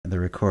the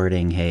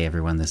recording. Hey,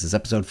 everyone, this is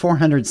episode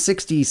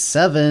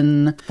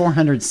 467.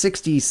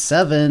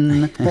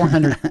 467.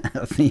 400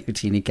 of the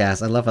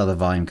OotiniCast. I love how the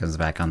volume comes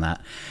back on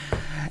that.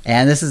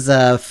 And this is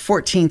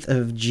 14th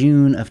of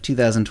June of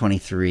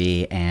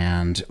 2023,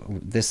 and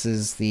this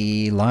is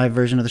the live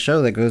version of the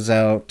show that goes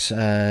out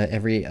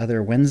every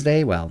other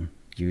Wednesday. Well,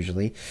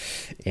 usually,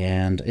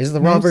 and is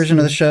the raw version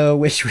of the show,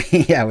 which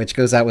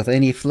goes out with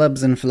any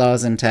flubs and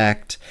flaws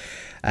intact.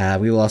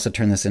 We will also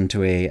turn this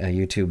into a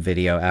YouTube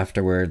video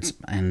afterwards,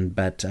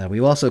 but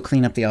we will also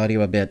clean up the audio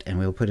a bit, and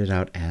we'll put it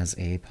out as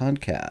a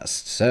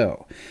podcast.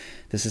 So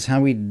this is how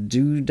we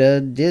do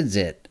dids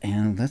it,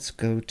 and let's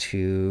go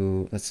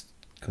ahead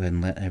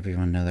and let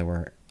everyone know that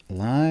we're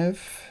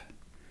live.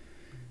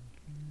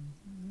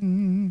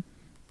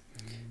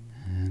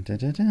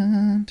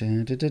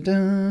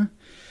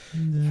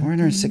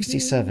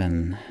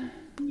 467.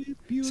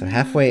 So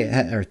halfway,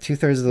 or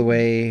 2/3 of the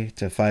way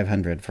to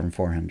 500 from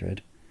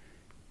 400.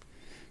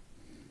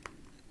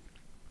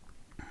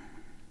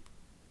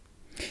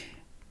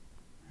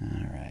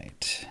 All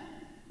right.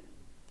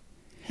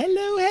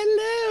 Hello.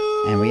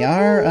 And we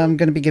are going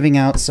to be giving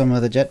out some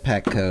of the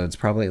jetpack codes,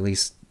 probably at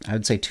least, I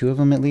would say 2 of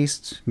them at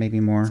least, maybe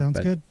more. Sounds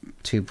good.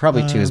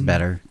 Probably 2 is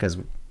better, because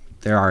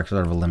there are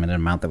sort of a limited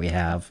amount that we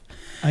have.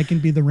 I can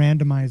be the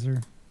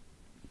randomizer.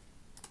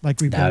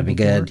 Like we've done. That would be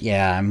good.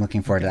 Yeah, I'm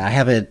looking forward to that. I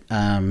have it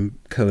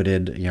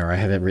coded, or I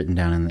have it written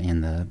down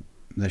in the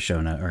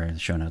show note, or the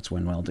show notes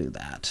when we'll do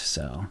that.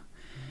 So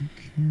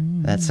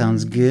that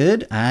sounds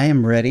good. I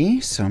am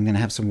ready, so I'm gonna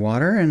have some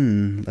water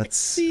and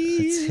let's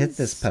hit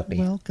this puppy.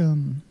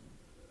 Welcome.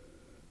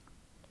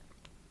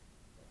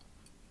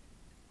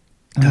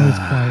 I'm always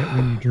quiet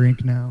when you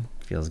drink now.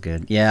 Feels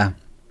good. Yeah.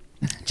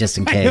 Just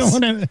in case.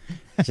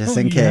 Just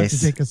in case. Have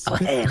to take a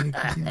spit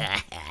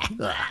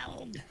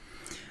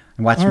break.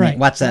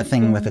 Watch that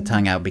thing with the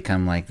tongue out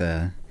become like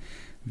the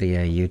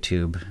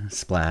YouTube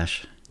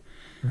splash.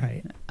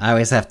 Right. I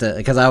always have to,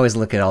 because I always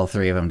look at all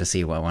 3 of them to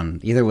see what one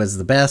either was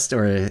the best,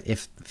 or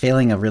if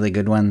failing a really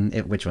good one,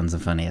 which one's the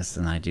funniest,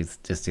 and I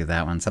just do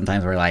that one.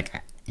 Sometimes we're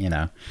like,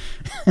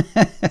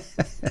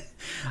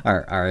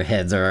 our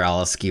heads are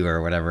all askew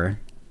or whatever.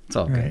 It's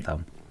all good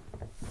though.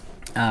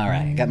 All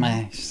right, got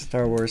my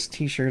Star Wars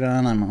t-shirt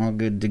on. I'm all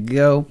good to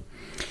go.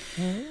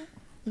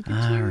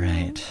 All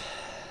right.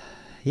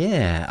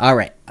 Yeah. All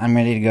right. I'm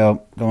ready to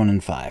go. Going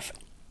in 5.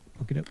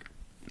 Okay.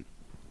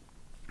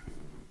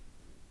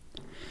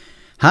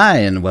 Hi,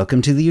 and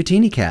welcome to the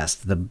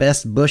OotiniCast, the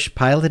best bush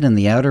pilot in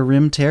the Outer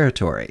Rim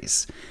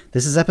territories.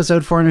 This is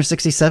episode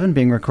 467,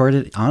 being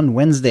recorded on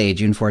Wednesday,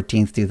 June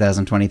 14th,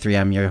 2023.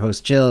 I'm your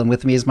host, Jill, and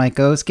with me is my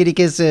co-host,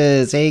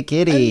 KittyKissz. Hey,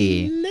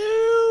 Kitty.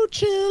 Hello,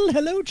 Jill.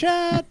 Hello,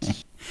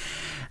 chat.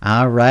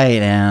 All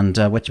right, and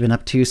what you been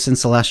up to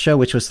since the last show,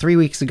 which was 3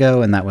 weeks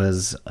ago, and that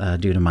was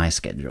due to my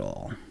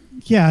schedule.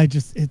 Yeah,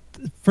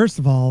 first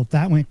of all,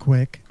 that went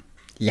quick.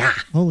 Yeah.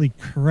 Holy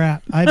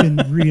crap. I've been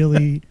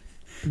really,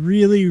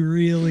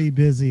 really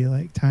busy.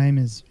 Like, time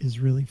is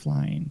really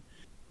flying.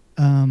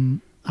 I've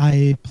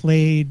been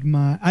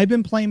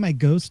playing my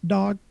Ghost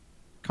Dog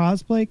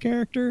cosplay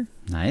character.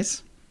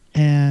 Nice.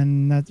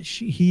 And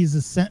he's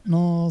a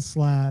Sentinel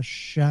 /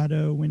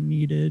 Shadow when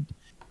needed.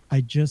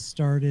 I just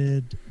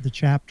started the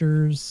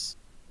chapters,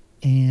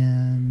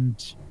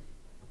 and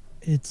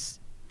it's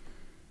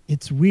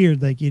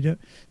weird. Like,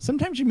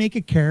 sometimes you make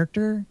a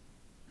character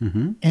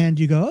and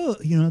you go,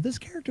 oh, this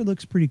character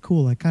looks pretty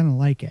cool. I kind of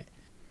like it.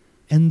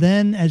 And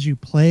then as you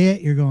play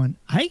it, you're going,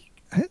 I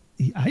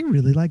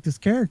really like this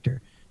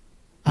character.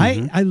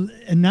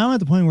 And now I'm at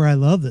the point where I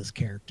love this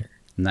character.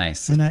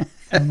 Nice. And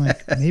I'm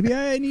like, maybe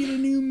I need a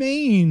new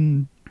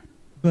main.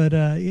 But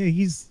yeah,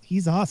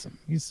 he's awesome.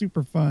 He's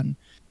super fun.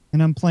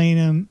 And I'm playing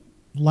him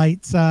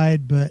light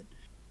side, but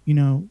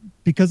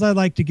because I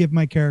like to give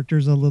my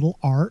characters a little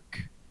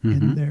arc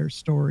in their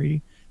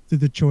story through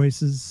the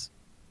choices,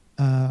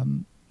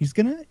 he's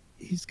gonna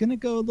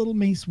go a little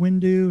Mace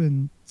Windu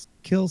and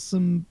kill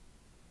some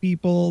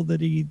people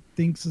that he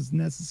thinks is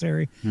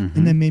necessary,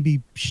 and then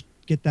maybe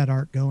get that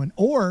arc going,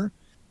 or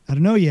I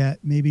don't know yet,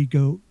 maybe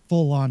go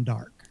full on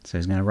dark. So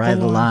he's gonna ride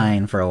the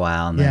line for a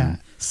while and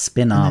then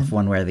spin off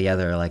one way or the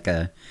other, like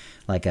an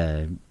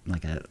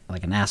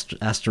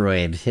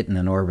asteroid hitting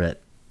an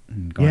orbit.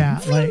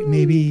 Like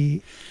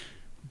maybe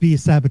be a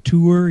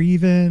saboteur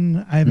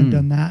even. I haven't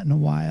done that in a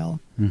while.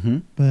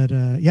 But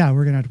yeah,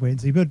 we're gonna have to wait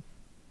and see. But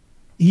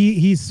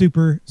he's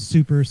super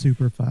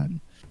fun.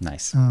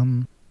 Nice.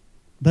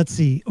 Let's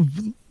see.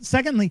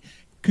 Secondly,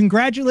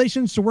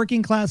 congratulations to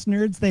Working Class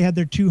Nerds. They had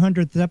their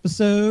 200th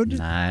episode.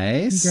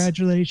 Nice.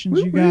 Congratulations,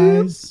 you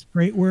guys.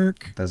 Great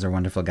work. Those are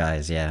wonderful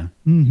guys, yeah.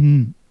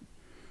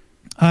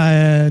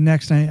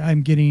 Next,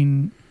 I'm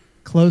getting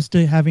close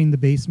to having the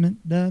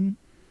basement done.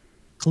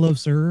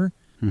 Closer.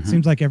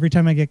 Seems like every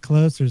time I get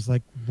close, there's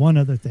like one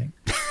other thing.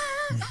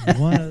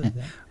 Well,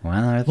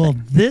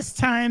 this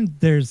time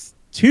there's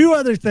 2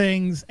 other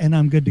things, and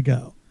I'm good to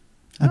go.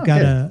 I've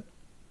got to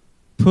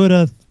put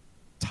a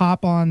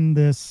top on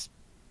this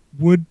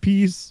wood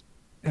piece,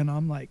 and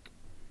I'm like,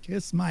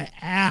 kiss my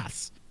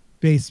ass,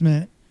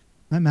 basement.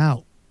 I'm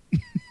out.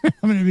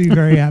 I'm going to be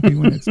very happy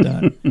when it's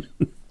done.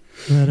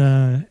 But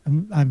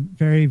I'm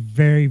very,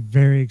 very,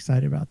 very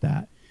excited about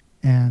that.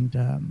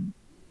 And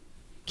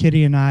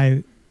Kitty and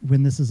I,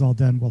 when this is all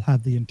done, we'll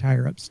have the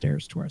entire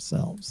upstairs to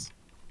ourselves.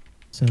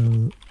 So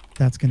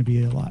that's going to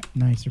be a lot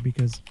nicer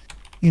because,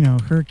 you know,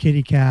 her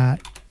kitty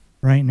cat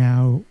right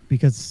now,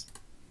 because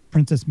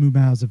Princess Moo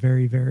Mao is a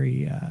very,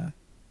 very,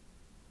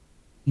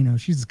 you know,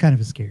 she's kind of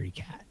a scary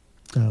cat.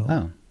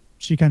 So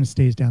she kind of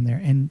stays down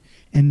there. And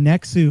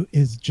Nexu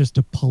is just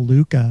a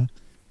palooka.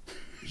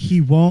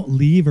 He won't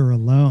leave her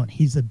alone.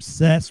 He's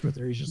obsessed with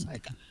her. He's just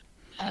like,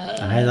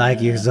 I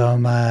like you so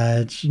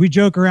much. We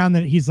joke around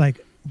that he's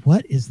like,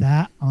 what is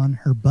that on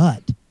her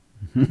butt?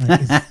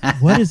 Like,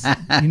 what is,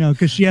 you know,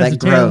 because she has that a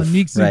tail growth, and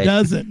Nixu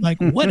doesn't. Like,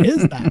 what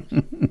is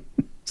that?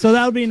 So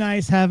that would be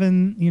nice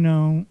having, you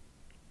know,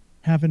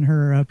 having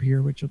her up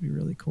here, which will be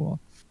really cool.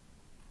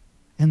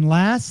 And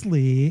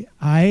lastly,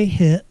 I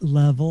hit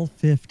level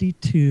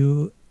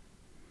 52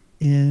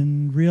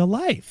 in real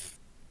life.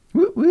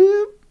 Whoop,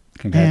 whoop.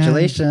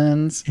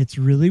 Congratulations. And it's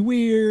really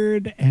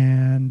weird,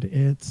 and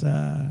it's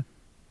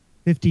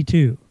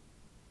 52.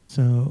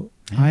 So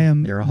I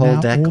am You're a whole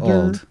deck older.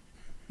 old.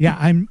 Yeah,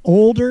 I'm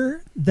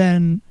older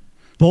than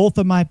both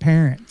of my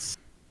parents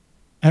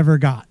ever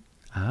got.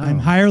 Oh. I'm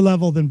higher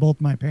level than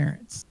both my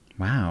parents.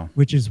 Wow.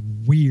 Which is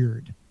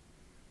weird.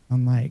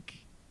 I'm like,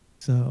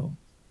 so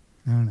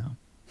I don't know.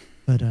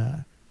 But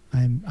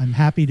I'm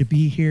happy to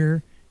be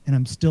here, and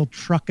I'm still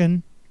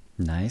trucking.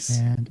 Nice.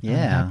 And I'm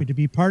happy to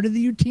be part of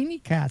the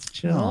OotiniCast,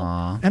 Chill.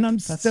 Aww, and I'm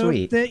stoked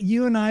sweet. that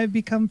you and I have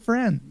become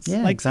friends.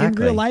 Yeah, like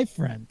exactly. in real life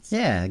friends.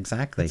 Yeah,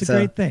 exactly. It's a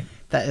great thing.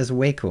 That is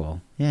way cool.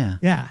 Yeah.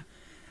 Yeah.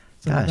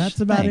 So Gosh, that's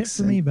about thanks.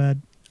 it for me,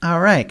 bud. All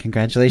right.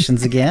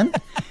 Congratulations again.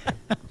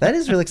 That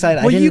is really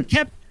exciting. Well, you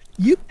kept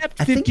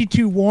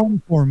 52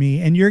 warm for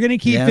me, and you're going to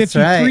keep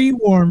 53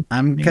 warm.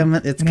 I'm coming.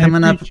 It's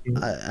coming up.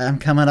 I'm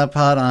coming up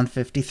hot on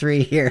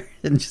 53 here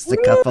in just a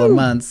couple of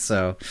months.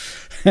 So,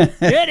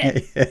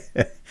 get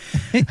it.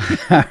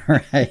 All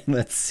right.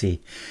 Let's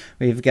see.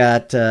 We've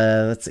got.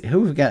 Let's see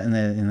who we've got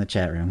in the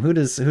chat room. Who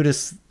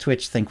does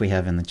Twitch think we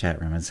have in the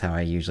chat room? Is how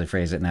I usually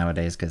phrase it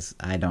nowadays because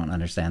I don't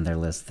understand their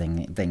list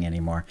thing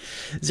anymore.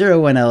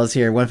 01L is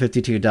here.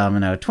 152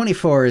 Domino.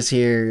 24 is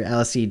here.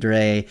 Alice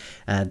Dre.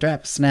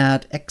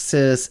 Drapsnat.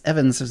 Exis.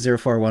 Evans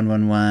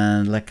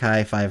 04111.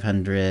 Lekai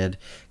 500.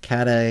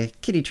 Kata.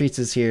 Kitty Treats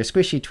is here.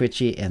 Squishy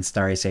Twitchy and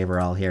Starry Saber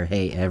all here.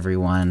 Hey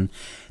everyone.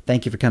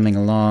 Thank you for coming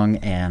along,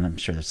 and I'm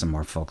sure there's some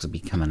more folks will be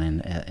coming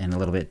in a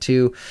little bit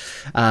too.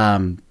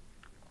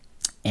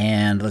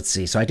 And let's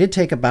see. So I did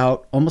take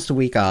about almost a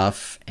week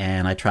off,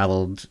 and I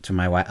traveled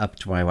to up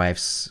to my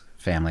wife's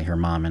family, her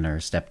mom and her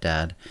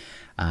stepdad,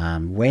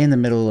 way in the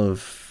middle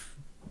of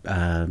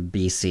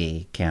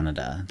BC,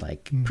 Canada,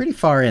 like pretty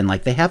far in.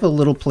 Like they have a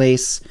little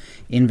place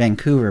in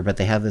Vancouver, but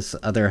they have this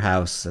other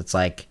house that's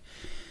like.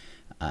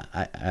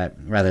 I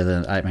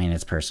mean,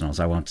 it's personal,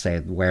 so I won't say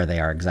where they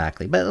are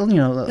exactly, but you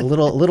know, a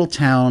little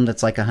town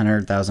that's like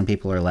 100,000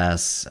 people or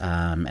less,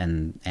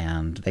 and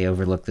they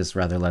overlook this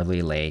rather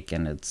lovely lake,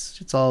 and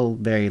it's all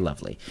very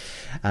lovely.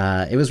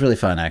 It was really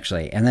fun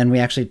actually, and then we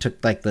actually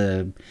took like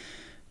the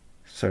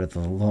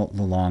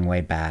long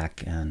way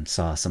back and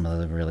saw some of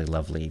the really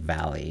lovely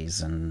valleys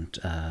and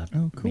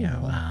cool. You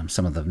know,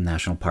 some of the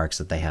national parks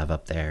that they have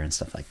up there and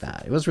stuff like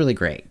that. It was really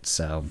great.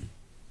 So.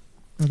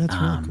 Oh, that's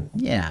really cool.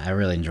 Yeah, I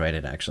really enjoyed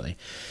it, actually.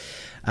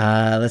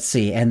 Let's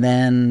see. And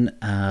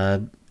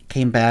then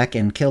came back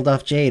and killed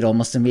off Jade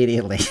almost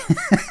immediately.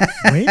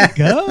 Way to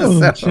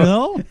go,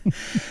 Chill.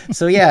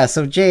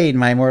 So Jade,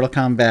 my Mortal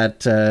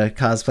Kombat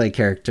cosplay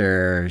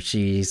character,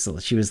 she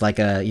was like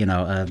a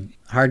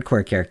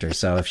hardcore character.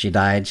 So if she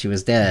died, she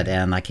was dead.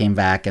 And I came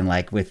back and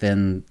like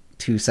within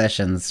 2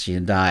 sessions, she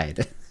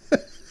died.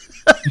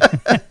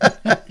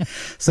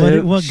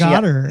 So what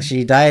got her?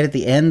 She died at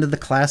the end of the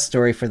class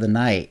story for the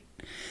night.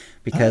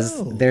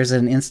 Because there's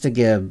an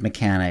insta-gib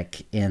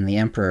mechanic in the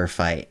Emperor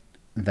fight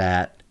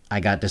that I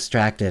got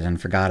distracted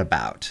and forgot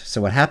about.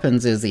 So what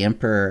happens is the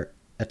Emperor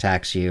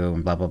attacks you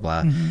and blah, blah, blah.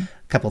 A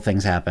couple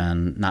things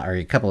happen,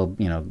 a couple of,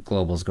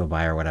 globals go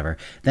by or whatever.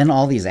 Then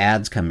all these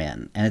ads come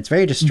in and it's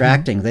very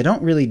distracting. They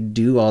don't really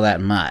do all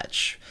that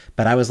much.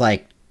 But I was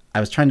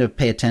trying to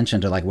pay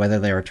attention to like whether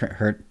they were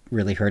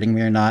really hurting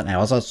me or not. And I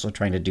was also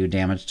trying to do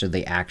damage to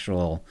the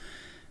actual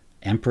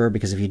Emperor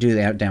because if you do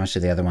damage to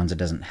the other ones, it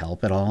doesn't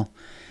help at all.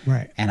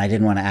 Right. And I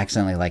didn't want to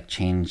accidentally like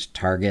change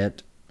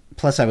target.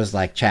 Plus I was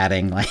like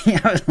chatting, like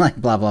I was like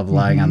blah, blah,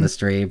 blahing on the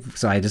stream.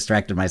 So I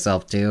distracted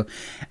myself too.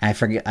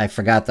 And I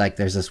forgot like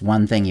there's this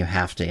one thing you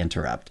have to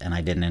interrupt and I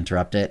didn't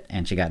interrupt it.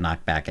 And she got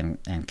knocked back and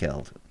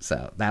killed.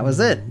 So that was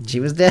it. She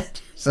was dead.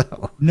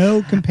 So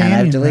no companion.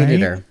 And I've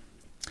deleted her.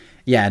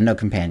 Yeah. No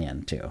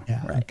companion too.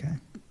 Yeah. Right. Okay.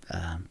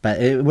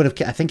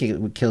 But I think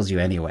it kills you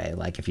anyway.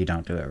 Like if you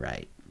don't do it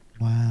right.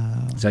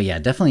 Wow. So yeah,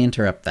 definitely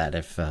interrupt that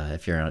if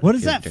you're. What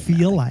does that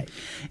feel like?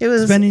 It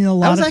was spending a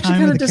lot of time. I was actually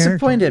kind of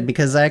disappointed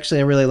because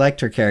I really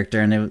liked her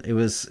character, and it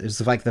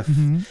was like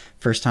the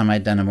first time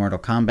I'd done a Mortal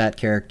Kombat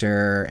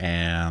character,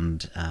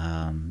 and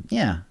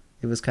yeah,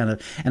 It was kind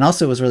of, and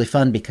also it was really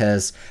fun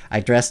because I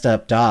dressed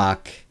up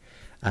Doc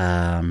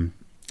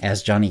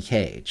as Johnny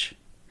Cage.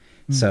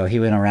 So he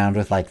went around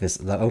with like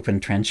the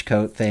open trench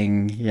coat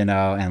thing, you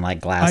know, and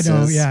like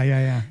glasses. I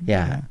know,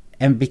 yeah.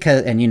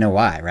 And you know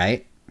why,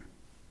 right?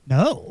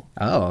 No.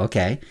 Oh,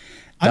 okay.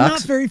 I'm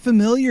not very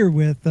familiar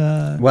with.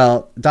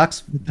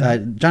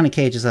 Johnny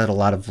Cage has had a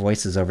lot of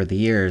voices over the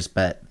years,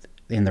 but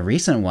in the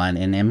recent one,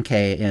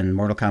 in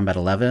Mortal Kombat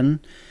 11,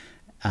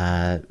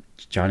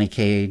 Johnny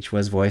Cage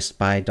was voiced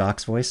by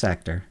Doc's voice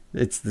actor.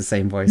 It's the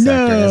same voice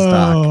actor as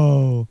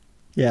Doc.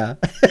 Yeah.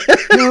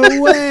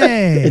 No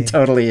way. It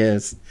totally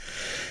is.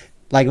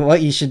 Like,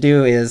 what you should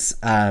do is,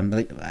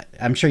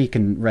 I'm sure you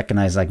can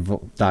recognize like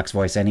Doc's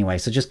voice anyway.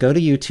 So just go to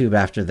YouTube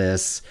after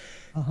this,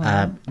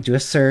 do a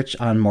search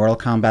on Mortal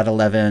Kombat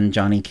 11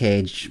 Johnny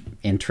Cage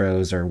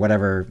intros or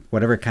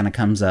whatever kind of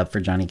comes up for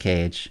Johnny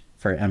Cage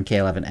for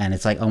MK11, and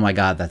it's like, oh my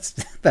god,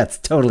 that's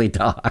totally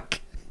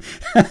Doc.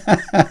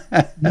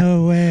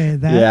 No way.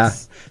 Yeah.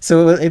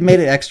 So it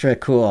made it extra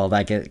cool.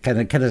 Like it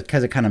kind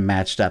of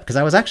matched up, because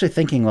I was actually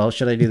thinking, well,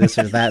 should I do this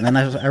or that? And then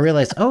I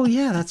realized, oh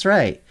yeah, that's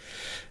right.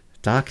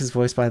 Doc is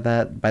voiced by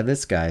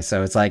this guy.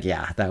 So it's like,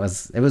 yeah, it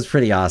was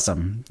pretty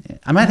awesome.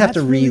 I might have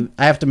to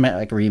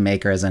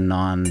remake her as a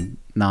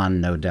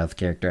no death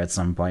character at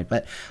some point,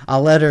 but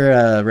I'll let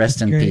her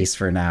rest in peace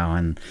for now,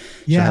 and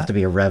she'll have to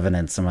be a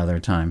revenant some other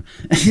time.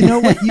 You know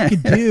what you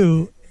could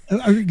do?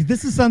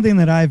 This is something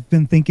that I've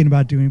been thinking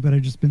about doing, but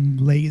I've just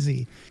been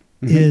lazy.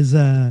 Is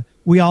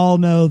we all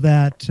know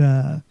that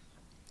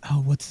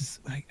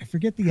I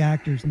forget the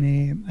actor's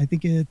name. I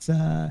think it's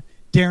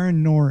Darren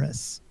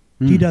Norris.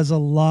 He does a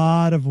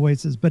lot of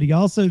voices, but he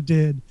also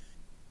did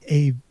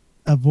a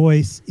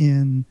voice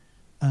in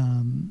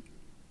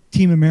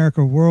Team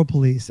America World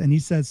Police, and he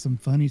says some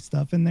funny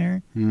stuff in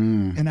there.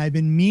 And I've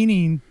been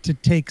meaning to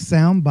take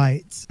sound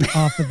bites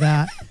off of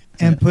that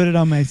and put it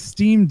on my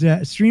Stream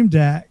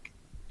Deck.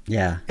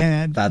 Yeah,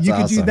 and that's you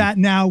could do that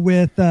now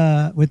with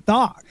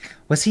Doc.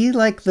 Was he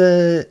like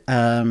the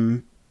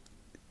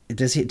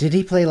did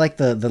he play like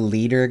the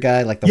leader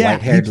guy, like the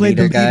white-haired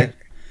leader guy?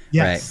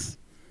 Yes. Right.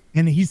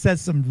 And he says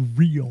some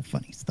real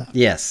funny stuff.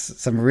 Yes,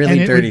 some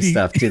really dirty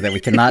stuff too that we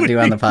cannot do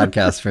on the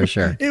podcast for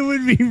sure. It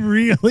would be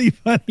really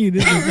funny to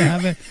just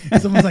have it.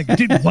 Someone's like,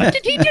 "Dude, what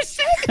did he just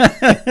say?"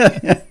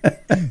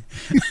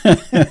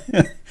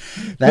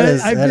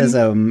 That is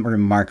a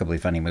remarkably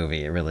funny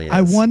movie. It really is.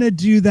 I want to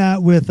do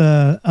that with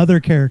other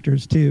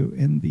characters too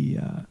in the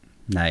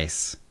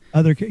nice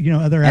other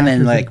other and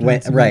then like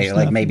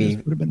maybe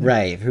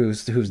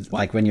who's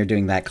like when you're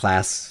doing that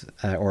class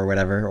or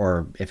whatever,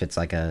 or if it's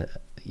like a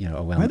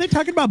why are they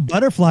talking about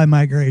butterfly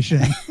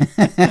migration?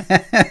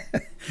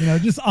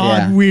 Just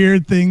odd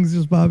weird things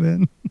just pop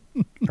in.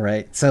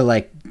 Right. So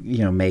like,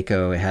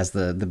 Mako has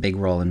the big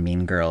role in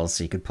Mean Girls,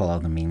 so you could pull all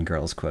the Mean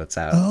Girls quotes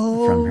out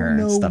from her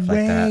and stuff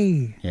like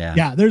that.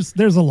 Yeah,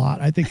 there's a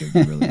lot. I think it'd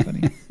be really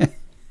funny.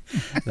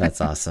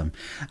 That's awesome.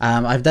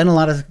 I've done a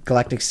lot of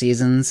Galactic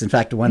Seasons. In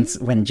fact, once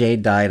when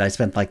Jade died, I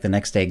spent like the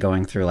next day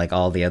going through like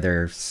all the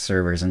other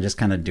servers and just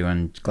kind of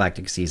doing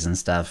Galactic Season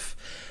stuff.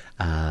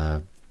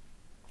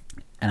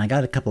 And I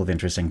got a couple of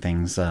interesting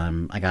things.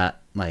 I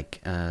got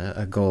like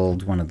a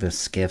gold, one of the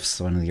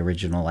skiffs, one of the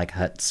original like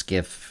Hut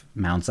skiff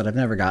mounts that I've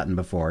never gotten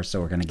before.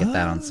 So we're going to get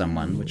that on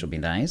someone, which will be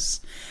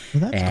nice.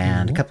 Well,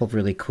 and cool. A couple of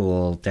really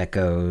cool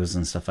decos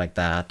and stuff like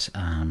that.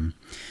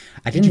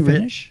 Did you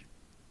finish?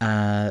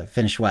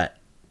 Finish what?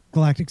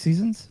 Galactic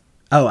Seasons?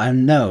 Oh,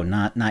 no,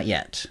 not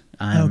yet.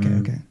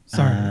 Okay.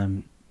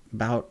 Sorry.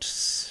 About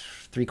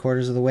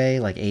 3/4 of the way,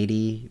 like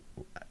 80,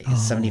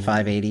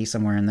 75, 80,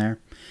 somewhere in there.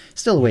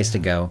 Still a ways to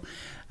go.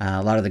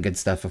 A lot of the good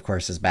stuff, of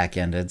course, is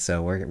back-ended,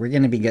 so we're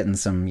going to be getting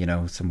some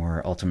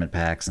more ultimate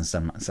packs and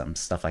some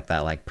stuff like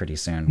that like pretty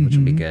soon, which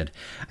will be good.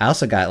 I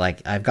also got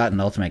I've gotten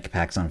ultimate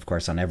packs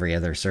on every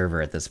other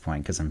server at this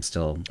point, because I'm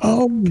still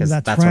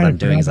that's what I'm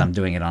doing is I'm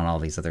doing it on all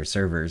these other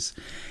servers,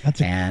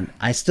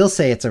 I still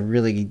say it's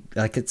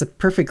it's a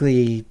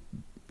perfectly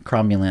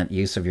cromulent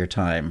use of your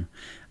time.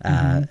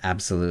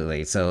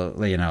 Absolutely. So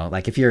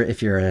like if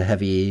you're a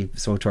heavy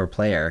SWTOR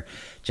player,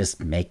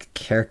 just make a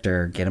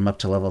character, get them up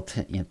to level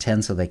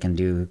 10 so they can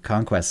do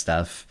conquest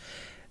stuff,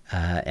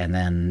 and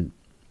then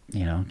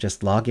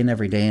just log in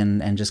every day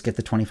and just get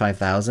the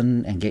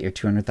 25,000 and get your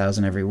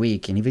 200,000 every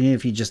week. And even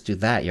if you just do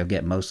that, you'll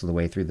get most of the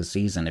way through the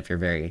season if you're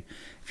very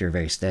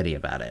steady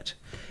about it.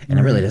 And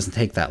it really doesn't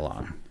take that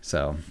long.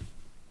 So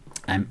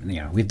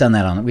we've done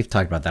that we've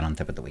talked about that on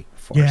Tip of the Week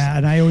before. Yeah, so.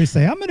 And I always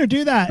say, I'm going to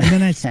do that. And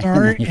then I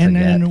start, and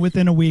then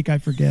within a week, I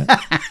forget.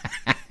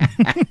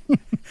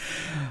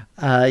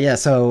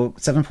 So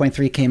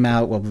 7.3 came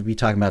out. We'll be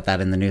talking about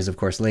that in the news, of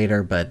course,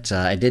 later. But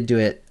I did do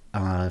it.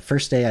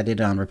 First day I did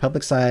it on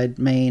Republic side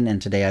main,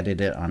 and today I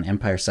did it on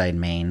Empire side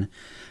main.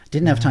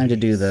 Didn't have time to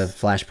do the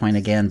Flashpoint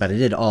again, but I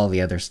did all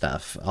the other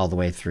stuff all the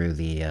way through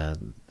the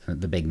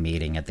big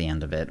meeting at the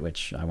end of it,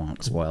 which I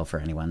won't spoil for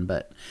anyone.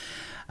 But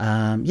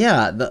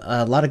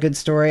a lot of good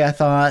story, I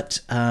thought.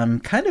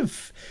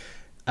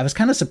 I was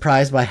kind of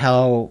surprised by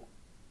how,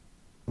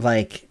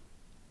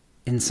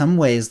 in some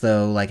ways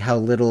though, like how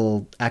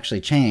little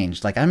actually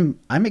changed. Like I'm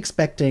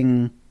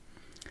expecting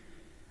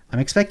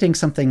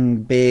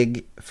something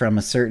big from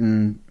a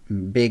certain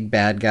big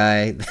bad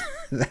guy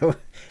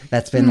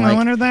that's been like, I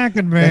wonder that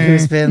could be.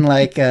 Who's been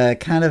like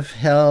kind of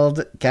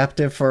held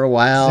captive for a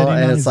while, Sitting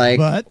and on it's his like,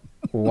 butt.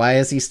 why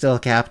is he still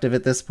captive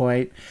at this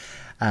point?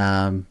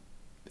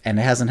 And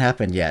it hasn't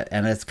happened yet,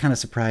 and it's kind of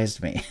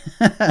surprised me.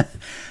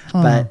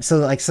 But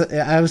so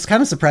I was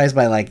kind of surprised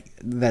by like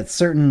that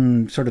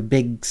certain sort of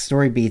big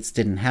story beats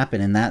didn't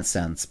happen in that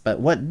sense. But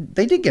what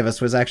they did give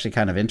us was actually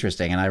kind of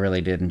interesting, and I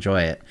really did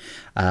enjoy it.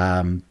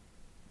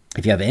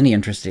 If you have any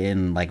interest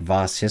in like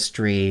Voss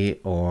history,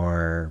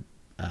 or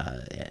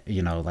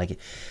you know, like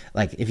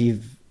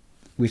if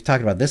we've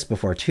talked about this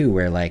before too,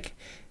 where like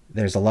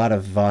there's a lot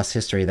of Voss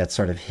history that's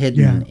sort of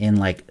hidden in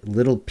like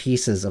little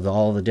pieces of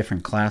all the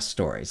different class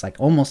stories. Like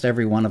almost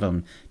every one of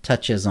them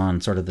touches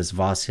on sort of this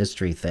Voss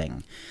history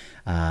thing.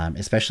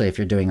 Especially if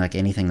you're doing like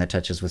anything that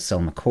touches with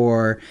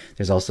SWTOR.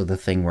 There's also the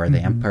thing where the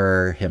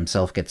Emperor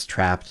himself gets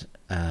trapped,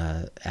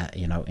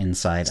 you know,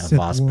 inside a Sith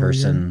Voss warrior.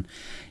 person.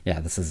 Yeah,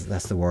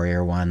 that's the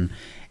warrior one.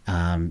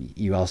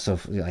 You also,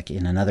 like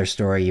in another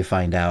story, you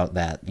find out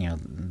that, you know,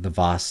 the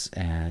Voss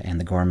and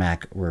the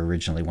Gormak were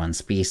originally one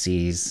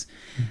species.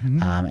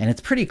 And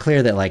it's pretty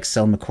clear that like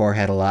SWTOR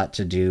had a lot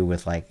to do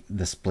with like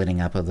the splitting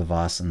up of the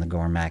Voss and the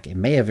Gormak. It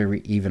may have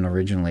even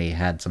originally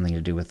had something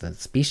to do with the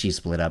species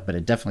split up, but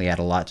it definitely had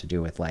a lot to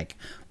do with like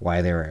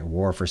why they were at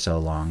war for so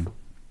long.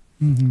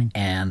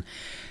 And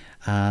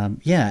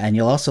yeah, and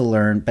you'll also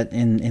learn, but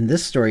in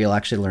this story, you'll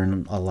actually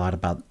learn a lot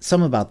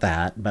about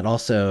that, but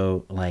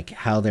also like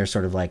how they're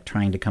sort of like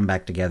trying to come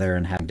back together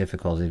and having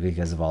difficulty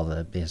because of all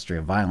the history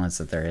of violence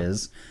that there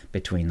is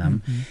between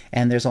them.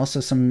 And there's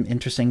also some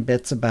interesting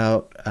bits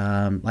about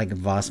like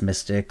Voss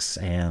mystics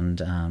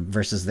and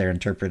versus their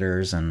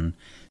interpreters and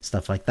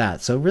stuff like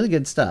that. So really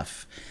good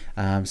stuff.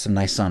 Some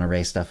nice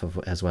Sonore stuff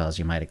as well, as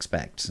you might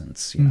expect,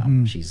 since you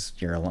know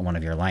you're one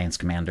of your alliance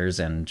commanders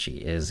and she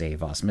is a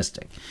Voss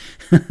mystic.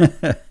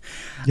 Yeah,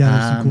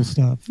 there's some cool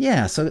stuff.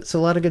 Yeah, so a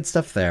lot of good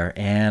stuff there,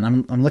 and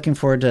I'm looking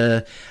forward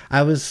to.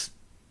 I was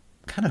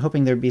kind of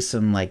hoping there'd be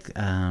some like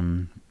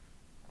SWTOR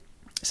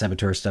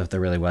stuff. There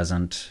really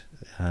wasn't.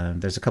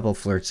 There's a couple of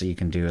flirts that you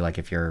can do, like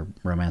if you're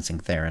romancing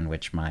Theron,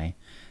 which my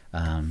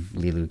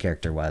Lilu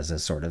character was,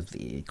 as sort of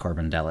the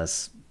Corbin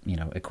Dallas, you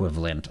know,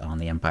 equivalent on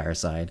the Empire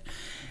side.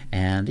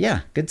 And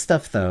yeah, good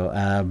stuff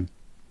though.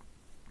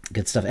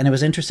 Good stuff. And it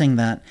was interesting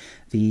that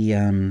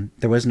the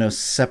there was no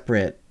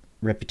separate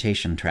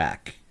reputation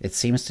track. It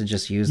seems to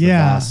just use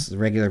the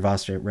regular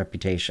Voss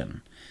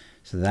reputation.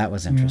 So that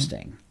was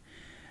interesting.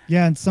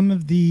 Yeah, and some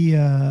of the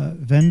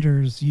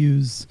vendors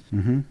use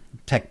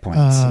tech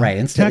points,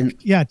 right?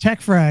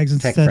 Tech frags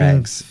instead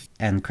of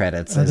and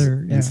credits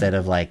instead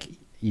of like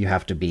you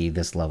have to be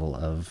this level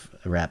of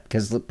rep,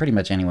 because pretty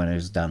much anyone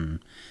who's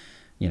done,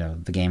 you know,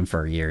 the game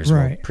for years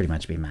will pretty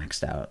much be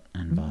maxed out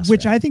and Voss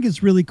which rep. I think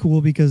is really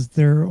cool, because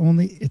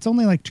it's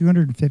only like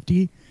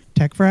 250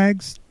 tech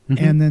frags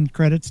and then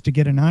credits to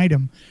get an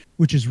item,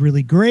 which is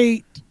really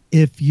great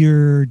if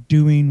you're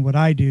doing what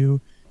I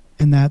do,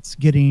 and that's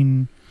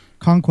getting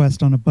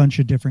conquest on a bunch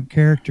of different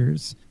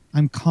characters.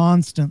 I'm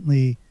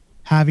constantly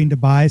having to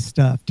buy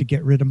stuff to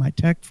get rid of my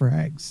tech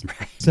frags.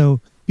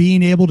 So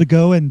being able to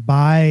go and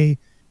buy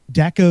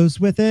decos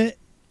with it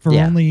for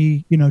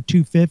only, you know,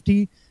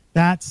 250,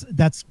 that's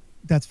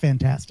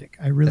fantastic.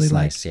 I really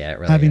like nice. Yeah, it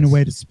really having is. a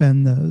way to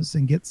spend those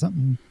and get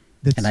something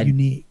that's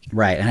unique.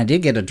 Right, and I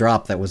did get a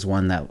drop that was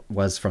one that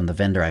was from the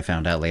vendor I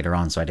found out later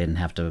on, so I didn't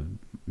have to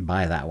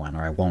buy that one,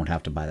 or I won't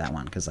have to buy that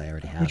one because I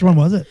already have Which one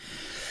was it?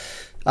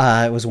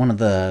 It was one of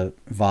the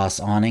Voss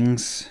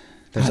awnings.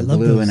 There's a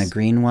blue and a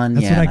green one.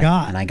 That's what I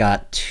got. And I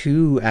got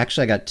two.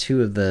 Actually, I got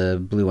two of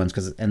the blue ones,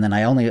 and then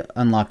I only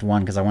unlocked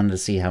one because I wanted to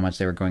see how much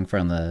they were going for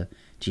on the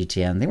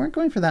GTN. They weren't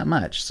going for that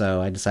much,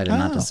 so I decided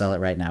not to sell it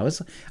right now.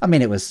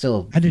 It was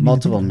still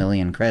multiple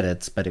million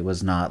credits, but it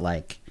was not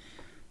like,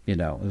 you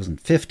know, it wasn't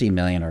 50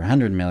 million or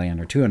 100 million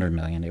or 200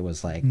 million. It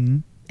was like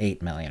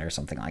 8 million or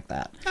something like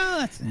that. Oh,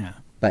 that's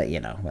But you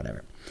know,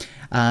 whatever.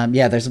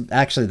 Yeah,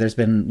 there's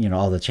been, you know,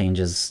 all the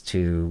changes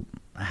to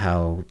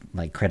how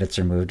like credits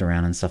are moved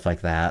around and stuff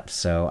like that.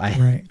 So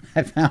I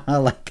found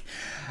out, like,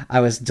 I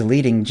was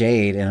deleting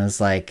Jade, and it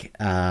was like,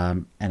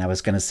 and I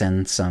was going to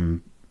send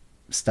some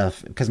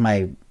stuff because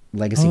my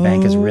legacy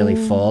bank is really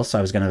full. So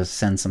I was going to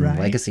send some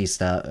legacy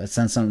stuff,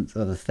 send some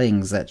of the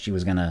things that she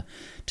was going to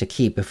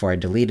keep before I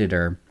deleted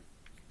her.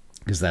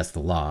 Because that's the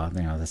law,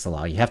 you know. That's the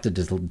law. You have to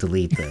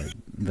delete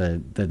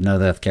the no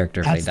death character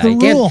if they die.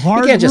 You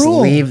can't just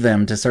leave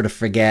them to sort of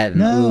forget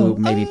and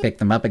maybe pick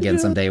them up again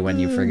someday when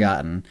you've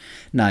forgotten.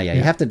 No,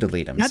 you have to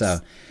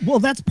but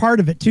that's part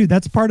of it too.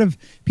 That's part of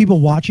people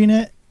watching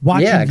it.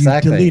 You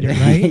delete it,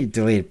 right?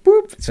 Delete.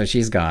 Boop. So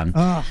she's gone.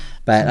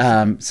 But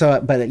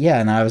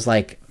and I was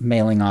like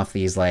mailing off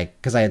these, like,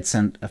 because I had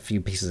sent a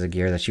few pieces of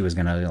gear that she was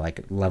gonna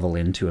like level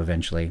into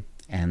eventually,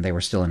 and they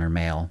were still in her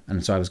mail,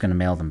 and so I was going to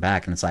mail them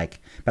back, and it's like,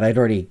 but I'd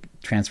already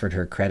transferred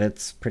her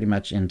credits pretty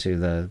much into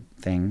the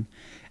thing,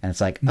 and it's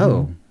like,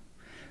 oh,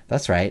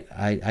 that's right.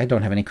 I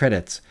don't have any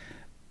credits.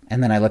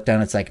 And then I look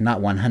down, it's like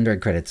not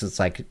 100 credits. It's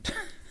like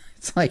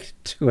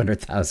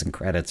 200,000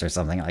 credits or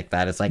something like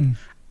that. It's like,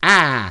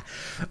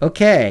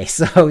 okay.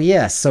 So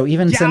yes. So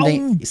even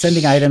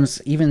sending items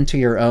even to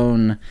your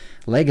own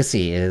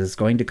legacy is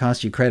going to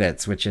cost you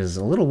credits, which is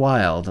a little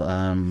wild.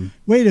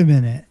 Wait a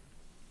minute.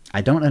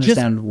 I don't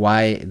understand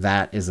why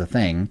that is a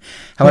thing.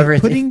 However,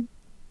 putting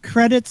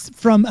credits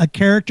from a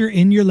character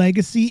in your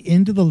legacy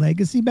into the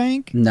legacy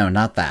bank? No,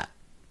 not that.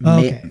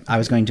 Okay. I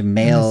was going to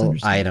mail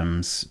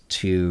items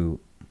to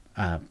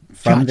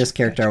from this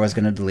character I was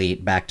going to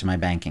delete back to my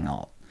banking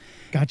alt.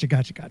 Gotcha.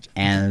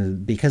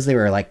 And because they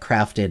were like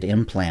crafted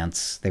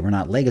implants, they were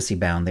not legacy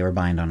bound. They were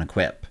bind on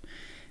equip.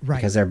 Right.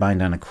 Because they're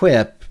bind on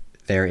equip,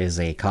 there is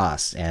a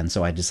cost, and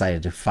so I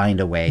decided to find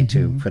a way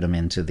to put them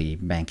into the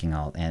banking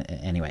alt.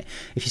 Anyway,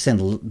 if you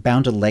send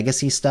bound to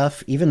legacy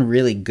stuff, even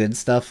really good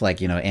stuff like,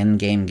 you know, end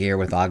game gear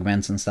with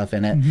augments and stuff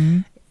in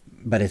it,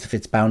 but if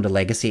it's bound to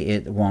legacy,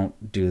 it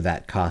won't do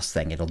that cost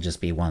thing. It'll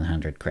just be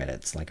 100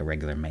 credits like a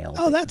regular mail.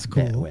 Oh, that's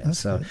cool.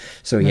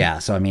 So yeah.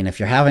 So I mean, if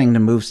you're having to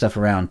move stuff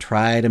around,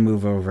 try to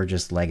move over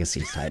just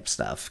legacy type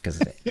stuff,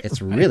 because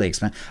it's really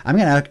expensive. I'm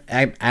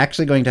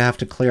actually going to have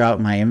to clear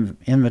out my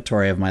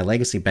inventory of my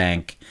legacy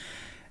bank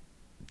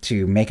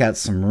to make out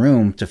some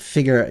room to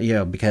figure, you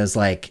know, because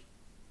like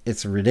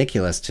it's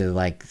ridiculous to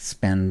like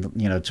spend,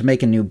 you know, to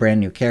make a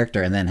brand new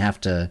character and then have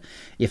to,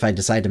 if I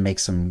decide to make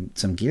some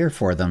gear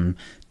for them,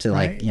 to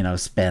like, you know,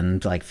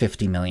 spend like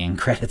 50 million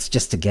credits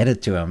just to get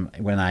it to them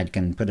when I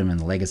can put them in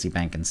the legacy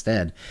bank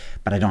instead.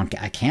 But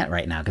I can't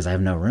right now because I have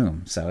no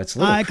room. So it's a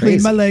little crazy. I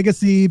cleaned my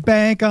legacy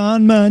bank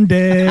on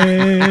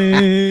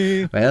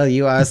Monday. Well,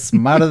 you are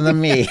smarter than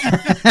me.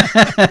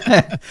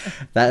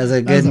 That is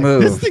a good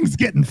move. This thing's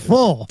getting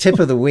full. Tip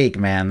of the week,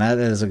 man. That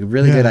is a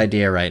really good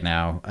idea right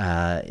now.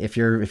 If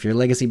your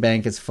legacy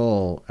bank is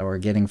full or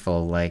getting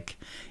full, like,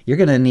 you're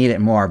going to need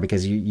it more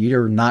because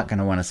you're not going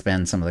to want to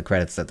spend some of the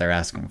credits that they're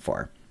asking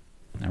for.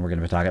 And we're going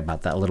to be talking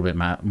about that a little bit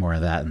more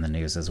of that in the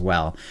news as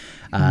well.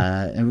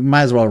 And we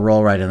might as well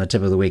roll right in the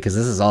tip of the week because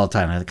this is all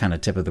kind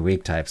of tip of the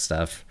week type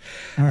stuff.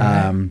 All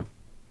right.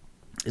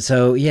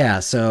 So yeah,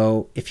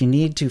 so if you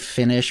need to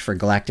finish for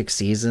Galactic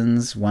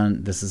Seasons,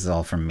 this is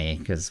all from me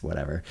because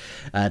whatever,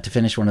 to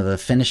finish one of the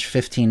finish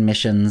 15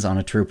 missions on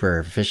a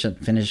trooper,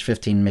 finish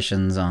 15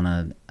 missions on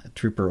a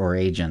trooper or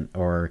agent,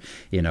 or,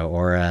 you know,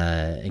 or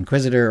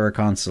Inquisitor or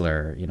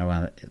Consular, you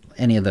know,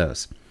 any of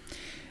those.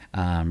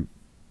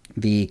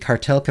 The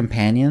Cartel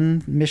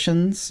Companion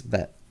missions,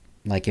 that,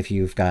 like, if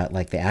you've got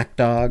like the Act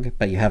Dog,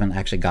 but you haven't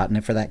actually gotten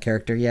it for that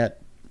character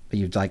yet, but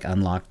you've like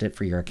unlocked it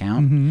for your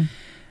account,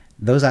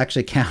 those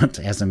actually count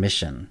as a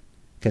mission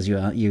because you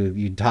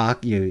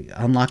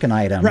unlock an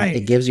item,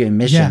 it gives you a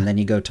mission, then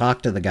you go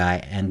talk to the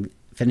guy, and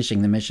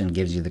finishing the mission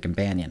gives you the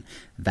companion.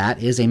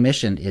 That is a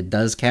mission. It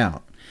does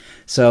count.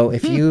 So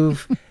if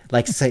you've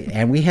like say,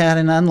 and we had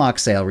an unlock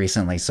sale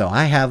recently, so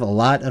I have a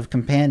lot of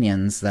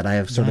companions that I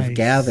have sort of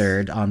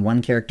gathered on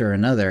one character or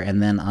another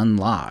and then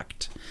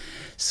unlocked.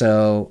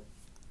 So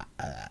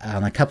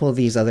on a couple of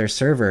these other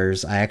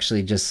servers, I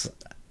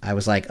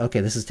was like, okay,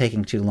 this is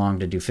taking too long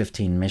to do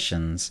 15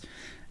 missions,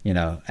 you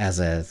know, as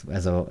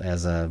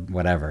a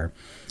whatever.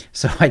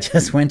 So I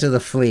just went to the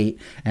fleet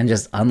and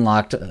just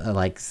unlocked,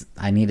 like,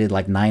 I needed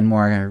like 9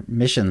 more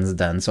missions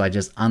done. So I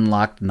just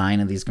unlocked 9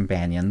 of these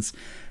companions.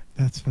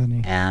 That's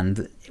funny.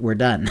 And we're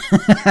done.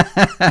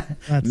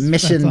 that's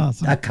Mission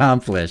awesome.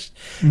 Accomplished.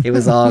 It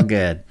was all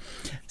good.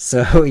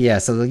 So yeah,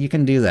 so you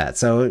can do that.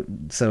 So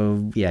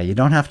yeah, you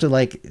don't have to,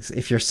 like,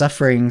 if you're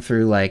suffering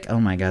through like, oh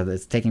my God,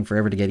 it's taking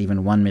forever to get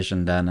even one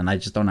mission done and I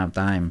just don't have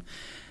time.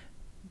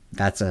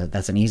 That's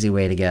an easy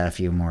way to get a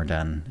few more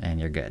done and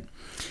you're good.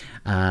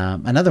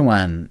 Another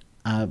one,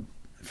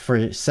 for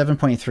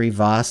 7.3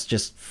 VOS,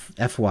 just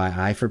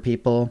FYI for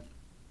people,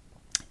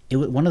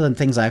 one of the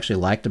things I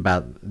actually liked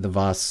about the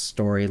VOS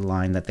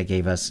storyline that they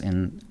gave us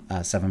in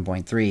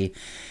 7.3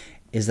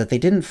 is that they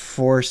didn't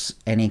force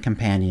any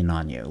companion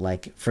on you.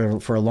 Like,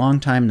 for a long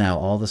time now,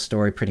 all the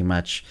story pretty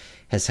much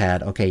has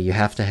had, okay, you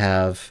have to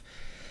have,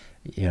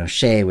 you know,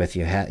 Shay with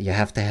you. You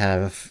have to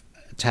have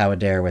Tau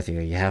Adair with you.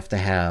 You have to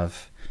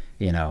have,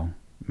 you know,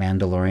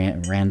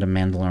 random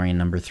Mandalorian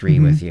number 3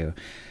 with you.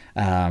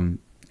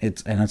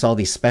 It's all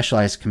these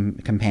specialized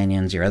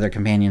companions. Your other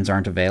companions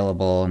aren't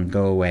available and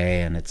go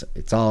away, and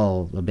it's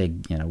all a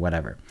big, you know,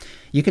 whatever.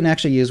 You can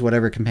actually use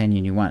whatever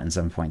companion you want in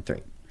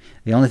 7.3.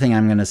 The only thing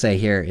I'm going to say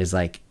here is,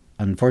 like,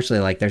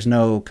 unfortunately, like, there's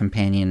no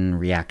companion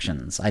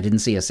reactions. I didn't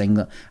see a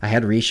single. I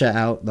had Risha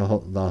out the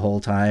whole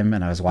time,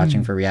 and I was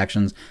watching for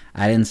reactions.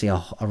 I didn't see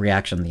a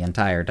reaction the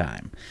entire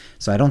time,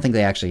 so I don't think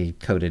they actually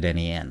coded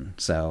any in.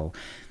 So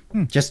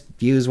just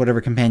use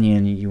whatever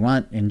companion you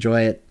want,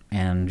 enjoy it,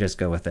 and just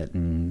go with it,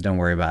 and don't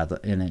worry about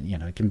it. And you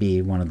know, it can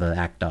be one of the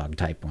Act Dog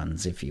type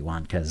ones if you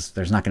want, because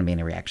there's not going to be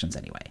any reactions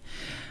anyway.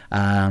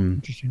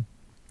 Interesting.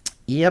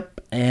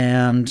 Yep,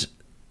 and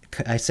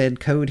I said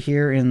code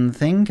here in the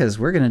thing because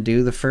we're going to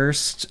do the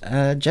first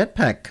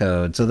jetpack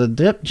code. So the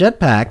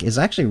jetpack is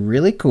actually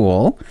really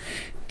cool.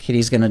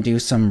 Kitty's going to do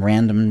some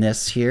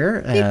randomness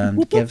here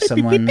and give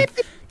someone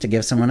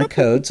a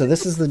code. So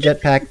this is the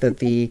jetpack that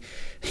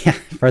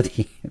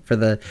for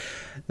the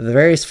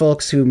various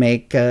folks who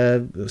make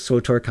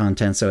SWTOR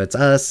content. So it's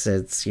us.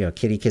 It's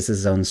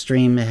KittyKiss's own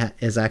stream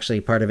is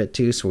actually part of it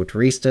too.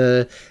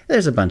 SWTORista.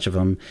 There's a bunch of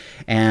them,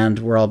 and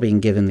we're all being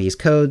given these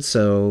codes.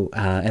 So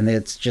and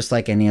it's just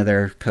like any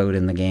other code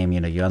in the game.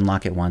 You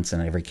unlock it once,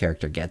 and every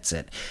character gets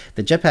it.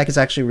 The jetpack is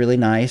actually really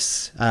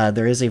nice.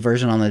 There is a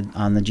version on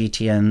the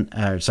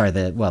GTN.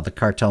 The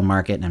cartel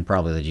market, and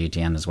probably the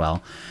GTN as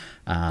well.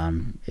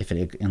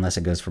 Unless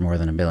it goes for more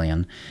than $1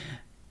 billion.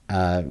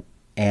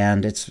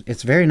 And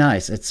it's very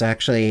nice. It's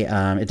actually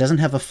it doesn't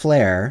have a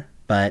flare,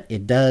 but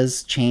it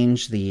does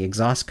change the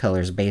exhaust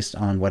colors based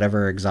on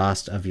whatever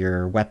exhaust of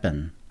your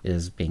weapon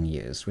is being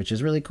used, which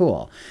is really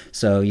cool.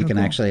 So you can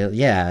actually,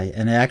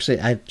 and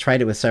I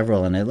tried it with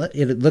several, and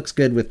it looks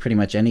good with pretty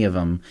much any of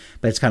them,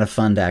 but it's kind of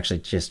fun to actually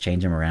just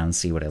change them around and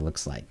see what it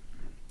looks like.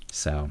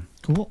 So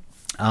cool.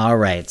 All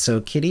right.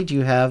 So Kitty, do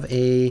you have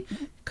a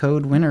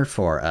code winner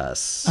for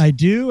us? I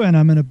do, and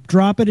I'm going to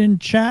drop it in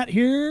chat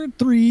here.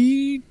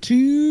 3,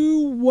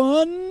 2,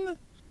 1.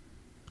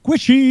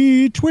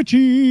 Squishy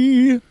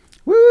Twitchy.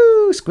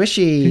 Woo,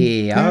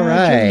 Squishy.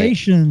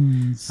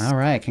 Congratulations. All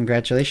right.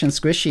 Congratulations,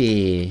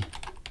 Squishy.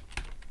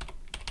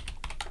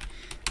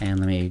 And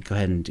let me go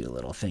ahead and do a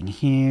little thing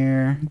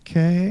here.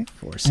 Okay.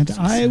 And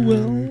I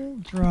will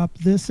drop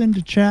this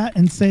into chat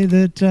and say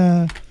that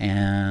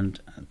and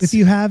if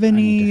you have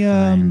any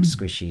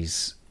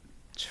Squishy's.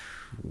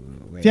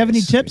 If you have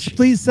any tips,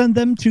 please send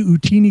them to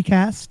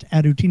OotiniCast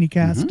at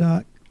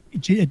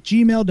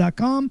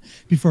OotiniCast@gmail.com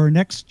before our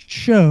next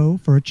show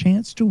for a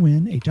chance to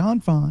win a Don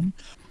Fon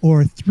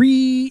or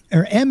M8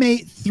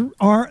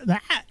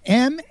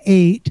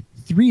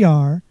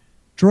 3R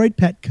droid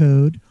pet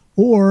code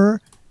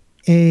or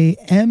a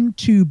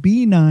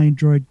M2B9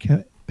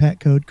 droid pet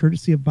code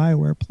courtesy of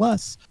BioWare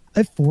plus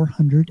a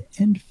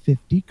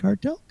 450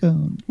 cartel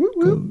code.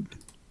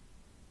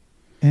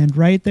 And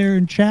right there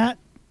in chat.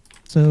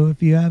 So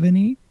if you have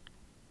any,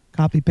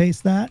 copy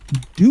paste that,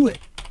 do it.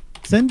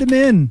 Send them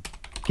in.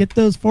 Get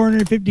those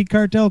 450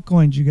 cartel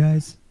coins, you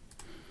guys.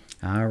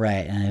 All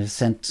right, and I've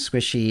sent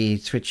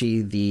Squishy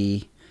Twitchy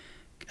the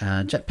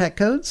jetpack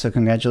code. So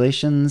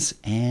congratulations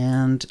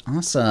and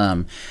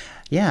awesome.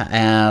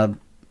 Yeah.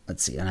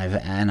 Let's see,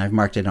 and I've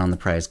marked it on the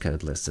prize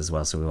code list as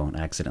well, so we won't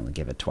accidentally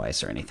give it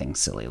twice or anything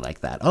silly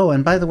like that. Oh,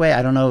 and by the way,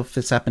 I don't know if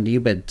this happened to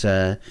you, but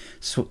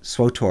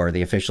SWTOR,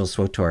 the official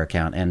SWTOR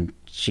account, and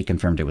she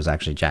confirmed it was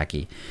actually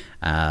Jackie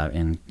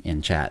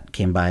in chat,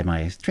 came by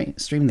my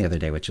stream the other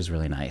day, which is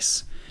really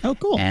nice. Oh,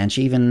 cool! And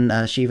she even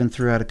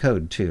threw out a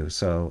code too.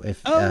 So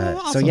if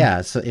awesome.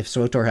 so if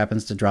SWTOR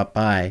happens to drop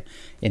by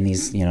in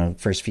these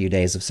first few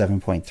days of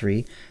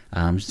 7.3,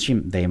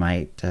 they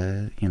might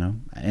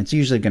it's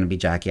usually going to be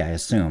Jackie, I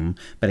assume,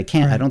 but it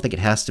can't. Right. I don't think it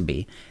has to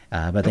be.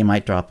 But they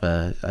might drop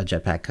a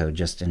jetpack code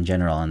just in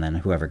general, and then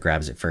whoever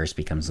grabs it first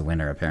becomes the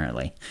winner.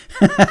 Apparently.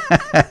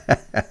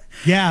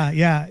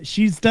 Yeah.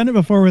 She's done it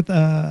before with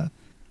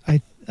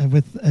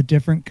with a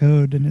different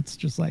code, and it's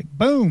just like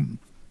boom.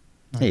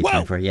 Hey,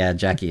 yeah,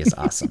 Jackie is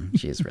awesome.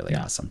 She is really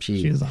awesome.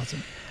 She is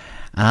awesome.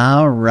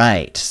 All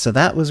right, so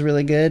that was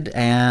really good,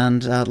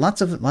 and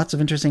lots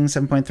of interesting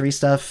 7.3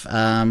 stuff.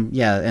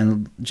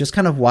 And just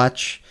kind of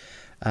watch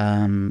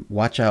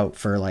out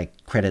for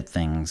like credit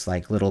things,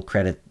 like little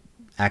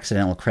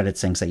accidental credit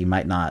sinks that you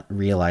might not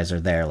realize are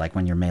there, like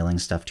when you're mailing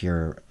stuff to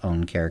your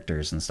own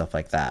characters and stuff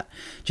like that.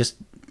 Just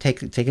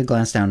take a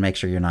glance down, make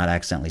sure you're not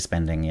accidentally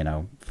spending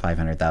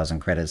 500,000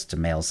 credits to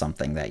mail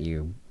something that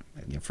you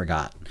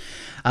forgot.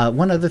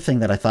 One other thing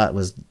that I thought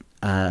was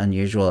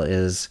unusual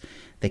is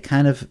they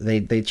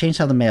changed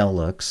how the mail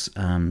looks,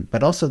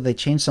 but also they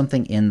changed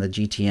something in the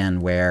GTN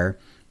where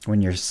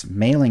when you're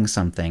mailing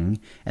something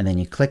and then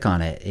you click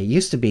on it, it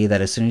used to be that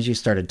as soon as you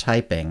started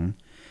typing,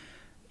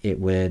 it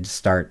would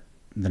start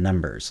the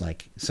numbers.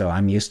 So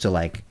I'm used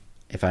to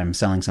if I'm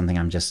selling something,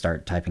 I'm just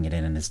start typing it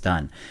in and it's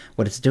done.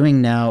 What it's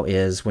doing now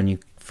is when you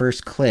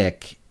first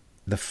click,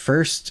 the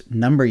first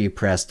number you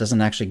press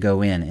doesn't actually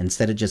go in.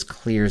 Instead, it just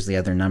clears the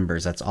other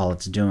numbers. That's all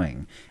it's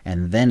doing.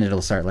 And then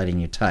it'll start letting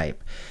you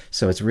type.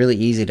 So it's really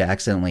easy to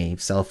accidentally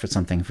sell for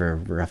something for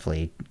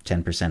roughly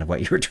 10% of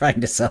what you were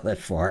trying to sell it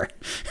for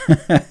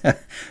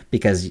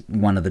because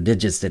one of the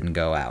digits didn't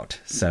go out.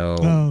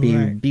 So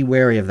be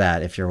wary of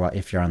that if you're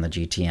on the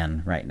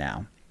GTN right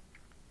now.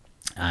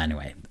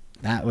 Anyway,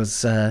 that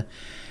was,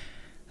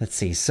 let's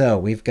see. So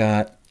we've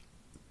got,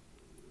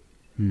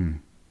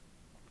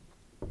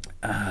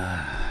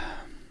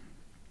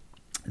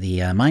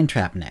 the mind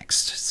trap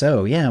next.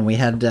 So yeah, we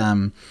had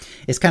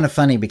it's kind of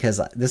funny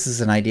because this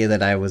is an idea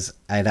that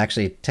I'd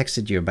actually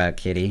texted you about,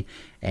 Kitty,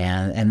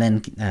 and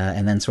then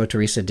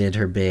SWTORista did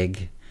her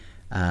big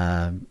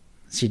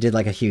she did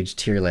like a huge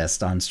tier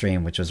list on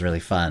stream, which was really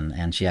fun,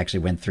 and she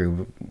actually went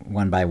through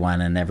one by one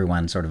and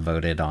everyone sort of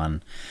voted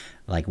on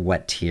like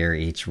what tier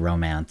each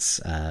romance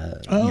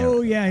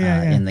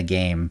in the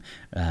game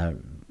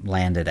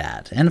landed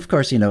at. And of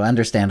course,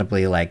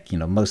 understandably,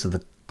 most of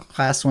the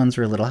class ones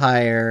were a little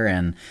higher,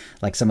 and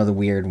like some of the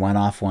weird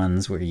one-off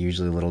ones were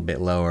usually a little bit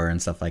lower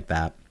and stuff like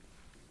that.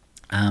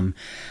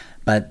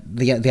 But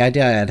the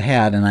idea I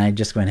had, and I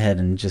just went ahead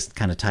and just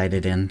kind of tied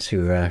it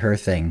into her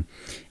thing,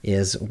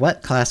 is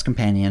what class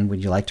companion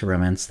would you like to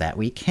romance that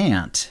we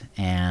can't?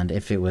 And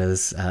if it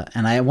was,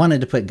 and I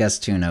wanted to put Gus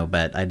Tuno,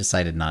 but I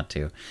decided not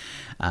to.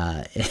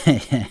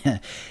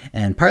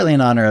 And partly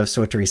in honor of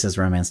SWTOR's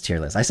romance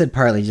tier list. I said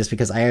partly just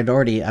because I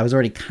was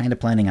already kind of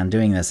planning on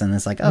doing this, and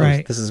it's like, oh,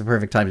 right. This is a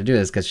perfect time to do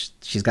this because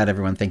she's got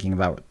everyone thinking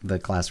about the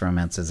class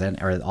romances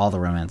or all the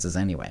romances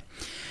anyway.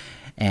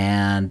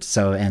 And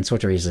so, and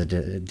SWTOR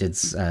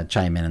did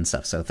chime in and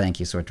stuff. So thank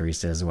you,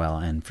 SWTOR, as well,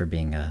 and for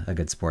being a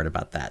good sport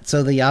about that.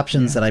 So the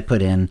options that I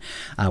put in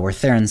were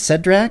Theron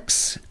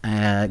Cedrax,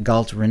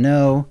 Galt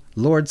Renault,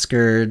 Lord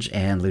Scourge,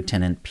 and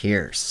Lieutenant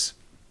Pierce.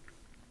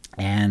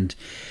 And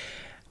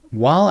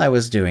while I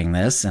was doing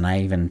this, and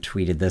I even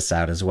tweeted this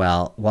out as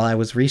well, while I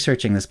was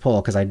researching this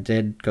poll, because I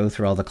did go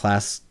through all the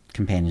class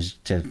companions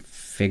to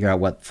figure out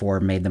what 4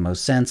 made the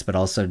most sense, but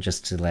also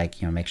just to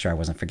make sure I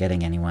wasn't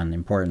forgetting anyone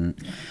important.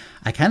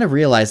 I kind of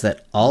realized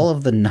that all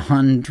of the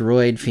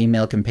non-droid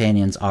female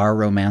companions are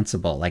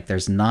romanceable. Like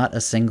there's not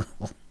a single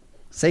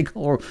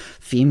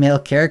female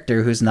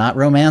character who's not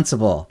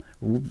romanceable.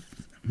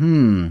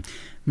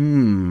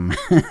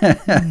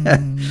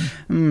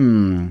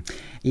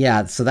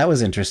 Yeah, so that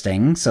was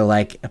interesting. So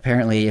like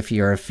apparently if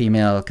you're a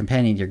female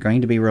companion, you're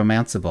going to be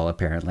romanceable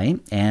apparently.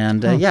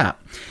 And yeah.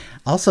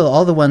 Also,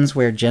 all the ones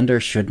where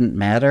gender shouldn't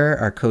matter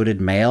are coded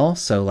male.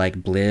 So,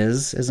 like,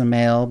 Blizz is a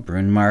male,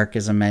 Brunmark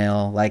is a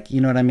male. Like,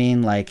 you know what I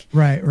mean? Like,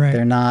 right.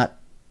 They're not,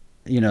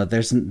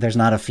 there's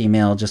not a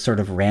female, just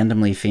sort of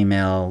randomly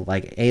female,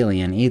 like,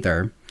 alien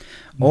either.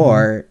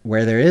 Or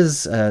where there is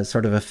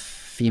sort of a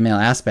female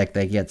aspect,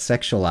 they get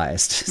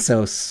sexualized.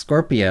 So,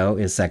 Scorpio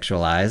is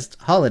sexualized,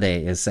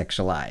 Holiday is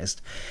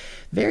sexualized.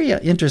 Very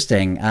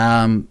interesting.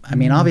 I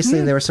mean,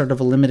 obviously there was sort of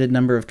a limited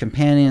number of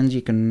companions.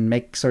 You can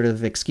make sort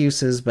of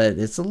excuses, but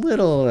it's a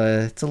little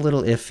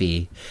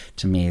iffy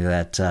to me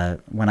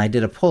that when I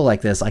did a poll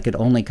like this, I could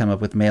only come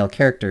up with male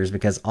characters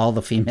because all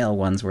the female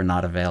ones were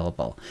not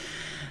available.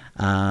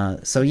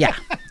 So yeah,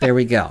 there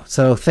we go.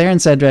 So Theron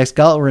Cedrax,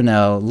 Galt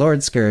Renault,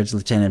 Lord Scourge,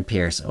 Lieutenant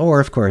Pierce,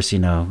 or of course,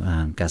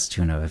 Gus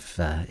Tuno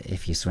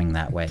if you swing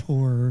that way.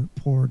 Poor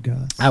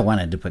Gus. I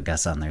wanted to put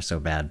Gus on there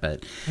so bad,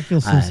 but I feel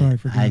so sorry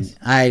for Gus.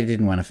 I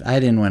didn't want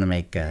to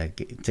make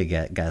to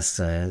get Gus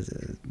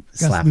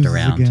slapped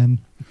around again.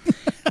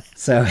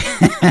 So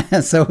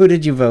who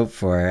did you vote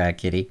for,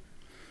 Kitty?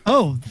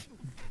 Oh,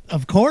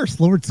 of course,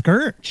 Lord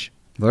Scourge.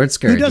 Lord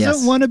Scourge, who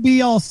doesn't want to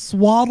be all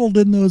swaddled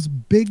in those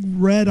big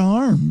red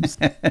arms?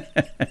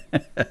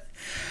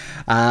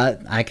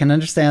 I can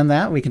understand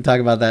that. We can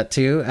talk about that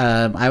too.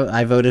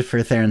 I voted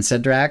for Theron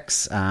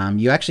Cedrax.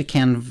 You actually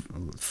can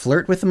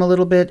flirt with him a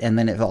little bit, and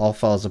then it all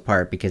falls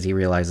apart because he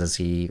realizes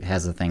he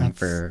has a thing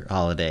for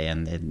Holiday,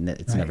 and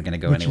it's never going to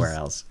go anywhere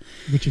else.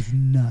 Which is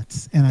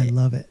nuts, and I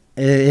love it.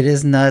 It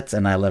is nuts,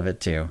 and I love it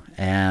too.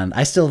 And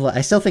I still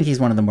think he's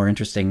one of the more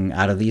interesting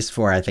out of these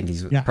 4. I think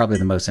he's probably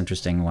the most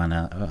interesting one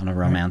on a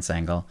romance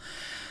angle.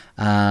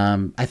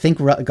 I think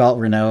Galt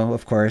Renault,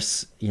 of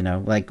course,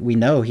 like we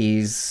know he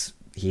is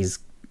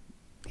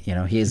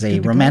a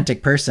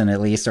romantic person at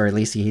least, or at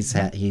least he's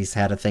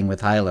had a thing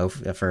with Hilo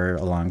for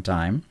a long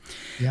time.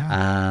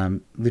 Yeah.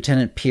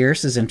 Lieutenant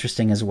Pierce is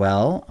interesting as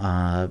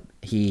well.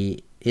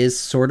 He is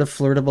sort of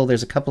flirtable.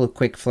 There's a couple of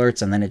quick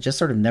flirts, and then it just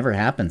sort of never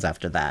happens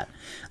after that.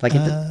 Like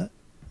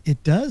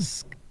it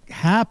does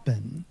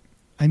happen.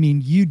 I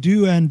mean, you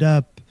do end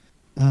up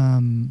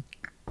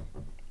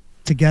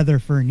together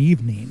for an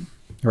evening.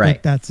 Right.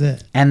 But that's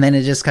it. And then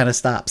it just kind of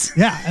stops.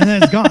 Yeah, and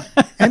then it's gone.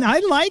 And I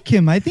like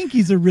him. I think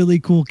he's a really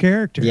cool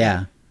character.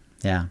 Yeah.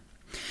 Yeah.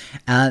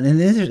 And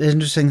the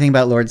interesting thing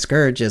about Lord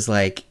Scourge is,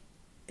 like,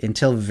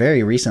 until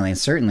very recently, and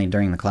certainly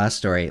during the class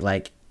story,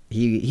 like,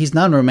 he's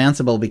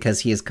non-romanceable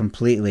because he is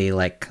completely,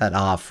 like, cut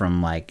off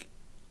from, like,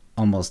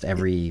 almost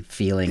every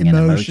feeling and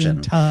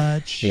emotion.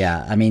 Touch.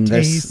 Yeah. I mean,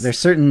 there's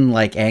certain,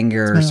 like,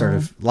 anger, sort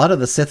of, a lot of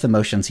the Sith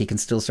emotions he can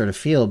still sort of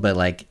feel, but,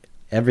 like,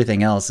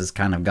 everything else is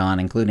kind of gone,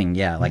 including,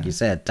 like you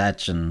said,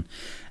 touch and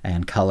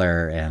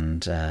color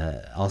and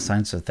all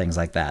kinds of things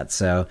like that.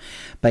 So,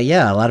 but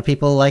yeah, a lot of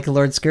people like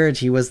Lord Scourge.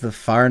 He was the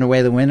far and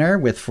away the winner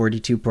with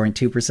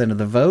 42.2% of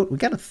the vote. We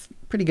got a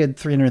pretty good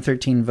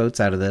 313 votes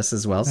out of this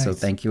as well. Nice. So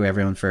thank you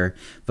everyone for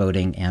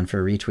voting and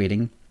for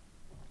retweeting.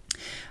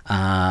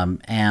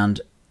 And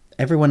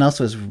everyone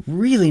else was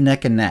really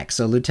neck and neck.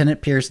 So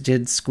Lieutenant Pierce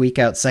did squeak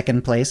out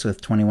second place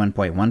with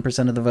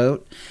 21.1% of the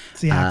vote.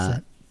 It's the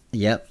accent.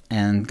 Yep,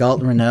 and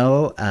Galt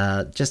Renault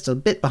just a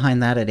bit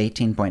behind that at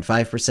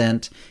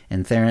 18.5%,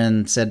 and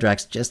Theron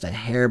Cedrax just a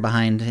hair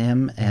behind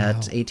him at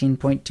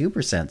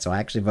 18.2%. So I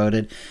actually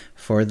voted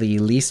for the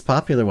least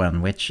popular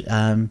one, which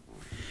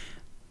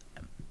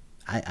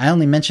I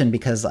only mentioned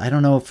because I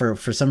don't know, for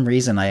some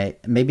reason,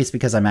 maybe it's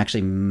because I'm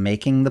actually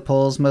making the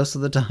polls most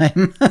of the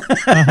time.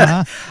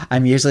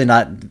 I'm usually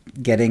not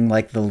getting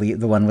like the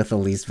one with the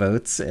least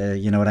votes.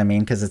 You know what I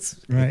mean? Because it's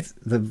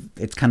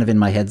kind of in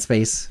my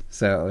headspace,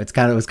 so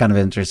it was kind of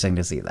interesting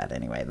to see that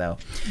anyway, though.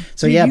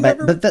 So yeah,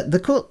 but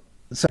the cool.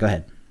 So go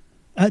ahead.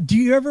 Do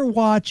you ever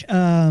watch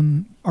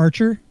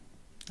Archer?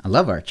 I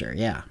love Archer.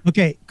 Yeah.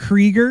 Okay,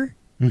 Krieger.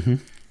 Mm-hmm.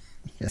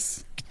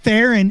 Yes.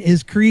 Theron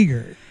is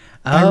Krieger.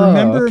 I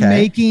remember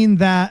making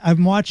that. I was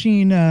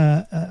watching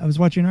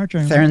Archer.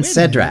 Theron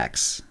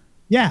Cedrax.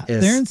 Yeah,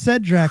 Theron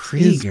Cedrax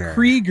is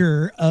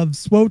Krieger of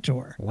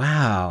SWTOR.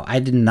 Wow, I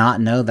did not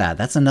know that.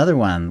 That's another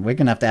one. We're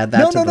gonna have to add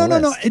that to the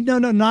list. No,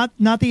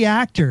 not the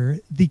actor,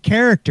 the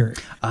character.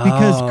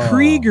 Because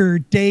Krieger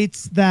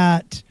dates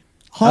that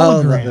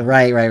hologram.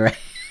 Right.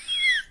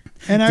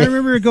 And I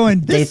remember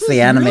going, this is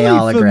the anime really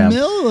hologram.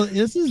 Familiar.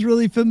 This is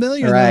really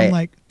familiar. Right. And I'm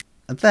like,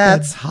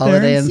 that's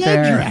Holiday and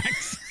Theron.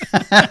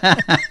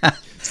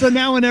 So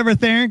now whenever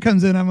Theron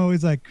comes in, I'm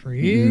always like,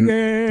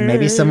 Krieger.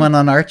 Maybe someone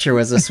on Archer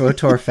was a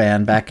SWTOR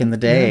fan back in the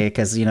day,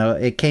 because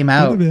it came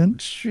out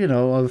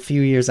a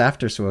few years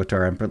after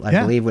SWTOR.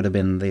 I believe would have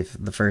been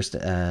the first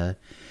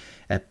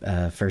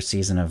first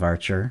season of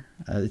Archer.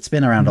 It's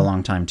been around a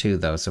long time too,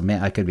 though, so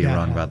I could be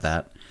wrong about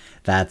that.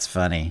 That's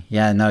funny.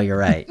 Yeah, no, you're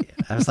right.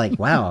 I was like,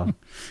 wow.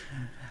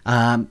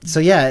 So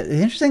yeah,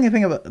 the interesting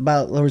thing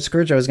about Lord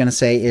Scourge I was going to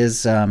say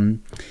is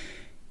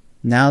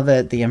now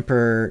that the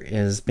Emperor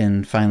has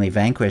been finally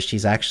vanquished,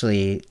 he's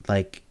actually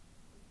like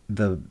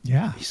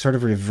he sort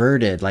of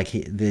reverted, like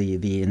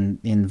the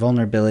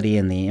invulnerability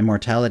and the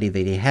immortality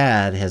that he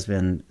had has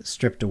been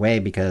stripped away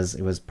because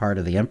it was part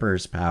of the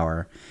Emperor's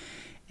power,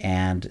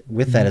 and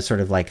with that, it's sort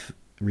of like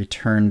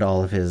returned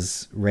all of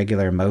his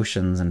regular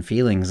emotions and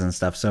feelings and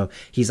stuff. So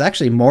he's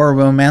actually more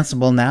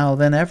romanceable now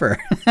than ever.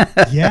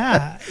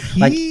 Yeah,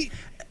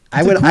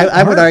 I would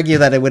argue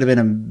that it would have been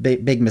a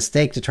big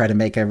mistake to try to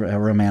make a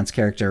romance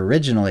character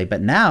originally,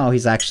 but now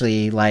he's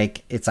actually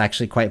it's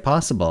actually quite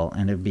possible,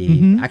 and it'd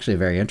be actually a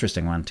very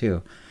interesting one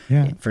too.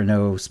 Yeah, for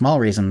no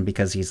small reason,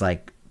 because he's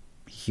like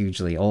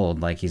hugely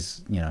old. Like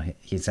he's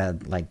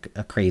had like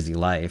a crazy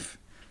life.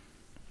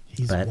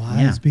 He's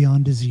wise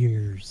beyond his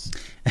years.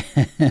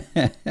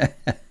 Well,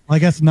 I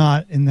guess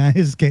not in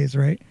his case,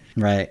 right?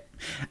 Right.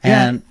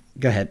 And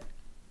go ahead.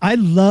 I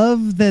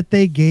love that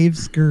they gave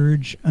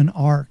Scourge an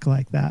arc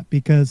like that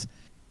because,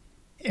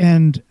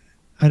 and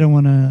I don't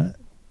want to,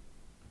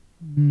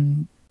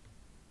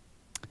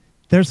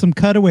 there's some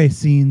cutaway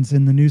scenes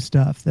in the new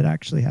stuff that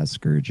actually has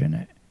Scourge in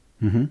it.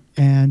 Mm-hmm.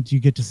 And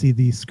you get to see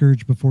the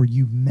Scourge before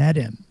you met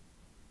him.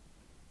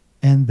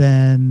 And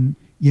then,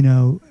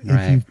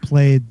 if you've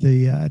played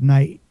the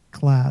Knight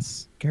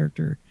class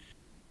character,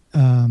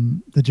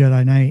 the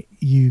Jedi Knight,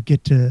 you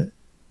get to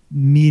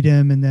meet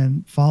him and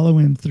then follow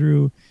him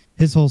through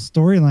his whole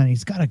storyline.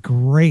 He's got a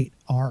great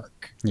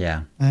arc.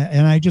 Yeah.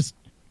 And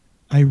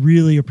I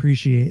really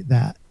appreciate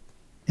that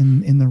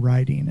in the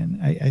writing.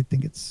 And I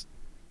think it's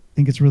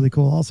really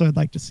cool. Also, I'd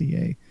like to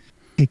see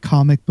a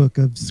comic book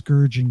of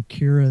Scourge and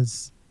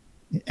Kira's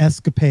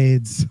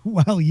escapades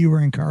while you were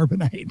in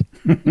Carbonite.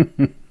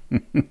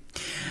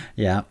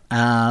 Yeah.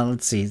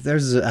 Let's see.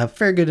 There's a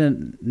fair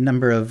good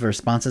number of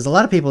responses. A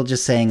lot of people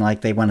just saying like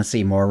they want to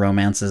see more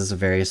romances of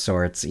various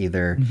sorts,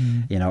 either,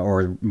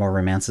 or more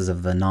romances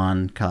of the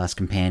non-class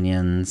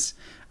companions.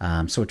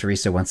 So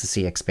Teresa wants to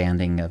see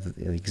expanding of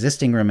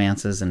existing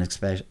romances, and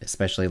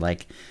especially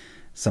like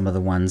some of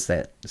the ones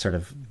that sort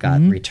of got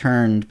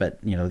returned, but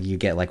you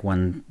get like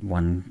one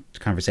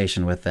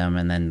conversation with them,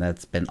 and then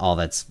that's been all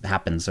that's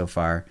happened so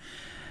far.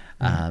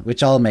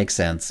 Which all makes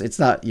sense. It's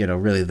not,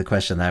 really the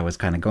question that I was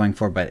kind of going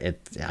for, but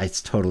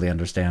it's totally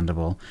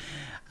understandable.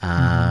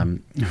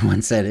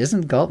 One said,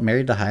 "Isn't Galt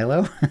married to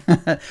Hilo?"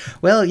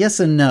 Well, yes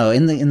and no.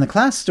 In the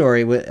class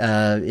story,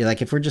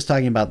 like if we're just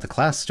talking about the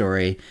class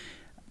story,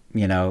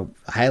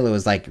 Hilo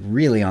is like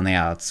really on the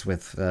outs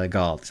with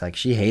Galt. Like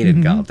she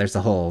hated Galt. There's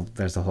a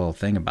whole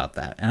thing about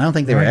that, and I don't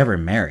think they were ever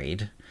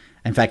married.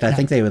 In fact, I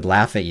think they would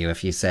laugh at you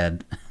if you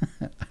said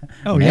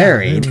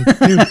married. Yeah,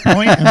 they would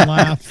point and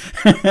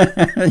laugh.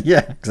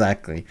 Yeah,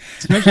 exactly.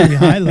 Especially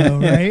Hilo,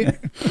 right?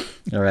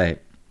 All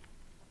right.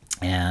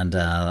 And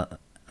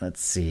let's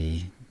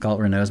see.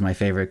 Galt Renault's my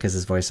favorite because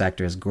his voice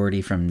actor is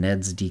Gordy from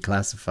Ned's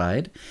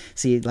Declassified.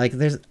 See, like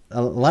there's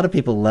a lot of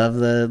people love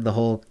the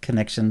whole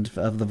connection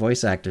of the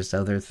voice actors to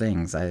other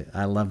things.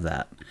 I love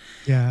that.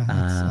 Yeah,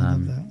 I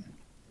love that.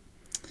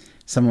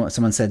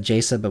 Someone said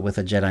Jace, but with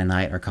a Jedi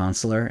Knight or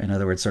Consular. In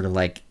other words, sort of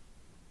like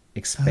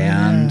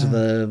expand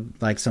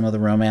some of the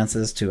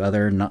romances to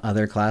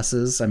other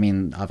classes. I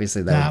mean,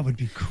 obviously that would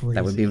be crazy.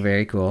 That would be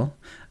very cool.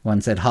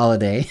 One said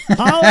Holiday.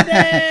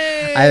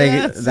 Holiday. I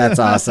think that's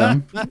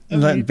awesome.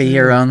 Be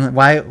your own.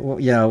 Why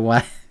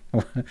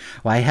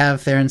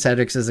have Theron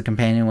Cedrax as a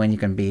companion when you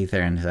can be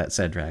Theron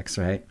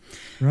Cedrax, right?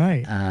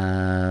 Right.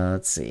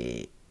 Let's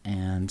see,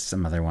 and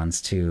some other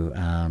ones too.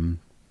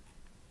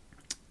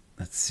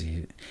 Let's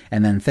see.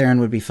 And then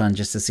Theron would be fun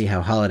just to see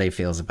how Holiday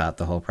feels about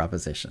the whole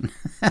proposition.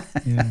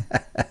 Yeah.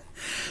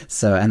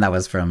 So, and that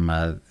was from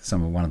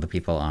one of the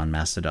people on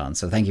Mastodon.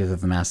 So thank you to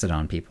the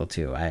Mastodon people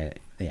too. I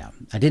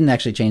didn't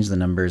actually change the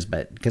numbers,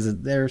 but because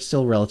they're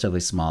still relatively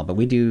small, but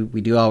we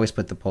do always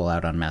put the poll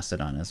out on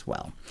Mastodon as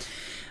well.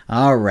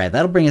 All right,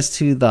 that'll bring us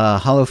to the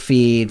Holo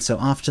feed. So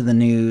off to the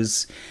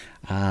news.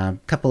 A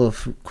couple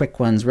of quick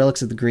ones.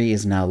 Relics of the Gree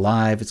is now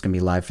live. It's going to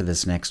be live for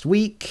this next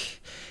week,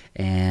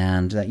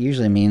 and that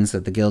usually means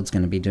that the guild's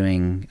going to be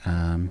doing,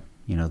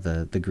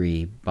 the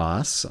Gree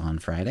boss on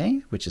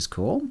Friday, which is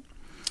cool.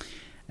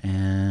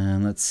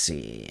 And let's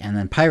see. And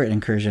then Pirate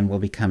Incursion will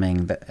be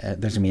coming. There's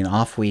going to be an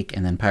off week,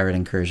 and then Pirate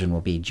Incursion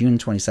will be June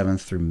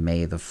 27th through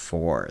May the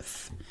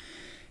 4th.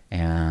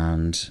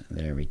 And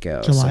there we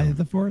go. July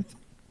the 4th?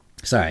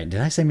 Sorry, did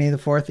I say May the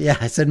 4th? Yeah,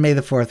 I said May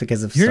the 4th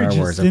because of You're Star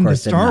Wars. Of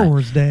course, Star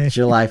Wars Day.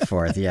 July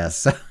 4th, yes.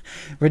 So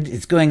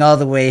it's going all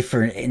the way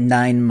for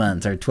 9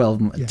 months or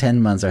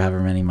 10 months or however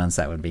many months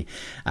that would be.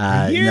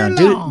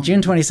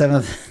 June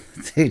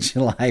 27th to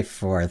July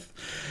 4th.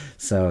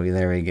 So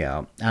there we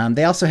go.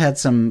 They also had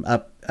some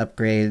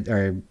upgrade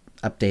or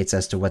updates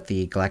as to what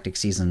the Galactic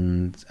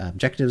Season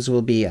objectives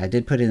will be. I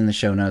did put it in the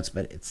show notes,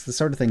 but it's the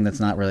sort of thing that's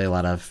not really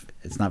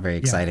it's not very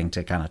exciting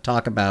to kind of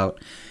talk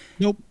about.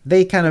 Nope.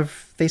 They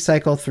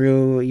cycle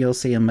through. You'll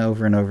see them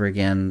over and over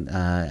again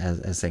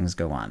as things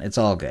go on. It's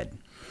all good.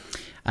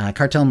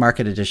 Cartel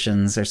Market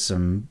Editions. There's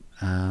some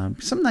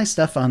nice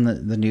stuff on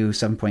the new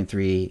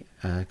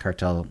 7.3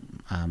 Cartel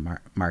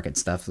Market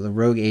stuff. The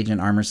Rogue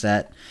Agent armor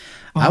set.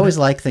 I always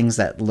like things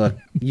that look.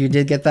 You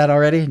did get that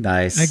already?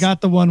 Nice. I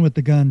got the one with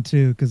the gun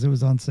too because it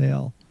was on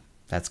sale.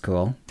 That's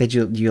cool. Do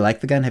you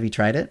like the gun? Have you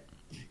tried it?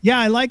 Yeah,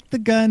 I like the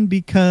gun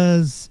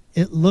because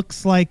it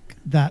looks like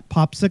that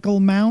popsicle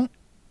mount.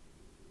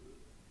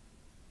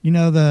 You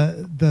know,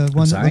 the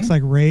one that looks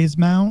like Ray's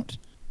mount?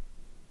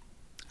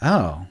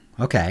 Oh,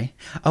 okay.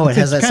 Oh, it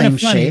has that same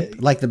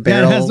shape? Like the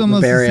barrel, it has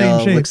almost the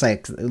same shape. Looks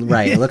like,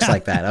 right, it looks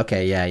like that.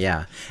 Okay,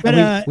 yeah. But,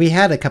 and we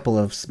had a couple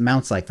of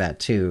mounts like that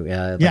too,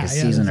 a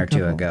season or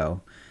two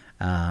ago.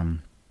 A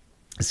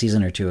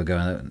season or two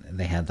ago,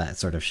 they had that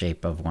sort of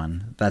shape of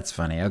one. That's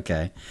funny,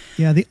 okay.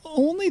 Yeah, the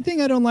only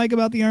thing I don't like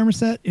about the armor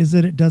set is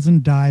that it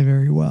doesn't dye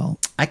very well.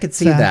 I could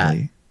see that.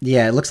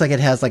 Yeah, it looks like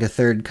it has like a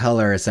third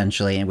color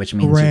essentially, which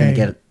means gray. You're going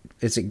to get.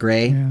 Is it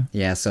gray?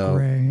 Yeah. So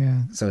gray,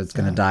 yeah. So it's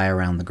going to dye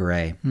around the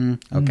gray.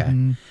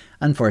 Okay.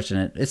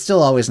 Unfortunate. It's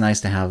still always nice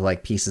to have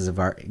like pieces of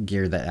art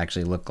gear that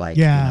actually look like.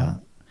 Yeah.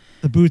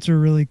 The boots are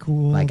really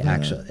cool. Like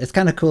actually, it's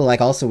kind of cool. Like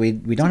also, we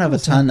don't have a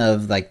ton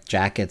of like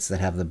jackets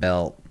that have the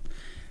belt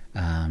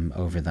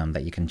over them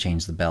that you can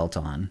change the belt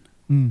on.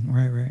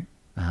 Right.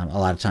 A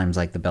lot of times,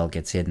 like the belt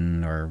gets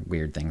hidden or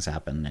weird things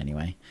happen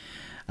anyway.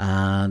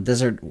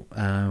 Desert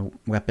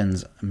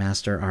Weapons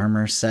Master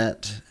Armor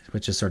set,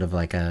 which is sort of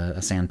like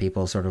a Sand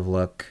People sort of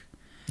look.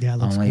 Yeah, it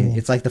looks cool.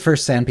 It's like the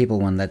first Sand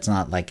People one that's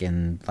not like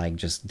in like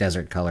just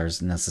desert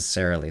colors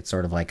necessarily. It's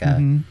sort of like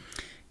a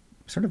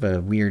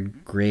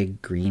weird gray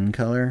green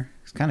color.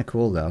 It's kind of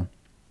cool though.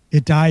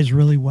 It dyes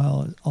really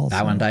well. Also,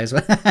 that one dyes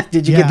well.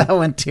 Did you get that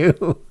one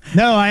too?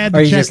 No, I had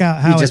to check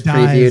out how it dyes. You just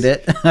previewed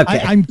it. Okay.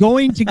 I'm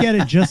going to get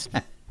it just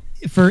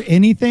for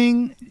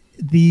anything.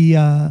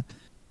 The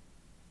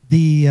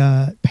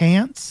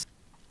pants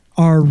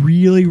are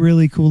really,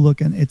 really cool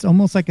looking. It's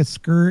almost like a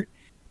skirt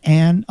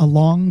and a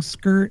long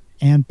skirt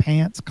and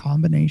pants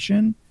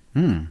combination.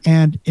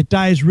 And it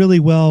dyes really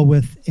well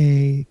with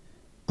a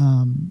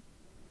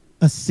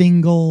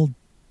single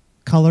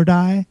color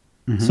dye.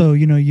 So,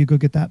 you go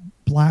get that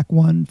black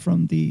one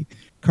from the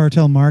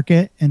Cartel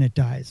Market and it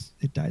dyes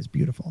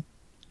beautiful.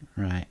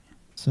 Right.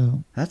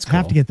 So that's cool. I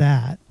have to get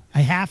that.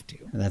 I have to.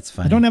 That's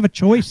funny. I don't have a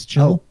choice,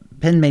 Jill.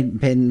 Pin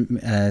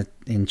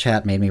in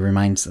chat made me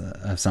remind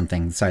of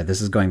something. Sorry,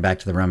 this is going back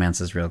to the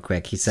romances real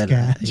quick. He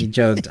said, he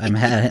joked, I'm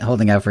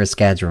holding out for a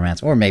Skadge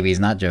romance. Or maybe he's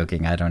not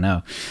joking. I don't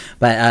know.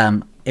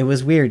 But it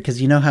was weird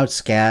because you know how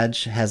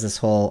Skadge has this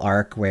whole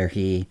arc where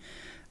he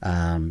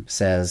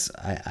says,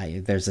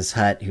 there's this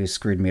Hutt who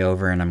screwed me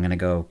over and I'm going to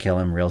go kill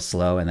him real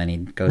slow. And then he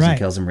goes and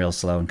kills him real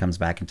slow and comes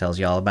back and tells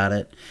you all about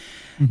it.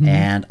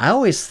 And I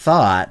always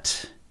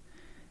thought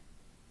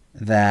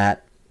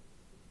that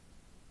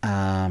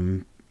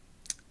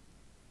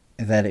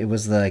that it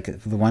was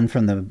like the one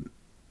from the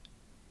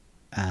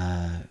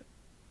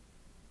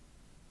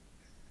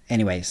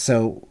anyway,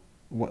 so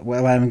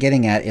what I'm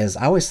getting at is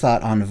I always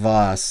thought on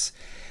Voss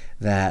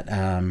that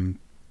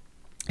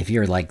if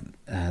you're like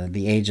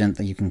the agent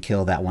that you can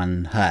kill that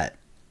one Hutt.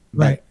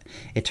 But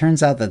it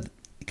turns out that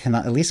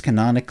at least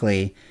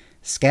canonically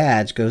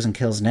Skadge goes and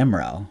kills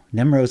Nimro.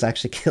 Nimro is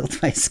actually killed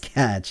by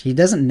Skadge. He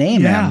doesn't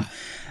name him.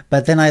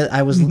 But then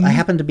I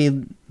happened to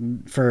be,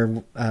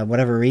 for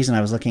whatever reason,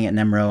 I was looking at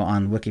Nimro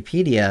on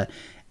Wikipedia,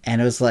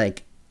 and it was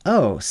like,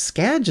 oh,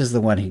 Skadge is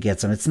the one who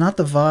gets him. It's not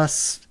the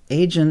Voss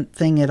agent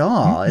thing at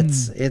all.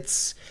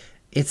 It's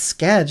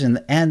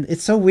Skadge, and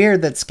it's so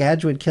weird that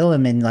Skadge would kill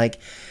him, and like,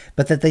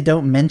 but that they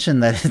don't mention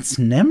that it's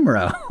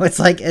Nimro.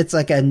 It's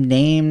like a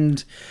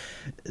named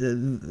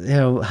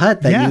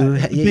Hutt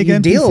that you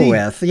deal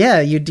with.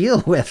 Yeah, you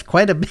deal with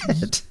quite a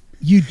bit.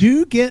 You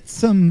do get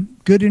some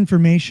good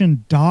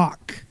information,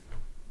 Doc,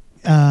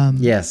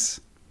 Yes.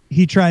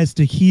 He tries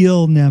to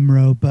heal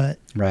Nemro, but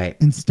Right.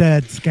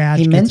 instead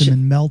Skadge gets him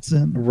and melts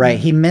him. Right.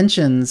 He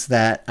mentions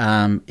that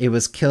it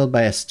was killed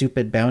by a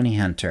stupid bounty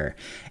hunter.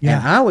 Yeah.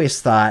 And I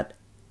always thought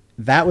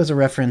that was a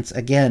reference,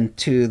 again,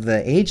 to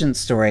the agent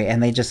story,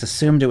 and they just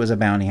assumed it was a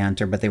bounty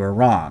hunter, but they were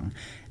wrong.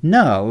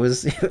 No,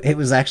 it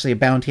was actually a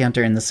bounty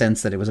hunter in the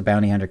sense that it was a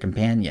bounty hunter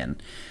companion.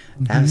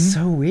 That was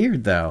so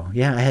weird, though.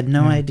 Yeah, I had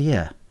no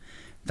idea.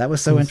 That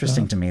was so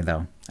interesting to me,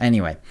 though.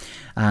 Anyway,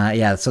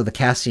 so the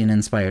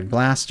Cassian-inspired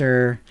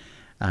blaster,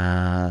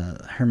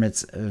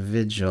 Hermit's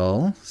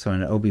Vigil, so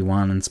an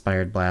Obi-Wan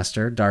inspired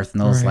blaster, Darth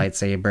Null's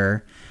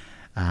lightsaber,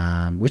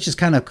 which is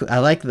kind of cool.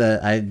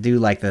 I do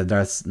like the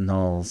Darth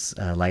Null's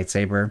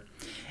lightsaber.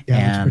 Yeah,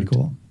 that's pretty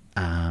cool.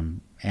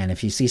 And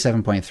if you see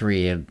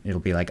 7.3, it'll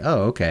be like,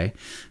 oh, okay.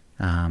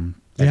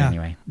 But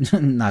anyway,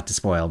 not to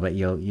spoil, but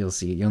you'll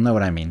see, you'll know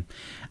what I mean.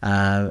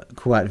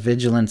 Kuat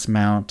Vigilance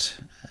mount,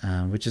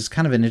 which is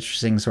kind of an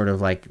interesting sort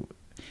of like,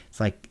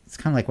 it's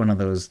kind of like one of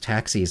those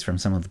taxis from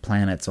some of the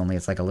planets, only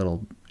it's like a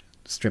little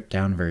stripped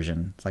down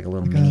version. It's like a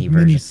little mini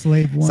version. Mini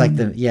slave one. It's like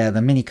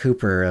the Mini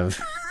Cooper of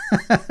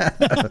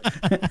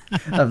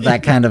of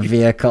that kind of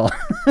vehicle.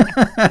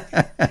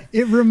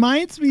 It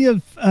reminds me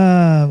of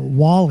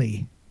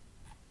Wall-E.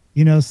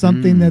 You know,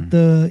 something that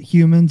the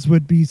humans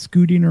would be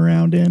scooting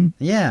around in.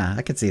 Yeah,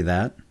 I could see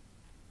that.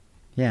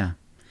 Yeah.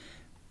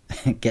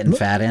 Getting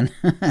fat in.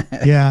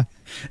 Yeah.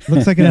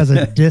 Looks like it has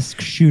a disc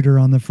shooter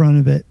on the front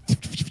of it.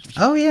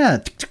 Oh, yeah.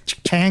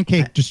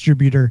 Pancake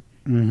distributor.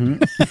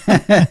 And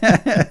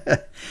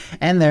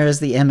there's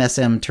the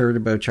MSM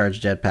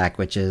turbocharged jetpack,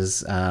 which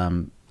is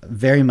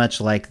very much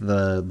like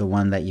the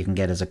one that you can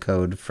get as a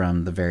code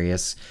from the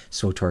various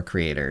SWTOR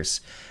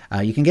creators.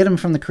 You can get them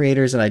from the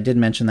creators, and I did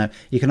mention that.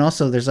 You can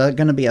also, there's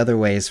going to be other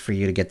ways for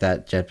you to get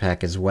that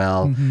jetpack as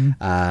well,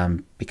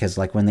 because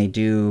like when they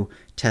do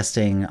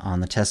testing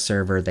on the test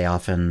server, they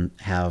often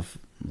have,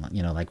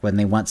 you know, like when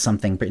they want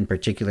something in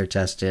particular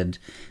tested,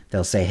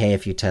 they'll say, hey,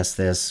 if you test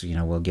this, you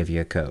know, we'll give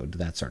you a code,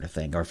 that sort of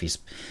thing. Or if you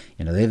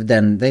know, they've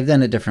done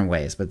it different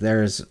ways, but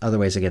there's other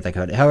ways to get that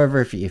code. However,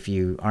 if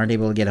you aren't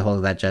able to get a hold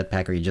of that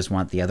jetpack, or you just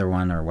want the other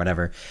one or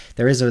whatever,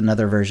 there is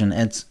another version.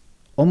 It's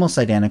almost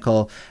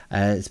identical.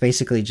 It's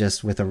basically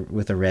just with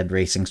a red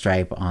racing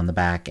stripe on the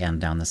back and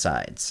down the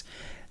sides.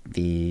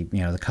 The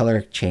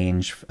color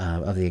change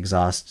of the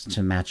exhaust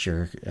to match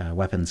your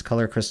weapon's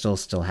color crystal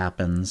still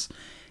happens.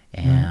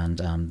 And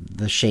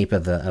the shape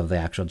of the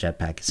actual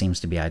jetpack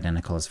seems to be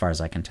identical as far as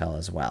I can tell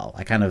as well.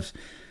 I kind of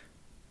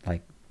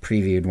like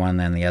previewed one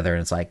then the other,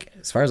 and it's like,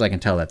 as far as I can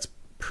tell, that's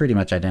pretty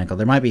much identical.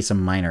 There might be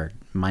some minor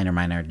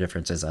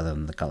differences other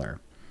than the color.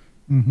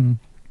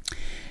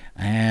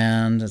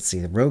 And let's see,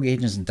 the Rogue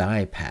Agent's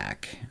dye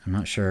pack. I'm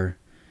not sure.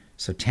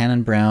 So tan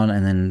and brown,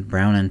 and then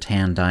brown and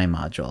tan dye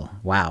module.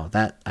 Wow,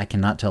 that I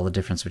cannot tell the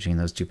difference between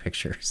those two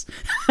pictures.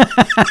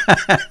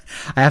 I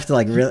have to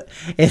like really.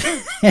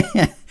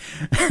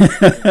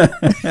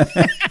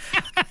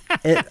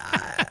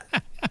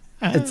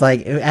 It's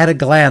like at a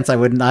glance, I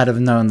would not have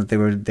known that they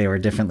were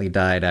differently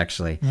dyed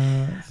actually.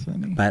 That's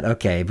funny. But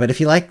okay, but if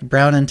you like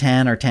brown and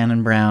tan or tan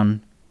and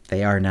brown,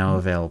 they are now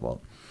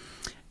available.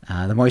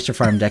 The Moisture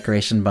Farm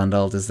decoration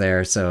bundle is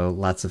there, so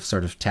lots of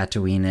sort of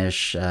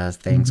Tatooine-ish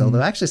things,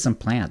 although actually some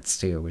plants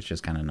too, which is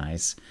kind of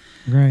nice.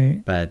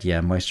 Right. But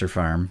yeah, Moisture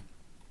Farm.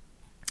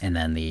 And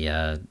then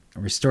the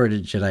Restored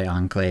Jedi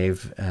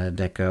Enclave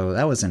deco,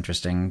 that was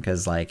interesting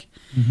because like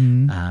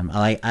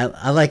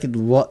I like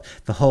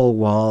the whole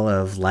wall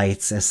of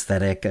lights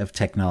aesthetic of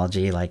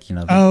technology, like, you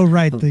know,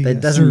 it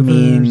doesn't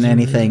mean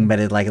anything, but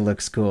it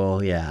looks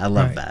cool. Yeah, I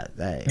love that.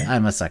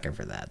 I'm a sucker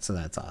for that, so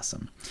that's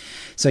awesome.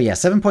 So yeah,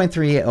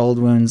 7.3 Old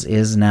Wounds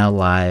is now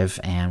live,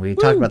 and we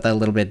talked about that a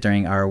little bit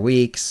during our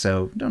week,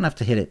 so don't have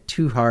to hit it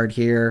too hard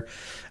here.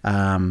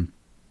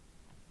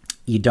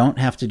 You don't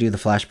have to do the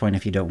flashpoint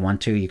if you don't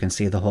want to. You can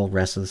see the whole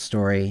rest of the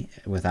story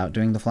without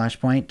doing the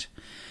flashpoint.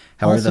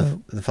 However,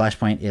 the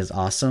flashpoint is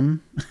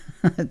awesome.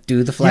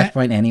 Do the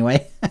flashpoint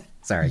anyway.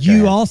 Sorry.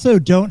 You also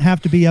don't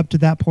have to be up to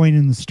that point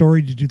in the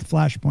story to do the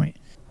flashpoint.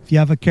 If you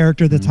have a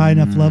character that's high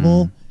enough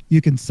level, you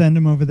can send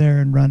them over there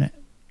and run it.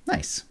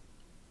 Nice.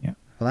 Yeah.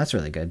 Well, that's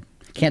really good.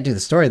 Can't do the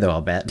story though,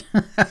 I'll bet.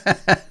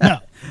 No.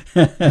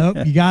 Nope,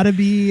 you gotta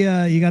be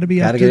up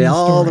to get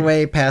all the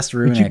way past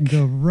Runic. But you can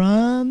go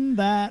run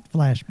that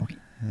flashpoint.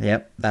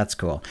 Yep, that's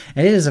cool.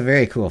 And it is a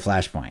very cool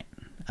flashpoint.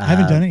 I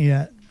haven't done it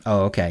yet.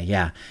 Oh, okay,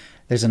 yeah.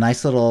 There's a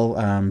nice little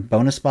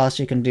bonus boss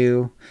you can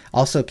do.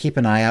 Also, keep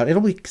an eye out.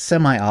 It'll be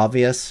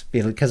semi-obvious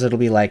because it'll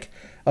be like,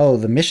 oh,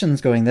 the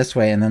mission's going this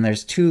way, and then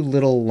there's two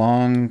little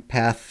long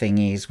path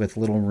thingies with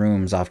little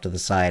rooms off to the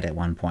side at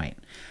one point.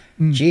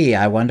 Gee,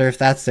 I wonder if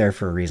that's there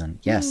for a reason.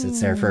 Yes, it's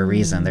there for a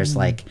reason. There's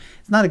like,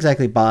 it's not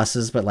exactly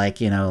bosses, but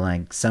like, you know,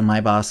 like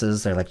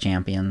semi-bosses. They're like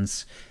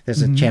champions.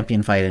 There's a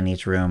champion fight in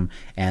each room,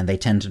 and they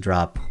tend to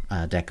drop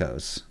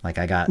decos. Like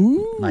I got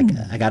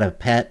a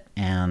pet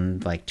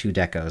and like 2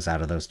 decos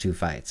out of those 2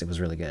 fights. It was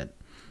really good.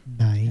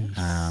 Nice.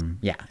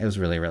 Yeah, it was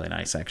really, really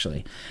nice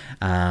actually.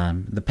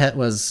 The pet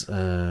was,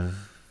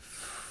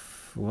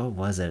 what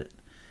was it?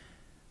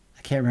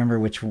 I can't remember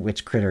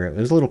which critter. It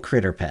was a little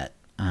critter pet.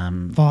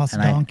 Boss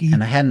donkey.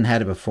 I hadn't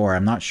had it before.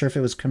 I'm not sure if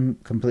it was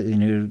completely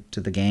new to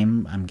the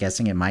game. I'm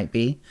guessing it might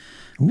be.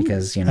 Ooh,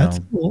 because, you know, that's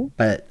cool.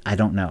 But I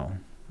don't know.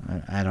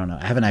 I don't know.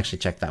 I haven't actually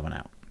checked that one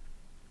out.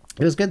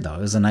 It was good, though.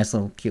 It was a nice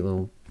little, cute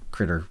little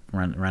critter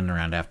running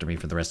around after me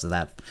for the rest of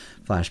that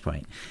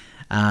flashpoint.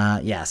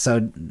 Yeah, so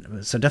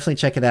definitely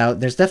check it out.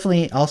 There's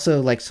definitely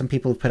also, like, some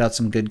people have put out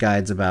some good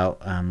guides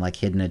about, like,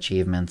 hidden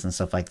achievements and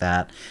stuff like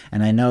that.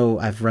 And I know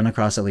I've run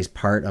across at least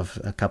part of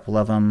a couple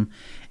of them,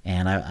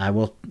 and I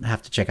will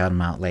have to check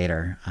them out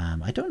later.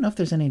 I don't know if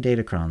there's any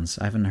datacrons.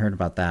 I haven't heard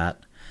about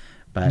that.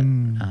 But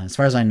as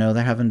far as I know,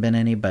 there haven't been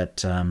any.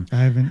 But I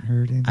haven't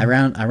heard any. I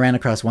ran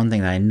across one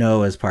thing that I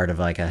know is part of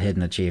like a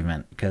hidden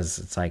achievement, because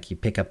it's like you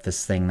pick up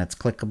this thing that's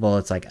clickable.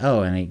 It's like,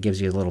 oh, and it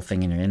gives you a little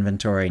thing in your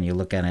inventory, and you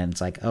look at it, and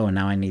it's like, oh,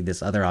 now I need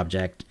this other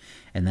object,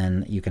 and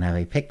then you can have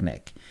a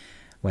picnic.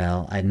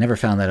 Well, I never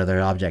found that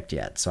other object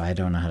yet, so I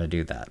don't know how to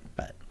do that.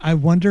 But I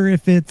wonder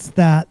if it's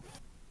that,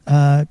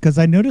 because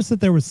I noticed that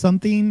there was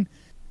something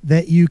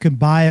that you can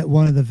buy at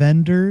one of the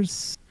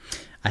vendors.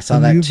 I saw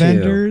that too.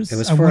 Vendors.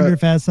 I wonder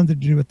if it has something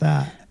to do with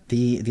that.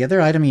 The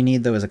other item you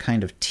need though is a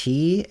kind of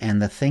tea, and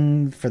the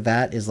thing for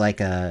that is like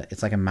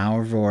it's like a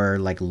Malvor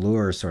like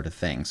lure sort of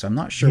thing. So I'm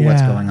not sure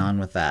what's going on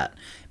with that.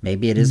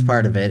 Maybe it is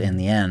part of it in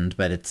the end,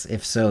 but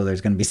if so,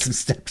 there's going to be some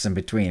steps in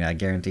between. I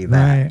guarantee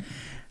that. Right.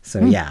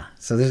 So yeah,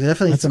 so there's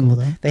definitely some.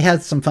 Cool, they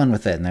had some fun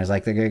with it, and there's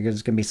going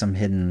to be some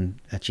hidden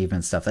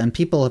achievement stuff. And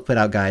people have put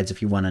out guides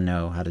if you want to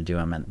know how to do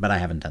them, but I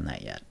haven't done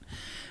that yet.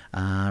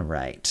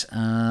 Right.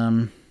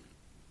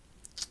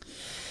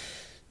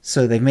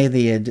 So they've made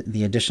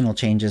the additional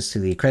changes to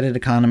the credit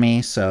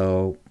economy.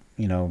 So,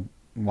 you know,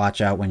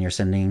 watch out when you're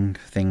sending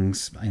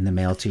things in the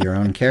mail to your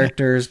own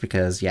characters,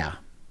 because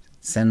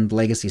send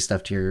legacy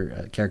stuff to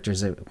your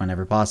characters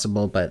whenever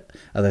possible, but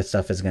other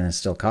stuff is going to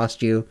still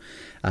cost you.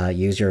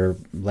 Use your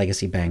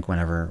legacy bank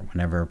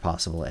whenever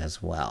possible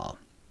as well.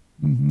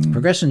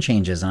 Progression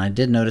changes, and I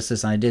did notice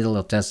this, and I did a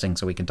little testing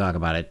so we can talk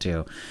about it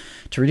too.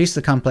 To reduce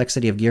the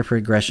complexity of gear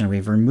progression,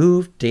 we've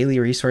removed daily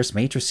resource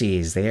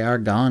matrices. They are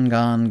gone.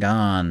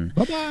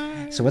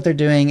 Bye-bye. So what they're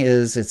doing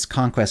is it's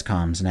conquest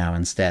comms now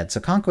instead. So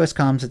conquest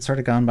comms, it's sort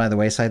of gone by the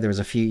wayside. There was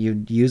a few,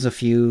 you'd use a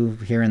few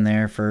here and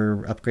there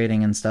for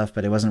upgrading and stuff,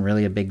 but it wasn't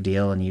really a big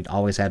deal, and you'd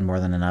always had more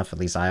than enough. At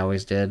least I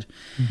always did.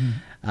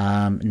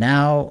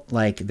 Now,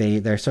 like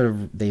they sort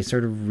of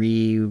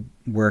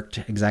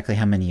reworked exactly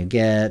how many you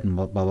get and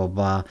blah blah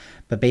blah.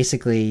 But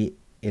basically,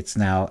 it's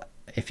now,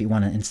 if you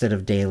want to, instead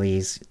of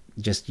dailies,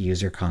 just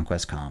use your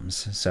conquest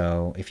comms.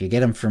 So if you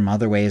get them from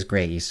other ways,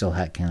 great. You still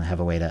can have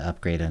a way to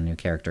upgrade a new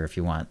character if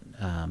you want.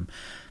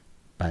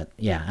 But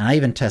yeah, and I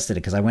even tested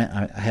it because I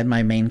had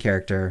my main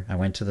character. I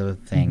went to the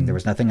thing. There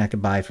was nothing I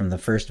could buy from the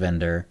first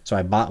vendor, so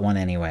I bought one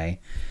anyway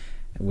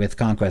with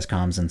conquest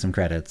comms and some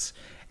credits.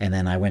 And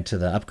then I went to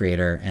the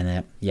upgrader,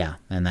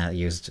 and that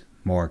used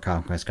more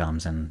conquest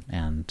comms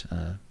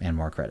and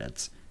more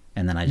credits.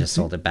 And then I just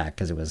sold it back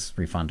because it was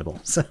refundable.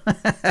 So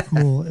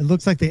cool. It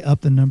looks like they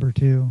upped the number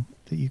too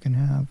that you can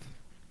have.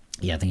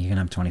 Yeah, I think you can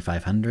have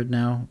 2,500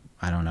 now.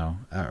 I don't know,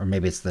 or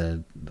maybe it's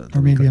the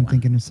or maybe I'm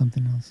thinking of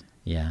something else.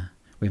 Yeah,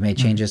 we've made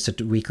changes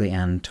to weekly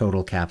and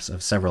total caps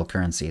of several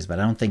currencies, but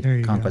I don't think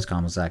conquest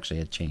comms was actually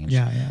a change.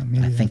 Yeah.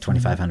 I think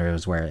 2,500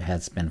 was where it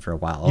has been for a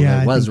while.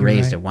 Although it was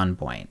raised at one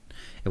point.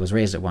 It was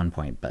raised at one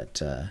point,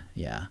 but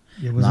yeah.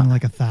 It wasn't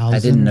like 1,000. I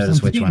didn't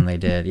notice which one they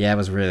did. Yeah, it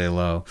was really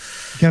low.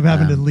 Kept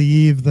having to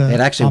leave the. It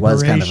actually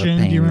was kind of a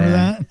pain. Do you remember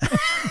that?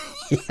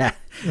 Yeah.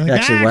 Like, it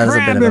actually was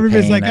crap. a bit of a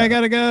Everybody's pain. Like, I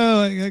gotta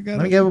go.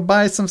 Let me go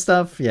buy some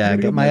stuff. Yeah,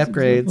 get my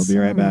upgrades. We'll be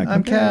right back.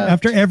 I'm capped.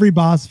 After every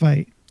boss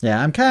fight.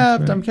 Yeah, I'm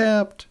capped. Right. I'm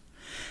capped.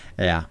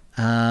 Yeah.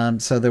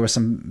 So there were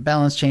some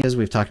balance changes.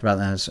 We've talked about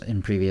that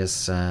in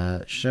previous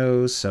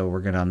shows, so we're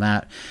good on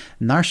that.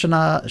 Nar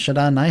Shaddaa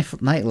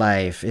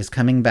Nightlife is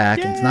coming back.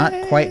 Yay! It's not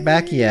quite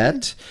back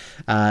yet.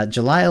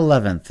 July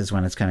 11th is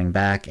when it's coming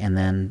back, and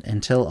then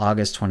until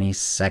August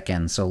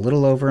 22nd. So a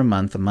little over a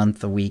month,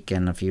 a week,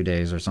 and a few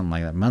days, or something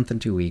like that. A month and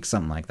 2 weeks,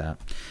 something like that.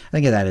 I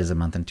think that is a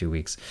month and 2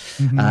 weeks.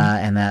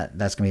 And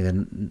that's going to be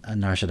the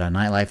Nar Shaddaa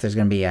Nightlife. There's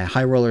going to be a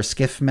High Roller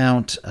Skiff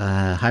mount,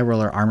 High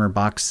Roller Armor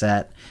box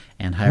set,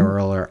 and High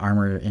Roller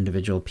Armor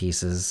individual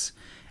pieces.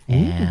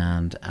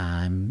 And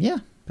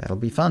that'll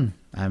be fun.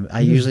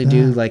 I usually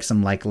do like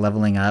some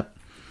leveling up.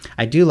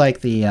 I do like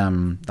the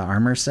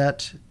armor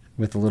set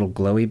with the little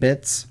glowy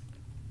bits.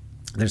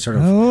 They're sort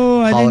of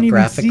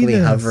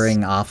holographically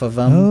hovering off of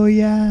them. Oh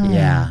yeah,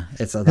 yeah.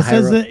 It's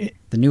the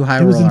new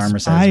High Roller armor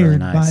set is really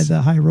nice. By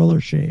the High Roller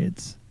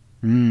shades.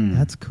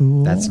 That's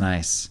cool. That's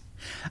nice.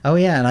 Oh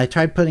yeah, and I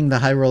tried putting the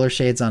High Roller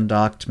shades on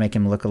Doc to make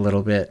him look a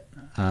little bit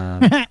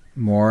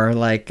more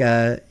like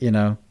the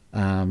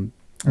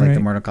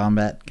Mortal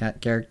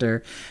Kombat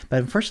character,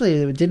 but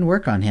unfortunately it didn't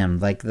work on him.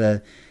 Like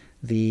the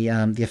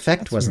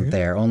effect wasn't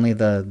there. Only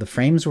the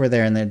frames were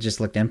there, and they just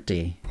looked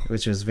empty,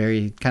 which was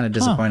very kind of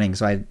disappointing.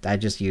 So I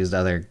just used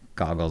other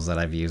goggles that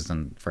I've used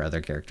for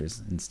other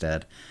characters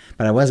instead.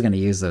 But I was going to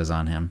use those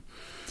on him.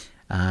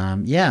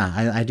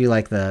 Yeah, I do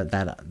like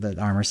the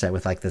armor set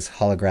with like this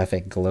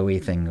holographic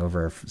glowy thing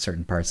over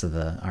certain parts of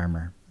the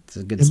armor. It's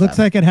a good It stuff. looks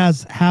like it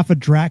has half a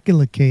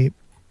Dracula cape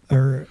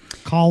or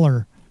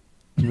collar.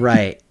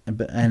 Right,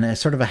 and a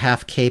sort of a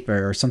half cape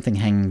or something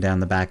hanging down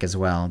the back as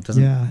well. It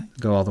doesn't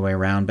go all the way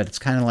around, but it's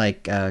kind of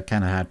like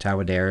kind of how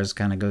Tawadere's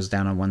kind of goes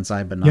down on one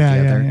side but not the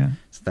other. Yeah.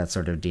 It's that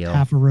sort of deal.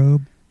 Half a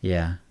robe.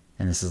 Yeah,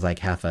 and this is like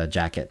half a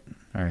jacket,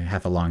 or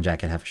half a long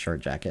jacket, half a short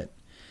jacket.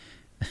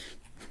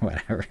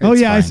 Whatever. Oh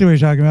yeah, fine. I see what you're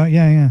talking about.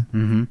 Yeah.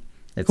 Mm-hmm.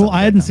 Cool.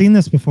 I hadn't seen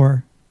this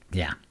before.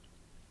 Yeah.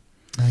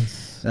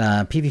 Nice.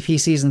 PvP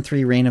Season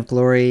 3 Reign of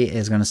Glory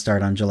is going to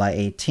start on July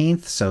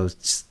 18th, so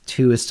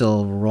 2 is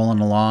still rolling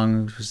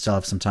along. We still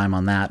have some time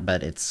on that,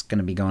 but it's going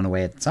to be going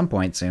away at some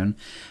point soon.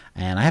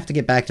 And I have to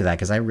get back to that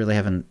because I really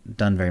haven't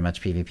done very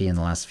much PvP in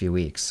the last few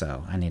weeks,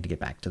 so I need to get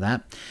back to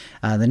that.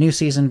 The new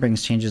season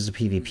brings changes to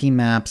PvP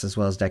maps as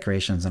well as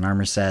decorations and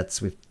armor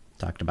sets. We've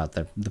talked about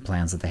the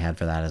plans that they had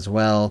for that as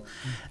well.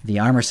 The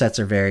armor sets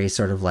are very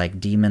sort of like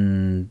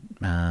demon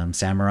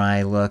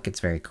samurai look. It's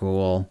very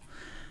cool.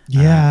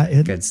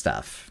 Yeah, good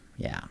stuff.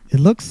 Yeah, it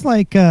looks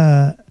like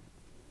a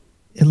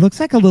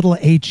little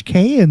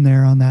HK in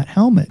there on that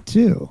helmet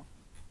too.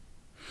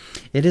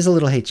 It is a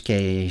little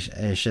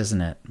HK-ish,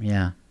 isn't it?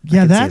 Yeah.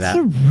 Yeah, that's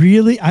a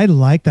really. I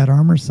like that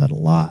armor set a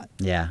lot.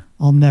 Yeah.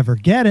 I'll never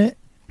get it.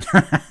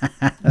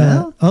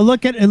 Well,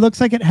 look at it. Looks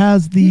like it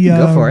has the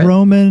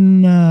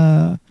Roman.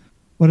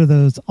 What are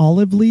those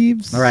olive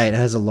leaves? All right, it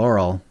has a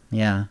laurel.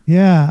 Yeah.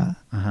 Yeah.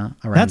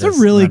 That's a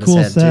really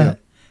cool set.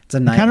 Too. It's a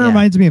nice. Kind of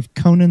reminds me of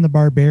Conan the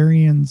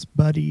Barbarian's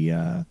buddy,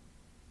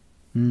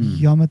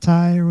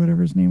 Yamatai or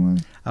whatever his name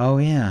was. Oh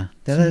yeah,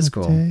 that is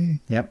cool.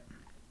 Yep.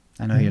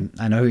 I know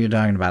who you're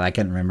talking about. I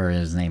can't remember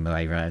his name, but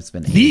it's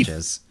been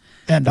ages.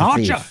 And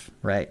Archer.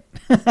 Right.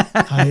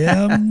 I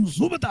am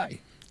Subutai.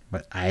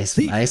 But I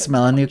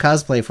smell a new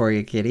cosplay for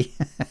you, Kitty.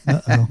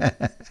 Uh-oh.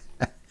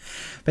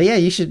 But yeah,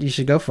 you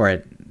should go for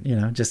it.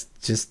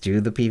 Just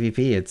do the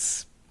PvP.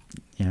 It's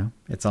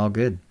it's all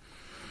good.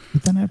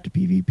 But then after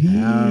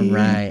PvP, all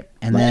right,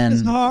 and then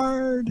it's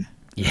hard.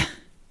 Yeah.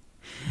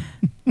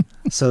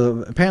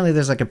 So apparently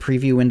there's like a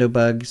preview window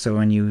bug. So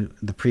when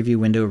the preview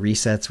window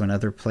resets when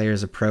other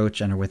players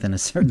approach and are within a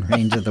certain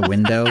range of the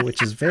window,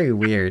 which is very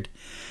weird.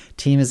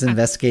 Team is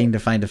investigating to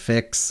find a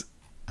fix.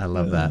 I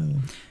love that.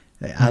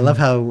 I love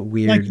how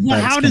weird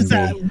bugs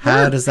can be.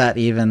 How does that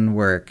even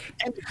work?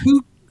 And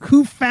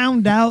who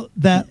found out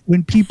that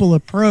when people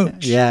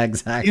approach? Yeah,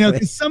 exactly.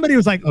 Because somebody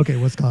was like, "Okay,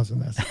 what's causing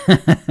this?"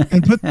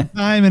 and put the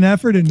time and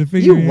effort into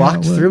figuring out. You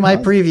walked through my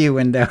preview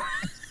window.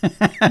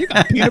 You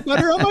got peanut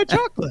butter on my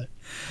chocolate.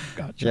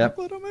 Got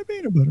chocolate on my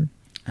peanut butter.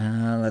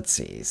 Let's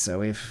see. So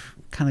we've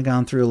kind of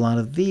gone through a lot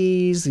of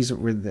these. These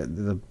were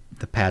the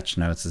patch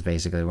notes is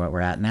basically what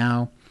we're at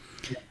now.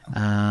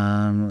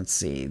 Let's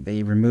see.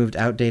 They removed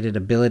outdated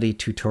ability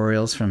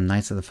tutorials from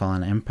Knights of the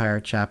Fallen Empire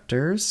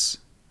chapters.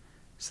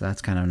 So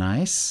that's kind of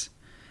nice.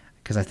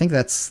 Because I think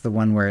that's the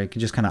one where it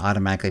just kind of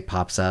automatically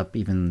pops up,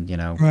 even,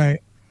 right.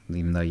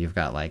 Even though you've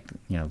got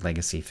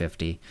Legacy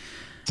 50.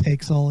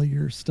 Takes all of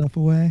your stuff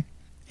away.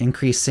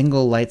 Increase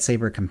single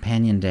lightsaber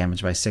companion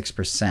damage by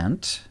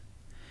 6%.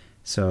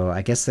 So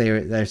I guess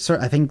they're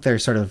sort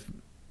of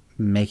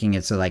making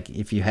it so like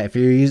if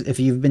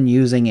you've been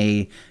using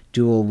a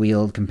dual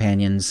wield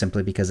companion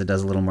simply because it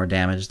does a little more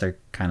damage, they're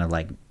kind of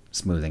like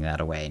smoothing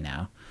that away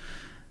now.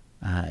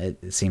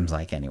 It seems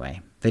like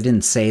anyway. They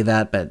didn't say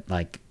that, but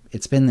like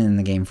it's been in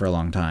the game for a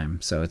long time,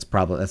 so that's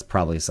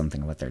probably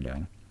something what they're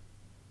doing.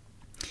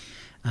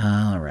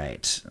 All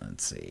right,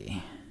 let's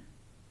see.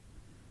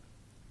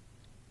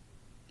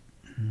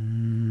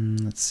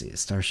 Let's see,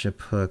 Starship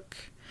Hook.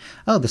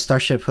 Oh, the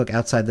Starship Hook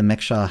outside the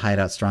Mechshaw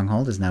hideout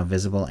stronghold is now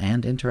visible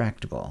and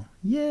interactable.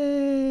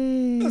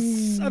 Yay!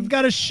 Yes, I've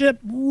got a ship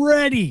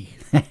ready.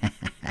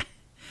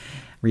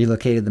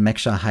 Relocated the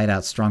Mechshaw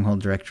hideout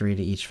stronghold directory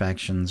to each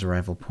faction's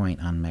arrival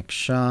point on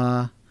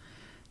Mechshaw.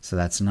 So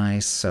that's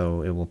nice.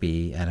 So it will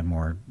be at a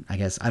more, I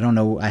guess, I don't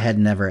know. I had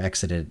never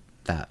exited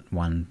that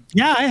one.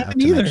 Yeah, I haven't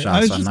either. Mechshaw, I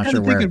was so just I'm not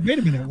kind sure of thinking, wait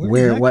a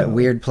minute, what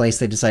weird place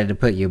they decided to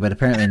put you. But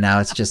apparently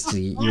now it's just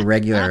your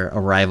regular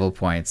arrival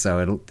point.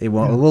 So it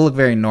will look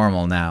very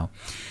normal now.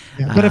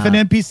 Yeah, but if an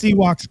NPC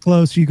walks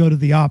close, you go to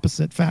the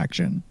opposite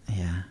faction.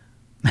 Yeah.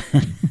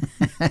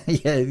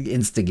 Yeah,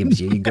 insta gives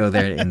you. You go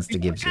there, it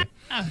insta gives you.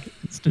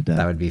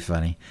 That would be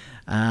funny.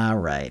 All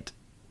right.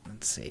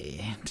 Let's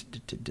see.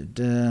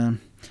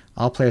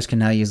 All players can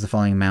now use the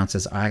following mounts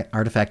as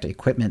artifact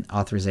equipment.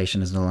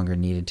 Authorization is no longer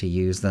needed to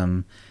use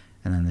them.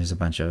 And then there's a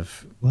bunch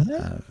of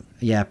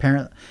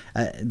apparently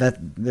that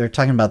they're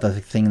talking about the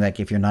thing that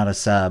if you're not a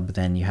sub,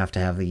 then you have to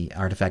have the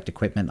artifact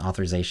equipment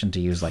authorization to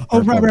use like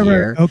purple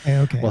gear. Right.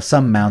 Okay. Well,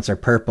 some mounts are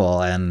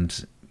purple,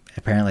 and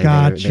apparently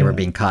they were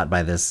being caught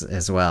by this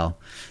as well.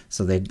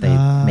 So they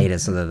made it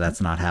so that that's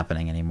not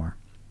happening anymore.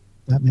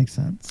 That makes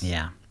sense.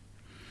 Yeah.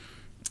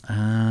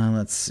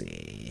 Let's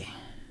see.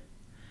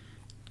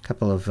 A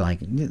couple of a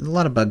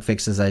lot of bug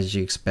fixes as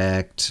you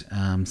expect.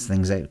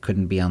 Things that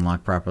couldn't be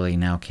unlocked properly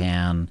now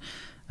can.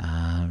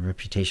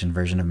 Reputation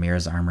version of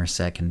Mira's armor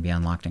set can be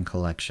unlocked in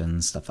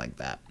collections, stuff like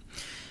that.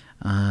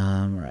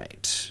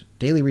 Right.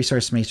 Daily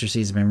resource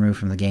matrices have been removed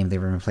from the game.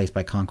 They've been replaced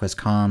by conquest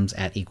comms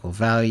at equal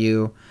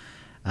value.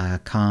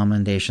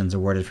 Commendations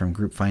awarded from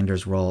group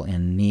finders role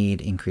in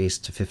need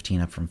increased to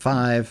 15 up from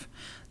 5.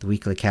 The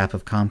weekly cap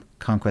of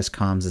conquest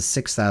comms is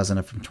 6,000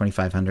 up from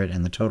 2,500,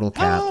 and the total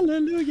cap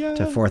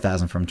to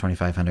 4,000 from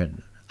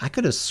 2,500. I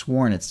could have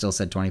sworn it still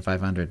said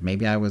 2,500.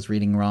 Maybe I was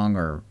reading wrong,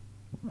 or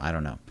I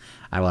don't know.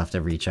 I will have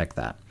to recheck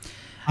that.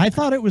 I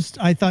thought you were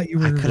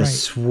right. I could have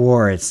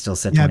swore it still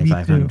said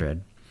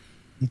 2,500.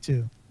 Me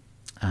too.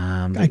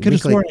 I could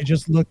have sworn I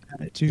just looked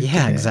at it too.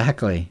 Yeah, today.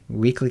 Exactly.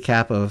 Weekly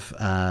cap of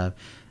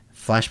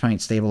flashpoint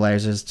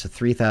stabilizers to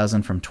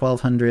 3,000 from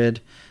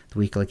 1,200. The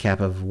weekly cap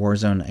of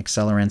Warzone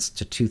accelerants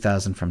to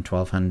 2,000 from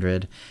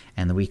 1,200.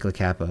 And the weekly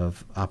cap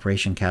of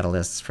Operation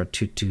Catalysts for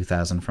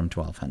 2,000 from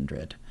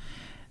 1,200.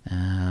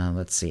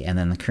 Let's see. And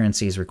then the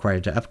currencies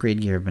required to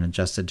upgrade gear have been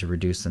adjusted to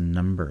reduce the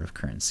number of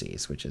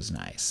currencies, which is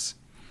nice.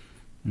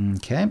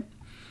 Okay.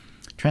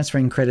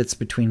 Transferring credits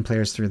between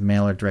players through the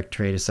mail or direct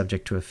trade is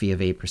subject to a fee of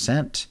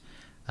 8%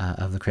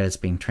 of the credits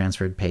being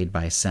transferred paid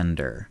by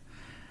sender.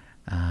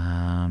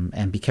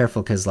 And be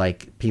careful because,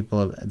 like,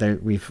 people,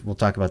 we'll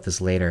talk about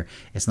this later.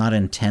 It's not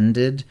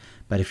intended,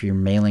 but if you're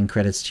mailing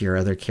credits to your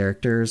other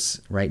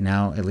characters right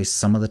now, at least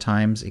some of the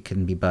times, it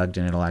can be bugged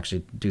and it'll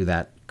actually do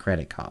that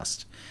credit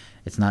cost.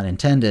 It's not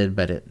intended,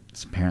 but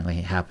it's apparently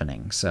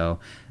happening. So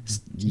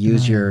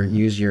use your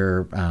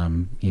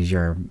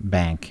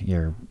bank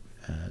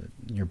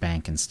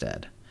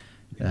instead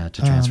to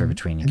transfer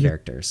between your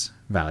characters.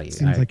 Value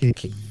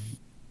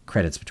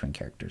credits between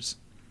characters.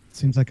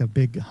 Seems like a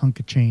big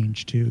hunk of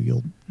change too.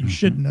 You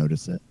should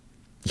notice it.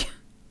 Yeah,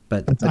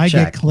 but I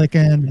get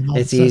clicking. And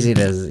it's easy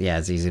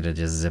to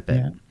just zip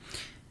it. Yeah.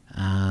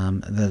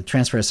 The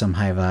transfer of some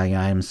high-value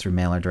items through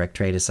mail or direct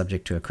trade is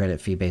subject to a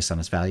credit fee based on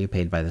its value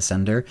paid by the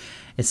sender.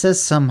 It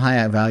says some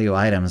high-value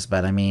items,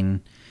 but I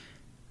mean,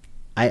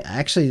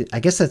 I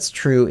guess that's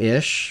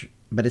true-ish,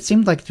 but it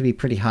seemed like to be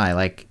pretty high.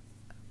 Like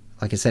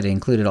I said, it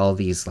included all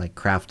these like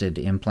crafted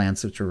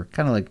implants, which were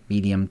kind of like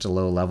medium to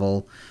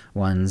low-level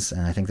ones,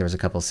 and I think there was a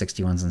couple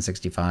 61s and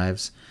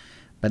 65s,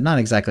 but not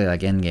exactly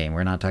like endgame.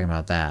 We're not talking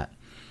about that.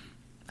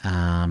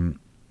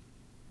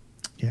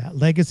 Yeah,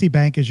 Legacy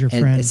Bank is your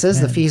friend. It says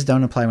the fees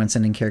don't apply when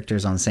sending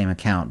characters on the same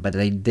account, but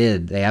they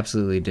did. They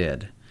absolutely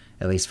did,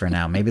 at least for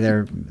now. Maybe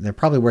they're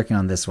probably working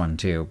on this one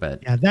too,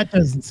 but yeah, that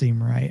doesn't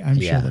seem right.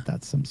 I'm sure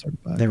that's some sort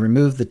of bug. They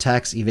removed the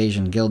tax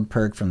evasion guild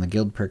perk from the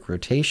guild perk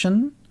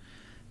rotation,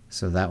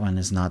 so that one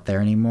is not there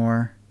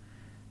anymore.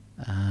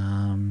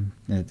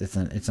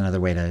 It's another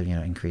way to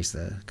increase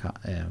the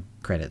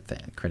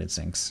credit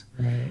sinks.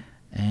 Right.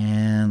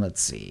 And let's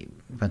see,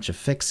 a bunch of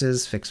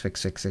fixes.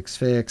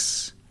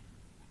 Fix.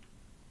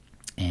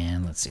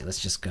 And let's see, let's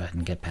just go ahead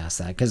and get past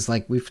that. Because,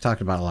 like, we've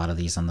talked about a lot of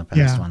these on the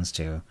past ones,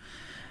 too.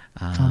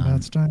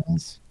 Combat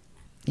styles.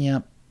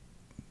 Yep.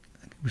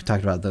 We've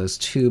talked about those,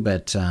 too.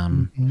 But,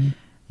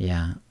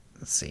 yeah.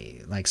 Let's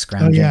see. Like,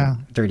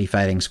 scrounging. Dirty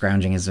fighting.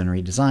 Scrounging has been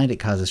redesigned. It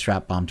causes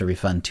Shrap Bomb to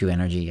refund 2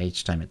 energy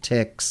each time it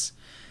ticks.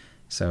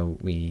 So,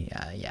 we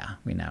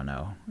now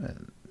know.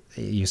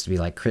 It used to be,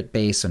 like,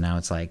 crit-based, so now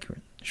it's, like,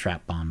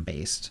 Shrap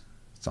Bomb-based.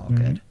 It's all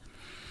good.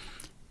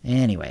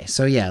 Anyway,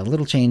 so yeah,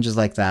 little changes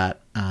like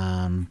that.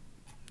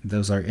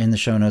 Those are in the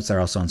show notes.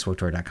 They're also on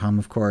SWTOR.com,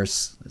 of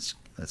course.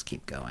 Let's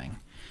keep going.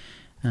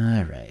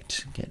 All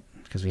right,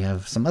 because we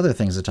have some other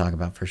things to talk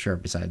about for sure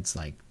besides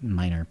like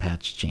minor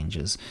patch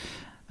changes.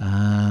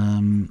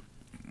 All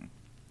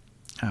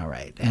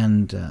right,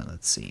 and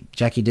let's see.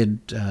 Jackie did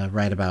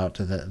write about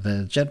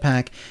the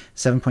jetpack.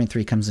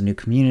 7.3 comes a new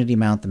community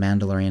mount, the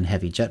Mandalorian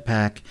Heavy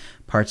Jetpack.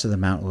 Parts of the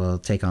mount will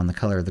take on the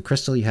color of the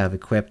crystal you have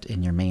equipped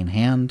in your main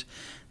hand.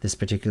 This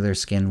particular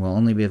skin will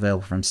only be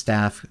available from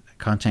staff,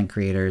 content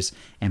creators,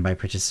 and by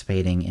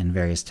participating in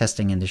various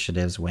testing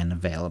initiatives when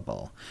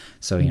available.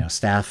 So,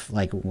 staff,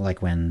 like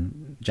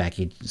when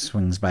Jackie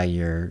swings by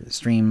your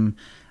stream,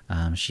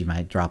 she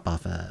might drop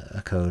off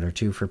a code or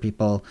two for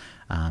people.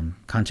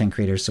 Content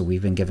creators, so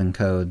we've been given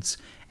codes,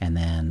 and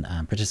then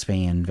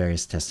participating in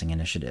various testing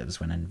initiatives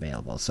when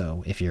available.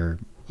 So if you're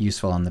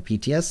useful on the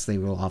PTS, they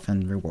will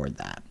often reward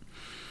that.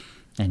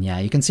 And yeah,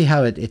 you can see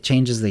how it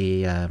changes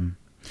the...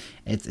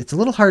 It's a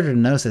little harder to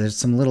notice. There's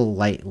some little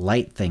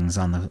light things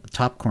on the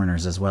top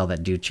corners as well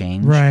that do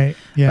change. Right.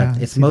 Yeah.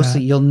 But it's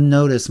mostly you'll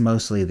notice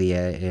mostly the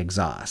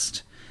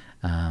exhaust.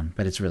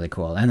 But it's really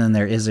cool. And then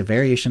there is a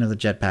variation of the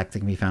jetpack that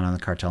can be found on the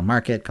cartel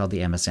market called the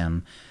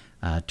MSM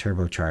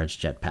turbocharged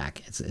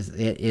jetpack.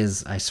 It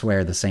is, I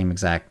swear, the same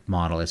exact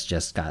model. It's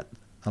just got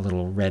a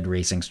little red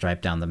racing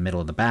stripe down the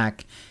middle of the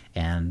back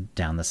and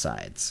down the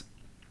sides.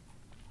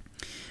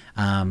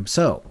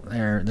 So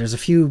there's a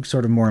few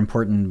sort of more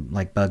important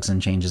like bugs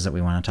and changes that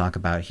we want to talk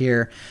about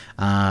here.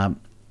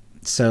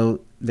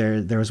 So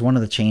there was one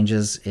of the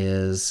changes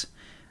is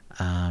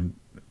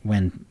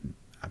when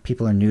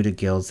people are new to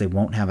guilds, they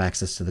won't have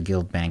access to the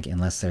guild bank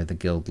unless they're the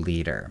guild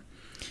leader.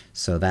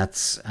 So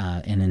that's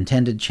an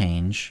intended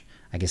change.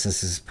 I guess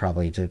this is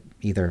probably to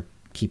either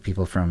keep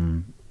people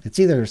from it's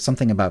either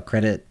something about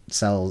credit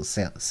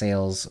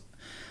sales,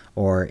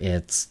 or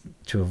it's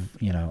to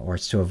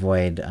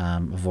avoid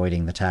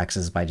avoiding the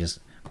taxes by just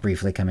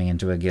briefly coming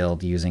into a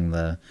guild, using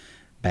the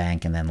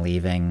bank, and then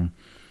leaving.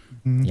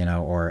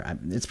 Or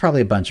it's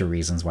probably a bunch of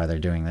reasons why they're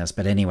doing this.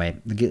 But anyway,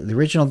 the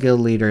original guild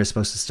leader is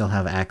supposed to still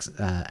have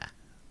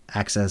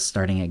access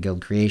starting at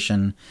guild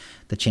creation.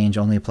 The change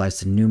only applies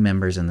to new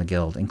members in the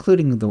guild,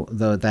 including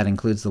that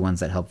includes the ones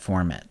that help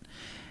form it.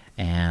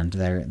 And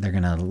they're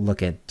going to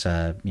look at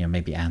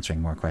maybe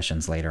answering more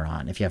questions later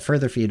on. If you have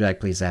further feedback,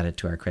 please add it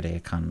to our credit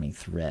economy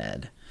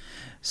thread.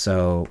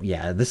 So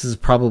yeah, this is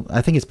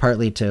I think it's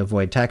partly to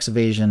avoid tax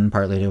evasion,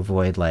 partly to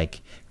avoid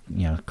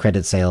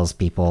credit sales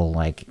people,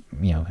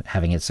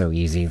 having it so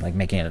easy,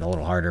 making it a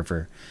little harder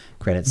for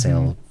credit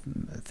sale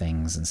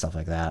things and stuff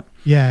like that.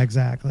 Yeah,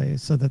 exactly.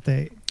 So that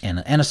they and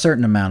a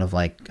certain amount of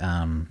I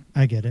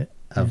get it,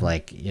 of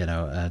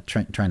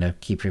trying to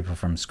keep people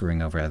from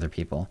screwing over other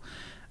people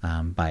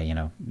by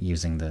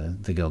using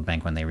the guild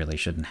bank when they really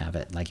shouldn't have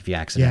it. Like if you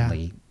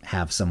accidentally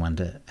have someone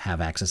to have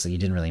access that you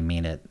didn't really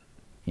mean it,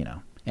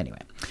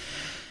 anyway.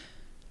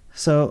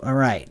 So all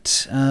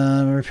right,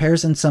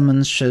 repairs and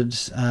summons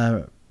should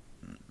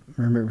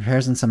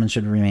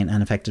remain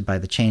unaffected by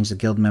the change. The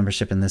guild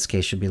membership in this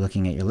case should be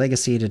looking at your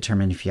legacy to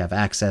determine if you have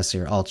access.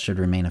 Your alt should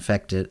remain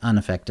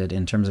unaffected.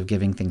 In terms of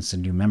giving things to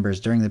new members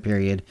during the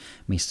period,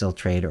 may still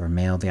trade or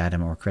mail the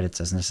item or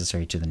credits as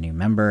necessary to the new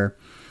member.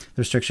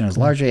 The restriction is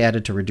largely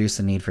added to reduce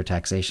the need for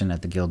taxation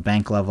at the guild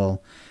bank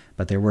level,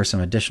 but there were some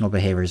additional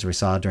behaviors we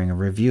saw during a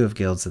review of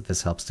guilds that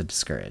this helps to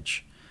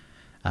discourage.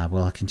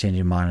 We'll continue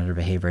to monitor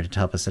behavior to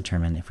help us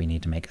determine if we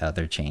need to make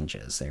other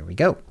changes. There we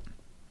go.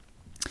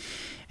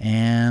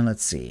 And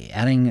let's see,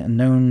 adding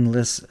known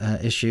list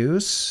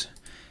issues.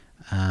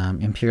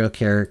 Imperial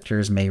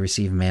characters may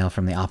receive mail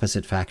from the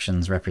opposite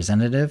faction's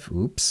representative.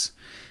 Oops.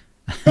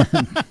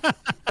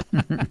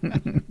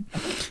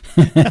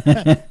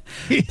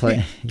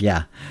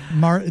 Yeah.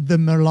 The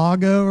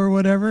Malago or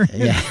whatever.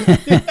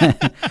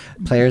 Yeah.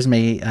 Players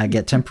may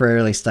get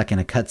temporarily stuck in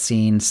a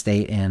cutscene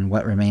state in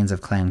what remains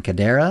of Clan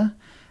Cadera.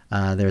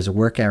 There's a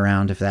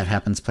workaround. If that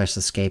happens, press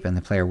escape and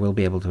the player will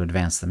be able to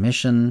advance the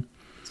mission.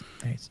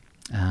 Nice.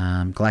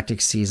 Galactic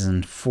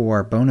Season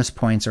 4 bonus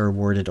points are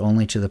awarded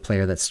only to the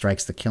player that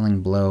strikes the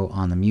killing blow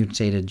on the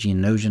mutated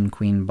Geonosian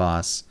Queen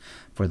boss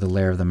for the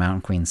Lair of the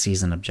Mountain Queen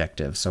season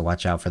objective. So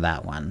watch out for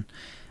that one,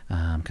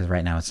 because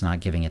right now it's not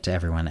giving it to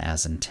everyone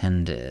as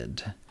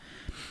intended.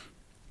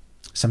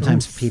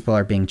 Sometimes people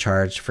are being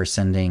charged for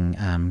sending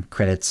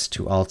credits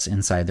to alts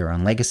inside their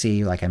own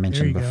legacy. Like I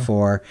mentioned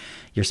before,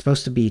 you're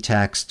supposed to be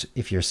taxed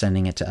if you're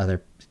sending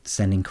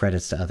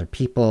credits to other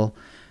people.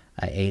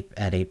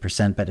 At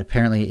 8%, but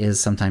apparently is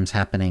sometimes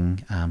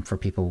happening for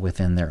people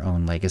within their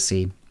own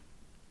legacy.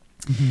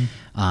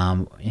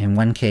 In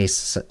one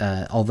case,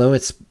 although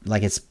it's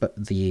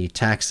the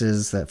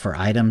taxes that for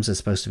items is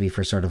supposed to be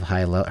for sort of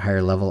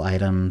higher level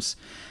items,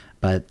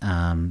 but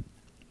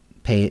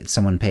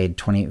someone paid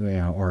 20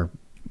 or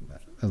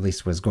at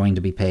least was going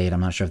to be paid. I'm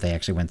not sure if they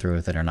actually went through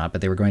with it or not,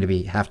 but they were going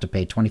to have to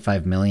pay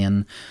 25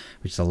 million,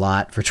 which is a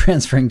lot, for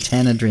transferring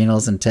 10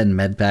 adrenals and 10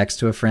 med packs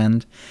to a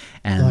friend.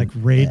 And like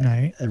raid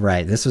night.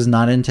 Right. This was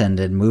not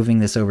intended. Moving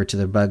this over to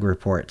the bug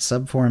report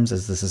subforms,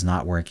 as this is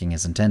not working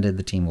as intended.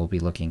 The team will be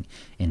looking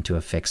into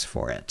a fix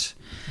for it.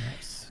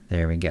 Nice.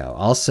 There we go.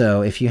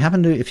 Also, if you're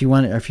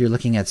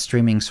looking at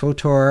streaming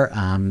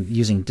SWTOR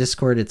using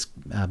Discord, it's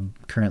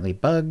currently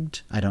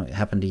bugged. I don't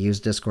happen to use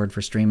Discord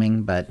for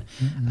streaming, but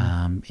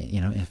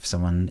if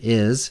someone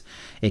is,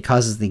 it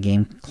causes the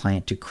game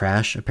client to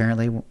crash.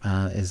 Apparently,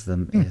 is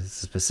the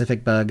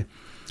specific bug.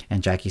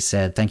 And Jackie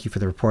said, "Thank you for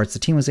the reports. The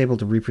team was able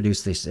to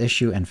reproduce this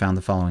issue and found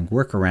the following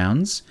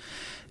workarounds: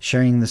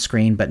 sharing the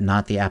screen but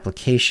not the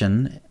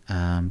application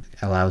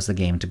allows the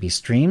game to be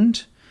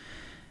streamed."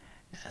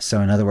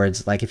 So in other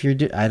words, like if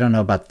I don't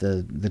know about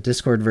the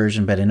Discord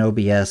version, but in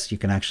OBS you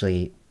can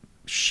actually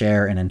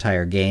share an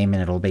entire game,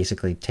 and it'll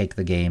basically take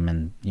the game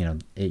and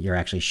you're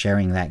actually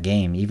sharing that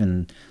game.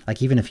 Even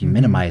if you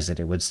minimize it,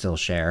 it would still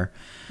share.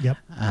 Yep.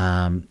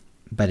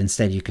 But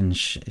instead you can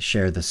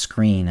share the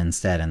screen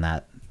instead, and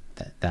that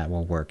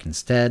will work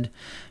instead.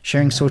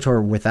 Sharing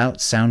SWTOR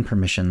without sound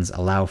permissions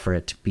allow for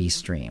it to be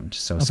streamed.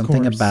 So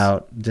something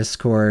about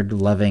Discord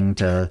loving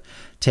to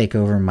take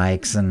over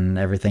mics and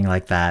everything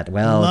like that.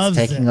 Well,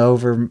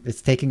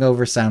 it's taking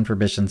over sound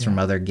permissions from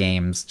other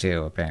games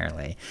too,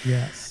 apparently.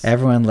 Yes.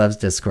 Everyone loves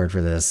Discord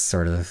for this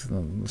sort of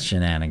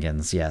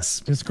shenanigans. Yes.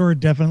 Discord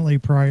definitely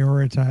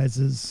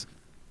prioritizes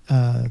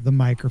the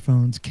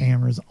microphones,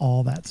 cameras,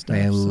 all that stuff.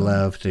 They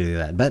love to do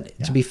that. But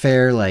to be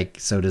fair,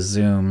 so does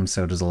Zoom,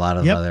 so does a lot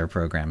of other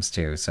programs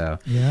too. So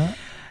yeah.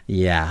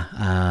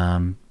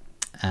 And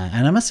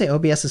I must say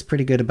OBS is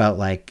pretty good about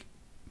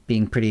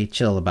being pretty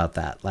chill about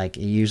that. It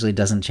usually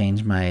doesn't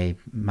change my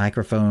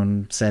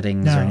microphone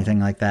settings or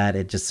anything like that.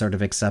 It just sort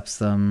of accepts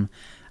them.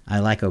 I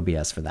like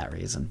OBS for that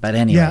reason. But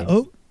anyway.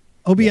 Yeah,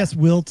 OBS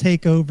will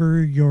take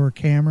over your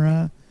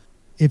camera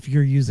if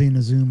you're using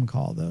a Zoom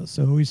call, though.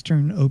 So always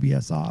turn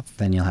OBS off.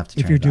 Then you'll have to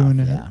turn it off. If you're doing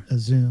a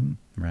Zoom.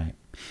 Right.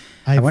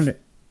 I wonder.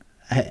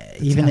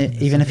 Even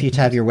if you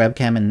have your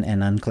webcam and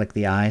unclick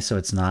the eye so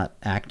it's not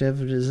active,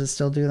 does it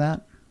still do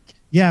that?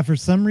 Yeah, for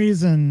some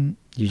reason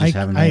you just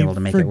haven't been able to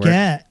make it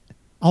work.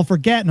 I'll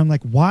forget, and I'm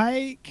like,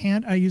 why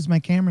can't I use my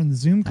camera in the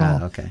Zoom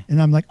call? Okay. And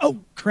I'm like, oh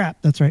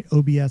crap, that's right,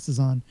 OBS is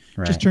on.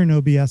 Right. Just turn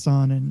OBS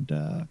on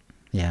and.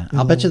 Yeah,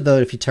 I'll bet you though,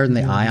 if you turn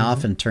the eye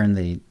off and turned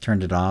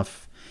it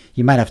off,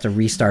 you might have to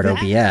restart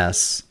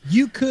OBS.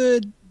 You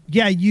could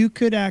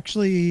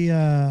actually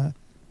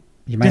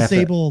you might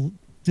disable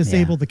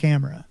the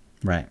camera.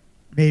 Right.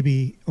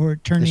 Maybe, or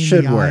turning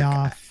the eye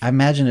off. I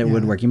imagine it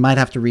would work. You might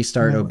have to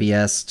restart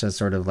OBS to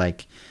sort of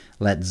like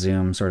let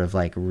Zoom sort of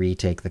like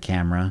retake the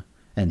camera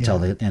and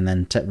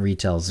then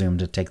retell Zoom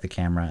to take the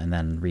camera and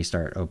then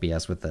restart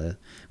OBS with the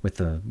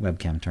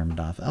webcam turned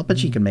off. I'll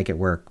bet you can make it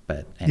work,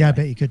 but anyway. Yeah, I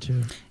bet you could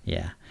too.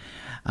 Yeah.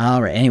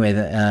 All right. Anyway,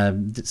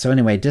 so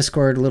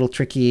Discord, a little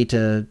tricky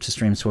to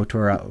stream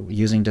SWTOR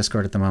using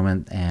Discord at the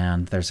moment,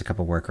 and there's a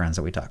couple workarounds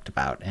that we talked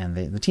about, and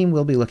the team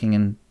will be looking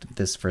into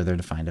this further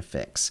to find a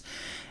fix.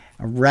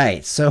 All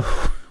right. So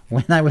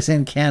when I was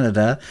in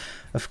Canada,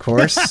 of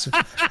course,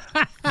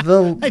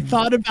 I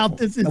thought about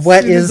this.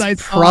 What is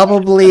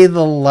probably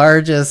the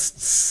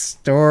largest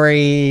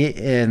story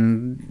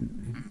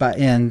in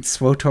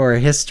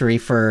SWTOR history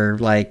for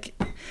like.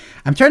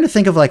 I'm trying to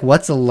think of like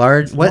what's a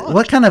large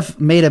what kind of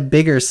made a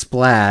bigger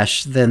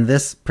splash than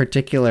this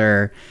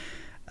particular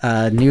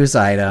news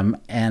item,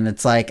 and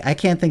it's like I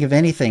can't think of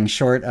anything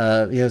short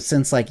of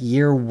since like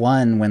year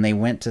one when they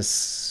went to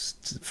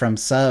from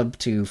sub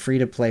to free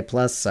to play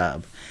plus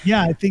sub.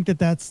 Yeah, I think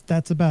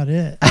that's about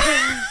it.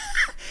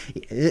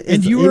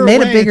 It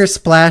made a bigger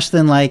splash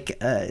than like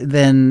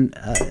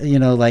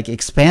like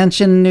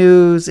expansion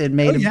news. It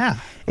made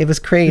it was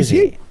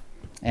crazy.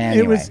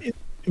 Anyway.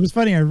 It was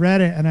funny. I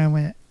read it and I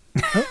went.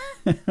 Oh.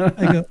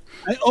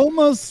 I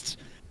almost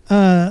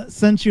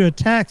sent you a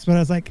text, but I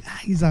was like,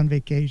 he's on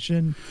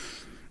vacation.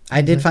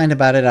 I did find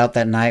about it out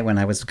that night when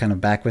I was kind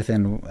of back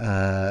within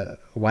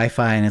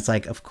Wi-Fi, and it's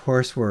like, of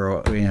course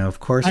we're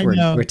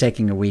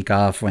taking a week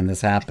off when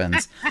this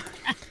happens.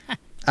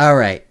 All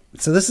right,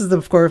 so this is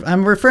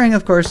I'm referring,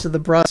 of course, to the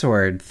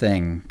Broadsword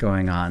thing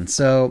going on.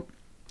 So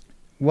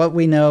what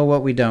we know,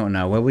 what we don't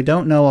know. Well, we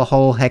don't know a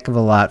whole heck of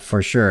a lot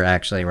for sure,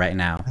 actually, right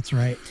now. That's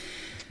right.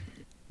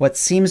 What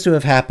seems to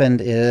have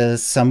happened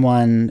is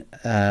someone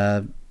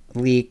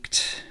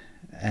leaked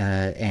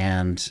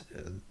and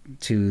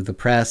to the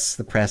press.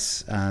 The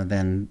press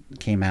then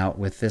came out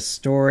with this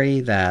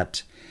story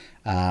that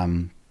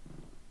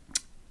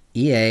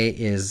EA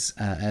is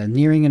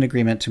nearing an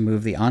agreement to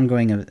move the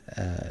ongoing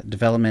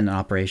development and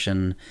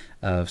operation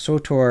of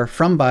SWTOR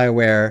from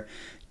BioWare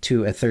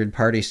to a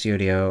third-party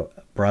studio,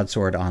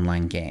 Broadsword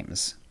Online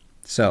Games.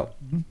 So...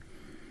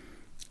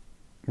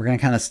 we're going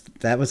to kind of,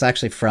 that was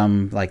actually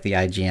from like the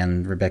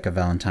IGN Rebecca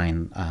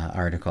Valentine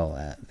article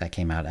that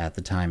came out at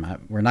the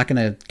time. We're not going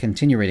to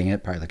continue reading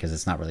it, partly because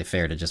it's not really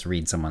fair to just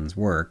read someone's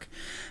work,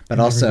 but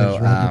also,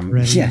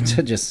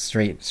 to just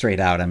straight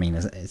out. I mean,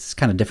 it's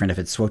kind of different if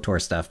it's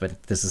SWTOR stuff,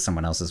 but this is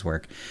someone else's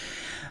work.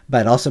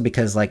 But also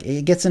because like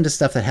it gets into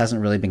stuff that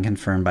hasn't really been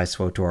confirmed by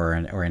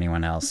SWTOR or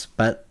anyone else.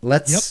 But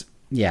let's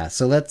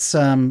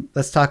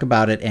talk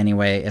about it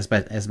anyway as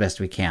best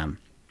we can.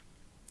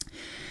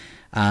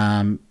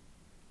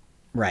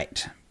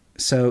 Right.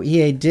 So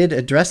EA did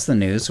address the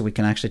news, so we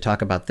can actually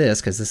talk about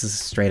this because this is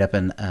straight up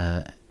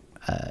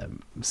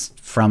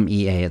from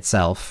EA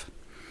itself.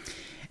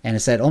 And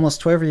it said,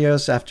 almost 12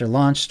 years after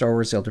launch, Star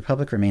Wars The Old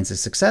Republic remains a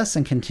success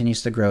and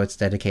continues to grow its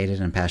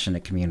dedicated and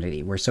passionate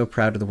community. We're so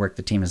proud of the work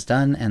the team has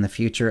done, and the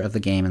future of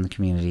the game and the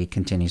community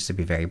continues to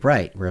be very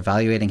bright. We're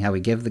evaluating how we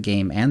give the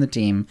game and the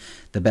team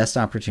the best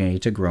opportunity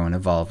to grow and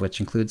evolve, which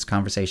includes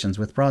conversations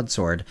with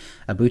Broadsword,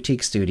 a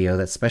boutique studio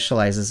that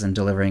specializes in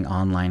delivering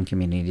online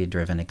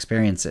community-driven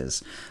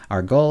experiences.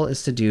 Our goal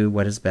is to do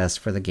what is best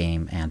for the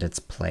game and its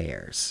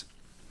players.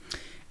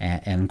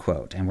 End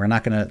quote. And we're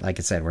not going to, like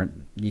I said,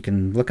 you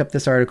can look up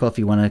this article if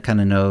you want to kind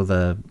of know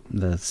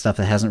the stuff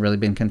that hasn't really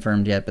been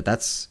confirmed yet, but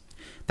that's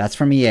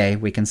from EA.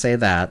 We can say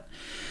that.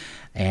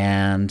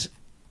 And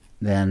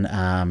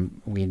then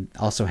we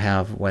also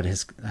have what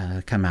has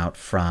come out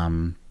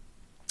from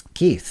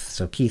Keith.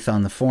 So Keith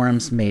on the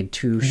forums made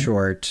two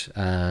short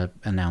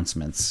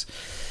announcements.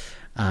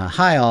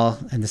 Hi all,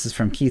 and this is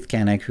from Keith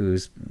Koenig,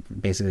 who's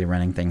basically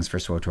running things for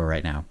SWTOR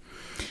right now.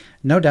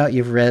 No doubt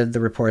you've read the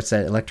reports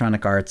that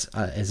Electronic Arts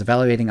is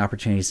evaluating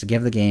opportunities to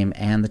give the game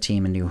and the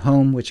team a new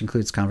home, which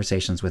includes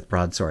conversations with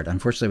Broadsword.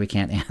 Unfortunately, we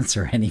can't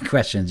answer any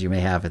questions you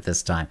may have at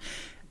this time.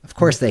 Of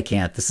course they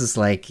can't. This is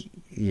like,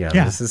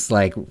 this is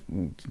like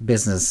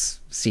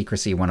business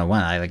secrecy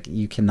 101.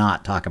 You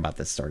cannot talk about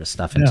this sort of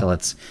stuff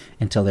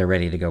until they're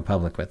ready to go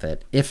public with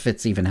it, if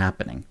it's even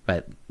happening.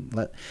 But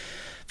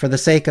for the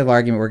sake of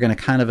argument, we're going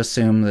to kind of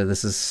assume that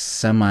this is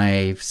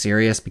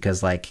semi-serious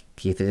because, like,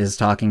 Keith is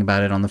talking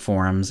about it on the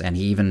forums, and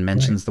he even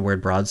mentions the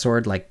word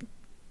broadsword. Like,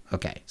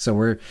 okay, so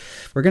we're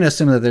going to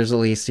assume that there's at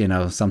least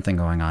something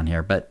going on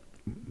here, but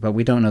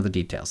we don't know the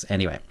details.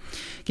 Anyway,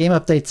 game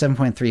update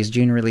 7.3's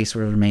June release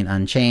will remain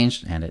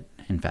unchanged, and it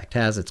in fact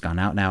has. It's gone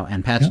out now.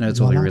 And patch notes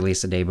will be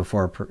released a day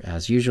before,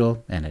 as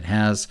usual, and it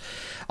has.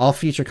 All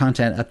future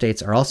content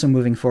updates are also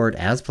moving forward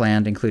as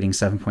planned, including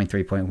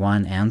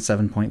 7.3.1 and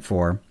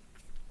 7.4.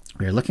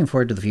 We are looking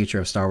forward to the future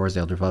of Star Wars: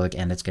 The Old Republic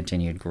and its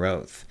continued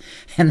growth.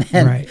 And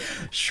then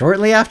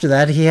shortly after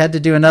that, he had to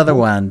do another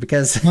one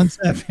because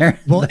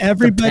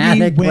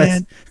everybody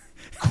went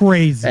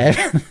crazy.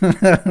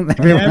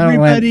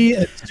 Everybody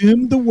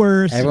assumed the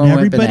worst. And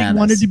everybody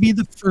wanted to be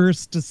the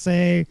first to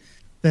say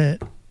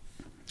that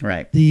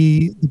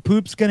the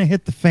poop's going to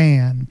hit the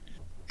fan.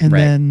 And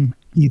then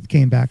Keith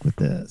came back with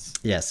this.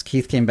 Yes,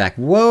 Keith came back.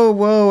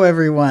 Whoa,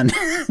 everyone.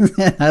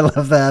 I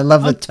love that. I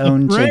love the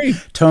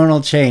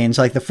tonal change.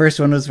 Like the first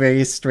one was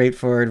very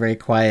straightforward, very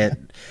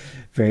quiet,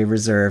 very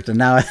reserved. And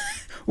now,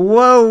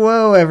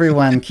 whoa,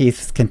 everyone,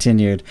 Keith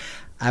continued.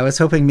 I was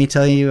hoping me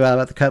telling you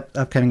about the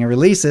upcoming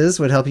releases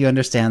would help you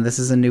understand this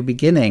is a new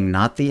beginning,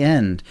 not the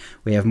end.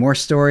 We have more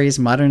stories,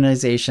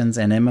 modernizations,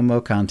 and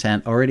MMO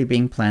content already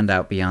being planned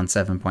out beyond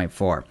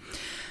 7.4.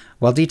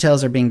 While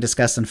details are being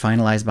discussed and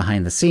finalized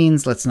behind the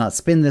scenes, let's not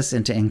spin this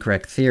into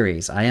incorrect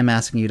theories. I am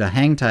asking you to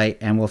hang tight,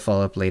 and we'll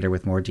follow up later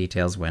with more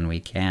details when we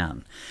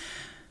can.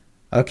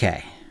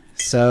 Okay,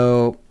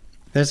 so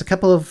there's a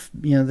couple of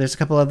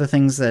other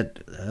things that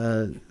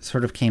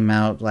sort of came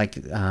out,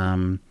 like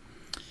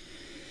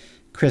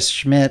Chris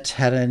Schmidt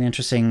had an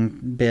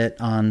interesting bit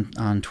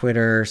on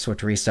Twitter.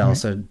 SWTOR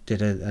also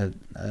did a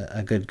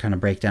good kind of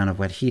breakdown of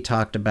what he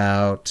talked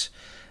about.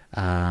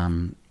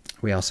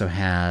 We also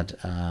had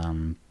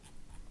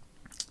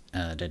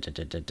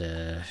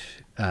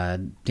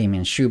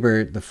Damian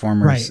Schubert, the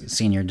former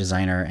senior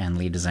designer and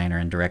lead designer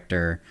and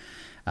director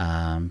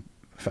of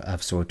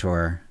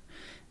SWTOR,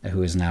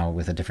 who is now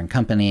with a different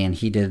company, and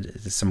he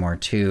did some more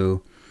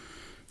too.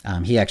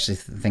 He actually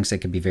thinks it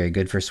could be very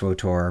good for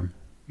SWTOR.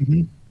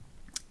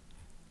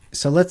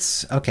 So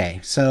let's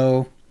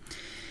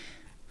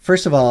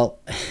first of all,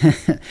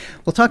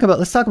 let's talk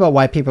about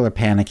why people are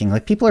panicking.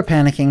 Like, people are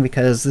panicking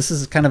because this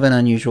is kind of an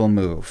unusual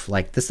move.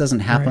 Like, this doesn't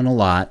happen a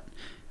lot.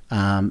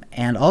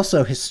 And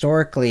also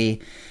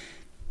historically,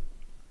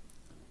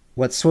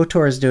 what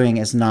SWTOR is doing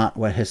is not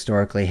what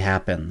historically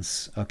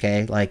happens.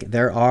 Okay. Like,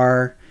 there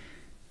are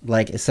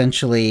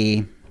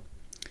essentially,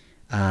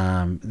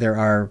 there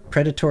are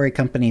predatory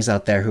companies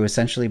out there who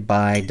essentially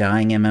buy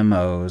dying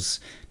MMOs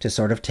to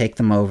sort of take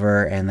them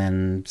over and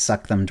then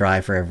suck them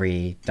dry for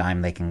every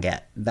dime they can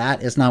get.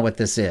 That is not what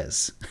this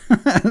is.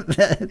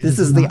 This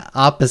is the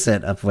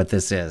opposite of what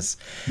this is.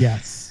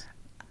 Yes.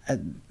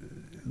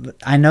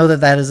 I know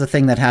that is a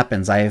thing that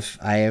happens. I've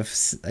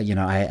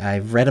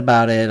read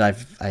about it.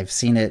 I've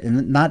seen it,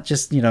 and not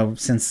just,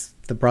 since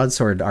the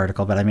Broadsword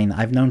article, but I mean,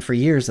 I've known for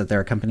years that there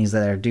are companies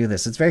that do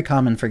this. It's very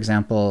common, for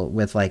example,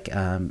 with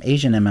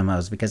Asian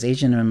MMOs, because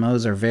Asian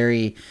MMOs are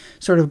very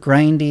sort of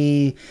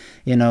grindy,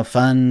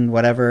 fun,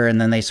 whatever, and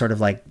then they sort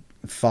of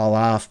fall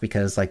off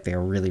because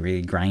they're really,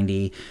 really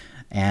grindy.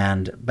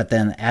 But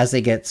then as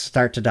they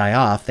start to die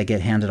off, they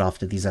get handed off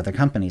to these other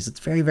companies. It's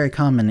very, very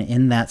common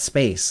in that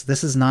space.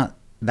 This is not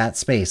that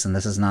space, and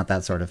this is not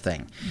that sort of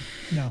thing.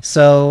 No.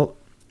 So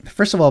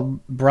first of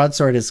all,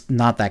 Broadsword is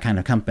not that kind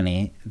of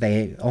company.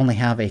 They only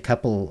have a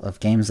couple of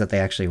games that they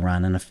actually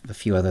run, and a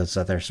few others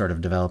that they're sort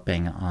of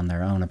developing on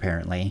their own,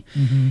 apparently.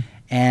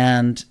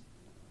 And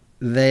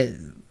they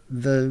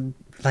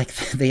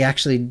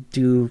actually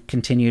do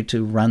continue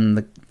to run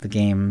the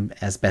game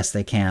as best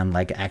they can,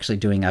 actually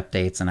doing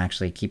updates and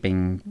actually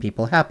keeping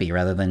people happy,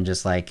 rather than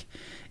just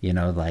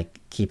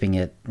keeping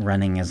it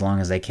running as long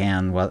as they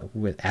can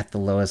at the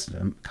lowest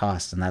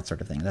cost and that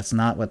sort of thing. That's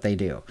not what they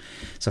do.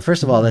 So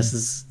first of all, this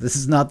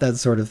is not that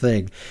sort of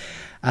thing.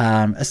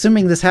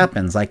 Assuming this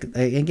happens,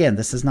 again,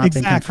 this has not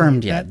been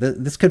confirmed yet.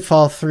 This could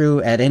fall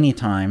through at any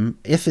time,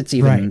 if it's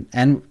even,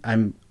 and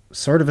I'm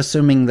sort of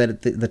assuming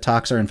that the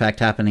talks are in fact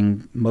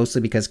happening,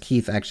 mostly because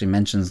Keith actually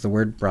mentions the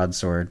word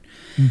Broadsword.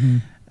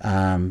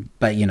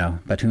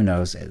 But who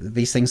knows?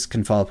 These things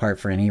can fall apart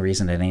for any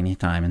reason at any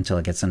time until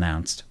it gets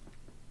announced.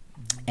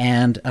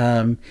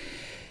 And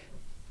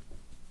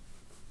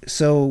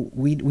so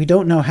we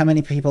don't know how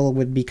many people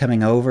would be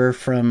coming over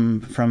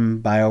from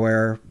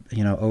BioWare,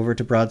 over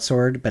to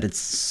Broadsword, but it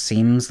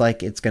seems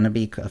like it's going to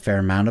be a fair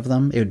amount of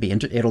them.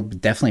 It'll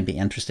definitely be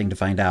interesting to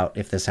find out,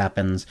 if this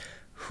happens,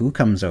 who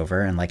comes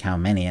over and how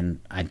many. And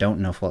I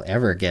don't know if we'll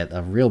ever get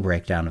a real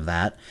breakdown of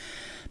that,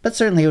 but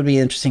certainly it would be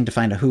interesting to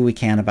find out who we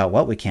can about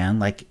what we can,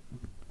 like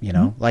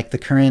the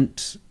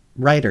current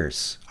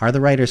writers. Are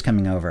the writers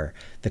coming over?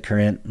 The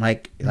current,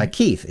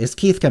 Keith, is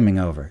Keith coming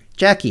over?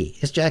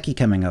 Is Jackie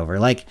coming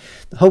over?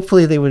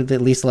 Hopefully they would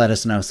at least let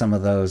us know some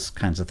of those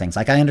kinds of things.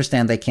 I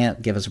understand they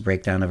can't give us a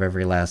breakdown of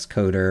every last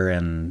coder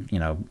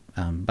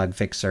and bug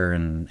fixer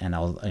and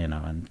all,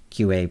 and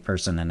QA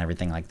person and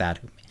everything like that,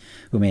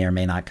 who may or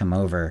may not come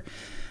over.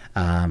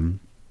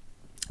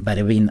 But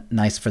it'd be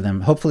nice for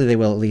them. Hopefully they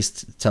will at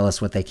least tell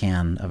us what they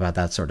can about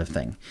that sort of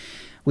thing.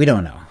 We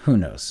don't know. Who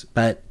knows?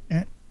 But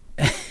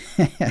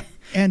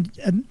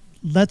and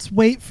let's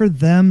wait for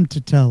them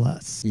to tell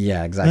us.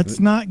 Yeah, exactly. Let's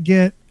not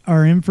get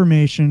our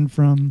information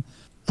from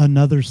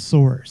another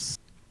source.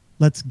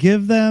 Let's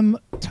give them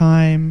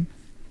time,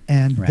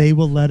 and they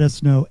will let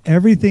us know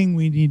everything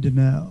we need to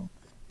know.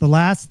 The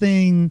last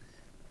thing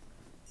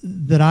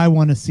that I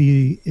want to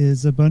see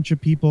is a bunch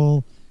of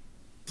people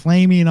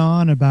flaming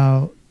on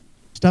about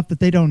stuff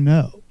that they don't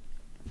know,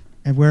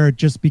 and where it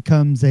just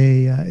becomes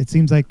it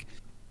seems like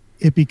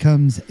it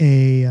becomes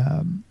a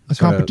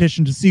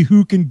competition to see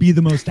who can be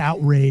the most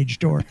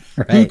outraged, or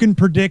who can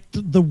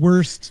predict the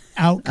worst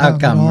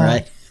outcome.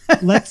 Right.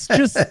 Let's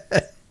just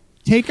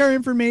take our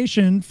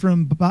information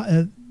from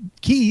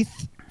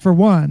Keith, for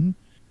one,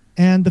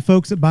 and the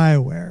folks at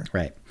BioWare.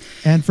 Right.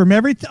 And from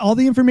all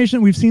the information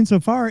that we've seen so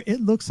far, it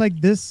looks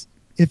like this,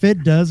 if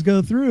it does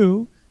go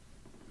through,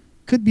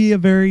 could be a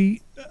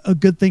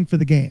good thing for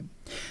the game.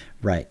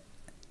 Right.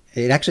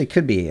 It actually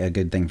could be a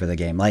good thing for the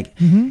game. Like,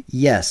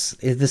 yes,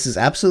 this is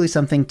absolutely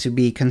something to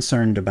be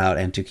concerned about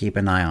and to keep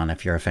an eye on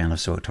if you're a fan of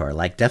SWTOR.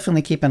 Like,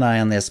 definitely keep an eye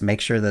on this.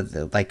 Make sure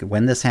that, like,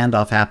 when this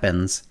handoff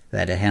happens,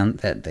 that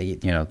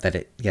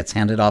it gets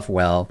handed off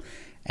well,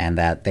 and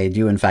that they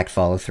do in fact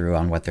follow through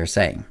on what they're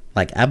saying.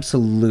 Like,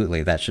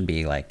 absolutely, that should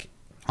be like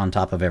on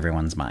top of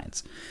everyone's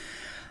minds.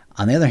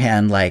 On the other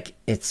hand, like,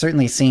 it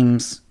certainly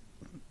seems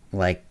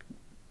like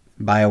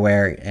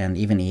BioWare and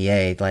even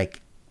EA,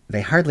 like,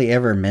 they hardly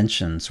ever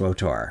mention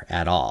SWTOR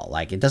at all.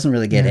 Like, it doesn't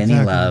really get any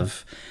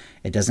love.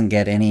 It doesn't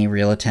get any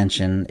real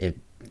attention.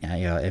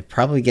 It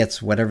probably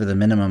gets whatever the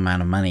minimum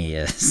amount of money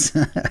is.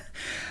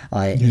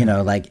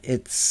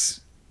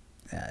 It's,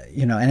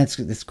 and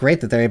it's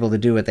great that they're able to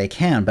do what they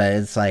can, but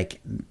it's like,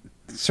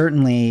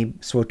 certainly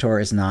SWTOR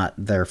is not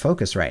their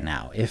focus right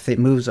now. If it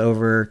moves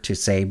over to,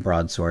 say,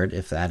 Broadsword,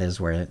 if that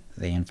is where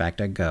they in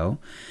fact go,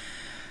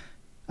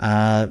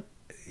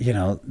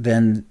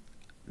 then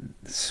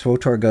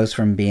SWTOR goes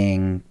from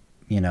being,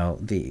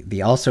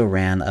 the also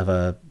ran of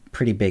a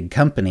pretty big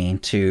company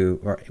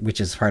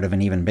which is part of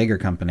an even bigger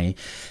company,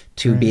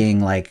 to being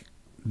like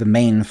the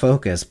main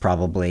focus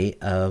probably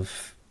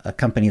of a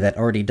company that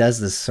already does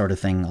this sort of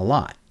thing a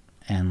lot.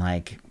 And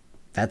like,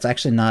 that's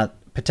actually not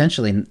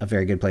potentially a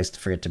very good place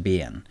for it to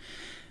be in.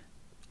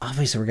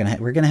 Obviously,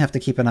 we're gonna have to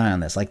keep an eye on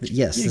this. Like,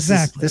 yes,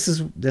 this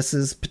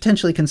is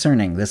potentially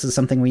concerning. This is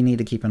something we need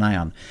to keep an eye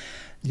on.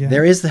 Yeah.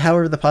 There is,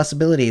 however, the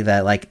possibility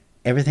that like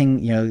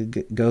everything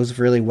goes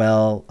really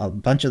well. A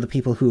bunch of the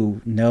people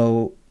who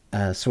know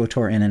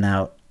SWTOR in and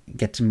out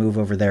get to move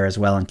over there as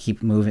well and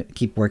keep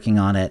working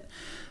on it.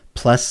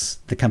 Plus,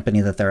 the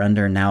company that they're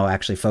under now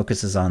actually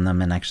focuses on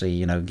them and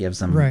actually gives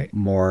them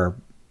more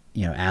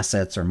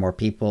assets or more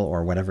people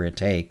or whatever it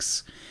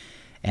takes,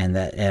 and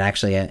that it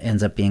actually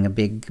ends up being a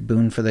big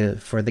boon for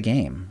the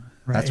game.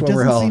 Right. That's what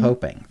we're all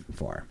hoping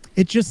for.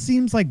 It just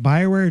seems like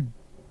BioWare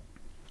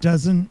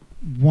doesn't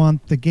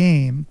want the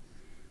game,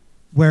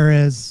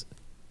 whereas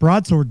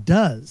Broadsword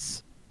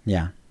does.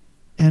 Yeah.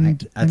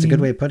 And that's a good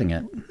way of putting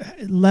it.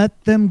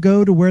 Let them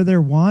go to where they're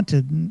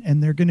wanted,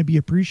 and they're going to be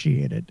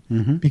appreciated,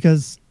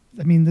 because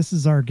this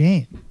is our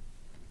game.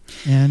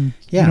 And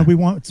we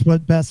want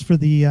what's best for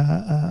the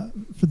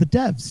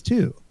devs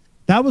too.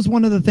 That was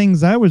one of the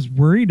things I was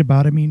worried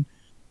about.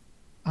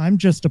 I'm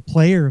just a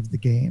player of the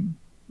game.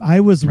 I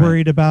was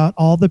worried about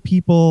all the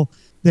people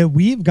that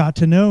we've got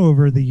to know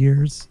over the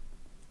years,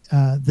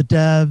 the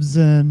devs,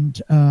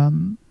 and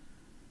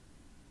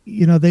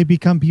they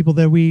become people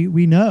that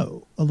we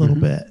know a little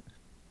bit.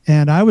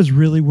 And I was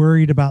really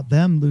worried about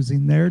them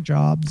losing their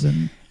jobs.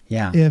 And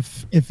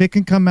if it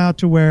can come out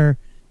to where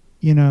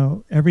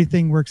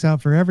everything works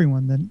out for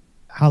everyone, then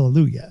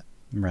hallelujah.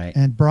 Right.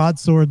 And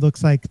Broadsword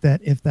looks like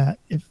that. If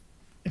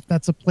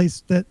that's a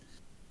place that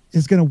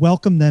is going to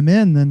welcome them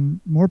in, then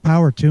more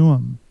power to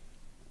them.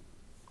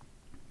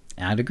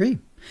 I'd agree.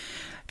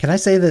 Can I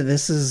say that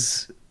this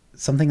is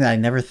something that I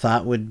never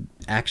thought would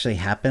actually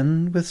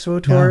happen with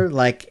SWTOR? No.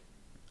 Like,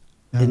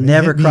 it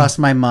never crossed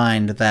my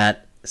mind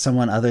that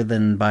someone other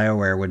than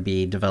BioWare would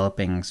be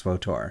developing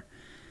SWTOR.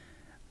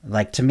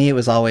 Like, to me, it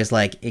was always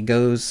like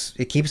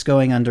it keeps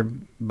going under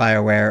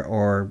BioWare,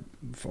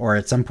 or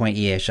at some point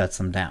EA shuts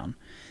them down.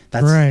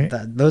 That's right.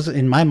 Those,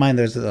 in my mind,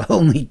 those are the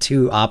only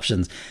two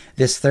options.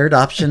 This third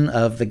option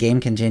of the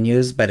game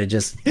continues, but it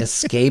just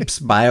escapes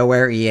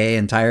BioWare, EA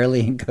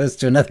entirely and goes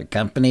to another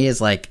company is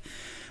like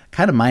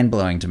kind of mind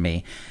blowing to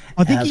me.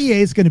 I think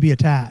EA is going to be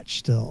attached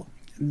still.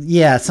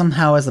 Yeah,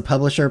 somehow as a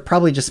publisher,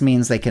 probably just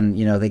means they can,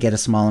 they get a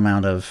small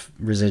amount of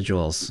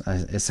residuals.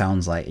 It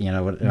sounds like,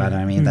 what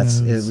I mean.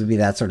 It would be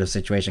that sort of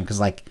situation, because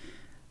like,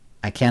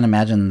 I can't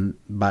imagine,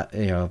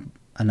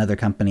 another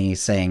company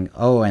saying,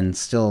 "Oh, and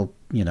still,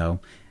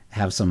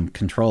 have some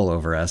control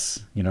over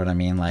us." You know what I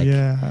mean? Like,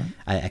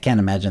 I can't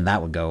imagine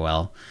that would go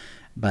well.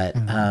 But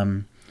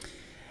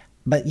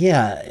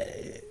yeah,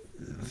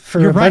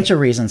 for a bunch of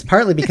reasons.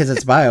 Partly because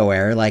it's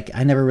BioWare. Like,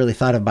 I never really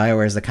thought of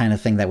BioWare as the kind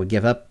of thing that would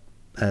give up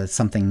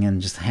something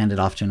and just hand it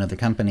off to another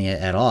company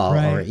at all,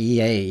 or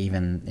EA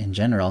even in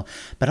general.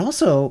 But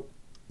also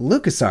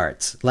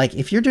LucasArts. Like,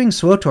 if you're doing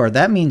SWTOR,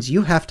 that means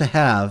you have to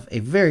have a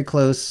very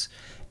close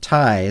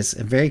ties,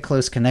 a very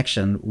close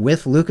connection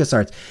with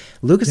LucasArts.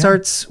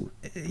 LucasArts,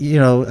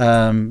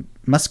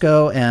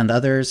 Musco and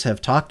others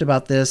have talked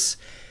about this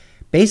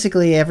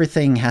basically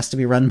everything has to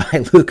be run by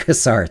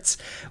LucasArts,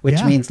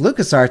 which means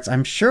LucasArts,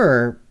 I'm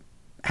sure,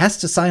 has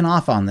to sign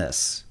off on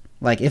this.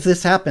 Like, if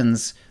this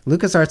happens,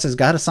 LucasArts has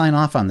got to sign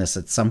off on this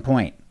at some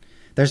point.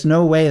 There's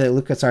no way that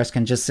LucasArts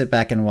can just sit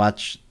back and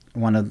watch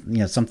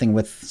something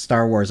with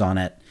Star Wars on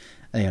it,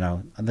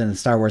 the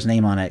Star Wars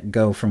name on it,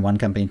 go from one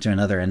company to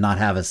another and not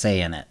have a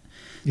say in it.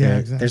 Yeah,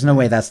 exactly. There's no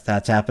way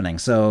that's happening.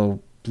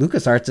 So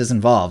LucasArts is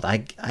involved.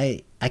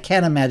 I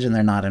can't imagine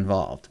they're not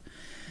involved.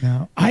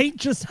 No, I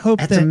just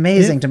hope it's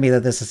amazing to me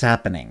that this is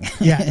happening.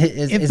 Yeah,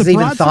 it's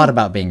even thought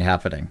about being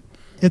happening.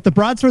 If the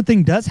Broadsword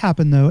thing does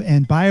happen though,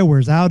 and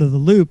BioWare's out of the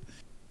loop,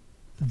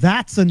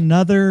 that's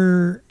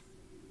another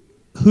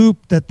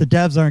hoop that the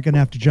devs aren't going to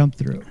have to jump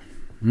through.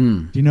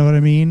 Do you know what I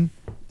mean?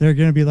 They're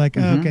going to be like,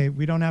 okay,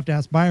 we don't have to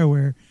ask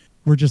BioWare.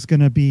 We're just going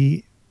to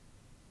be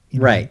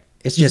right.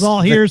 It's just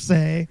all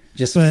hearsay.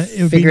 Just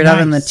figure it out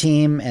on the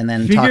team, and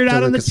then figure it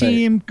out on the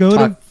team. Go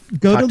to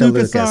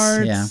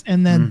LucasArts,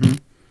 and then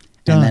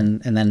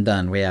done. And then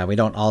done. We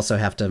don't also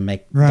have to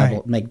make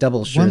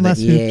double sure that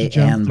EA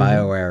and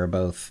BioWare are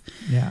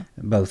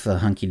both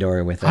hunky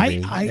dory with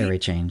every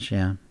change.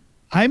 Yeah,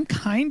 I'm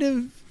kind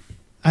of,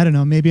 I don't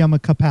know, maybe I'm a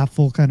cup half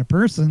full kind of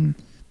person,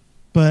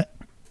 but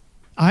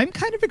I'm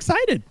kind of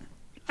excited.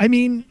 I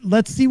mean,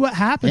 let's see what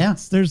happens. Yeah.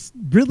 There's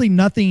really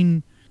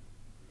nothing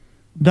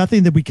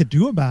that we could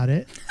do about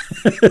it.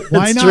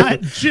 Why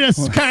not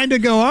just kind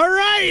of go, all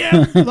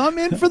right, I'm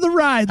in for the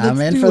ride.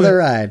 I'm in for the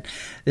ride.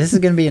 This is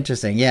going to be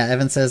interesting. Yeah,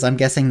 Evan says, I'm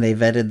guessing they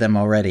vetted them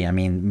already. I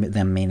mean,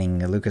 them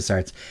meaning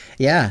LucasArts.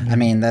 Yeah, I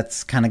mean,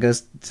 that's kind of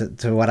goes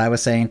to what I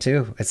was saying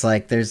too. It's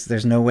like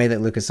there's no way that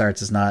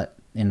LucasArts is not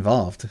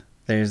involved.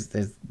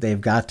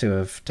 They've got to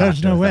have talked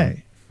There's no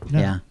way. No.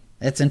 Yeah,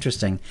 it's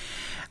interesting.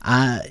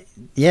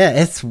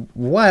 It's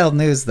wild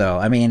news, though.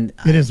 I mean,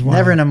 it is wild.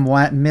 Never in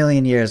a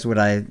million years would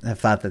I have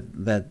thought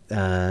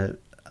that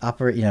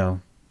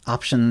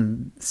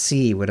option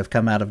C would have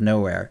come out of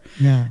nowhere.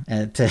 Yeah,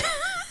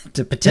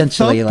 to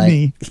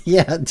potentially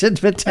to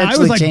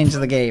potentially change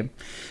the game.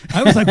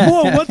 I was like,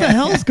 whoa, what the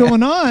hell's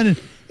going on?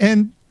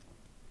 And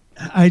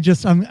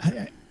I'm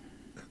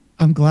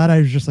glad I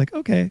was just like,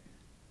 okay,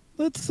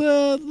 let's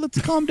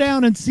calm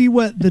down and see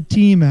what the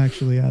team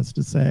actually has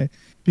to say.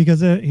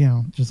 Because,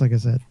 just like I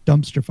said,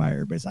 dumpster fire.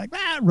 Everybody's like,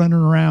 running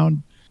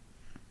around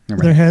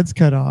with their heads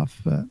cut off.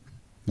 But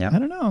I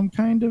don't know.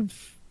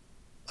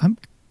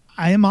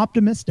 I am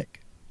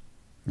optimistic.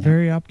 Yeah.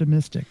 Very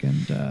optimistic.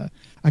 And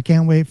I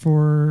can't wait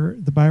for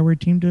the BioWare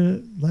team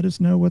to let us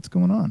know what's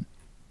going on.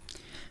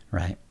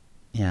 Right.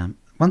 Yeah.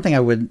 One thing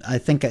I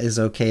think is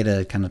okay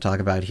to kind of talk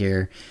about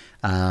here,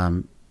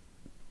 and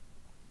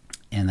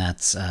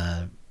that's,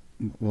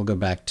 we'll go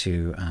back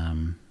to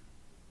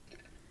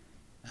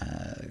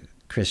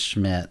Chris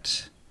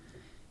Schmidt.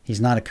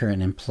 He's not a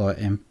current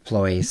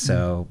employee,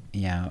 so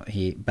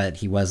but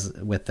he was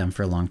with them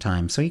for a long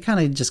time. So he kind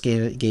of just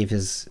gave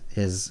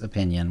his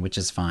opinion, which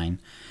is fine.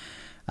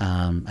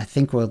 I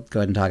think we'll go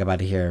ahead and talk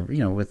about it here,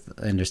 with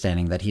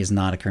understanding that he is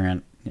not a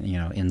current,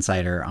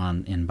 insider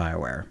in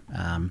BioWare.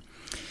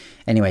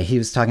 Anyway, he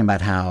was talking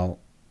about how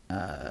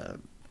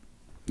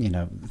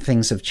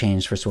things have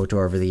changed for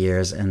SWTOR over the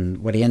years, and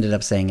what he ended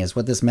up saying is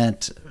what this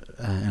meant.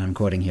 And I'm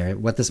quoting here,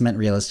 what this meant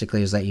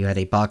realistically is that you had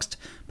a boxed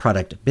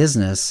product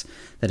business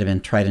that had been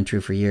tried and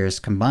true for years,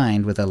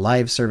 combined with a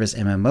live service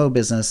MMO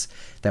business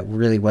that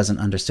really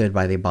wasn't understood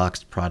by the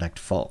boxed product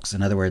folks.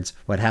 In other words,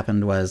 what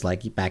happened was,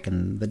 like back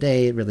in the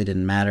day, it really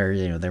didn't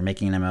matter. They're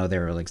making an MMO, they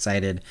were really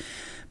excited.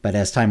 But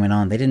as time went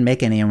on, they didn't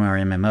make any more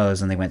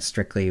MMOs, and they went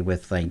strictly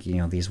with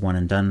these one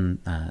and done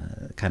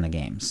kind of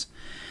games.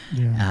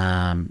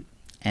 Yeah.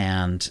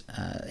 And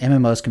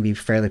MMOs can be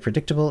fairly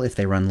predictable if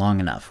they run long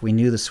enough. We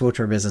knew the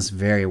SWTOR business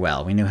very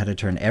well. We knew how to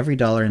turn every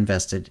dollar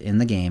invested in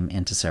the game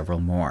into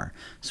several more.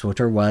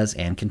 SWTOR was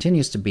and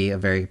continues to be a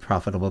very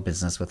profitable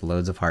business with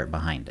loads of heart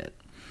behind it.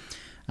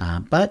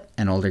 But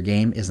an older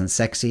game isn't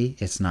sexy,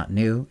 it's not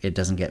new, it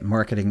doesn't get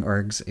marketing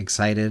orgs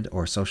excited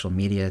or social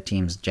media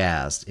teams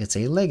jazzed. It's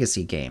a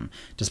legacy game,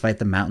 despite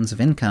the mountains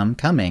of income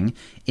coming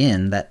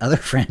in that other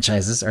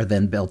franchises are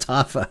then built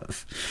off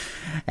of.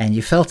 And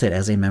you felt it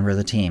as a member of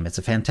the team. It's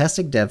a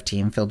fantastic dev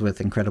team filled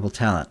with incredible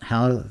talent.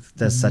 How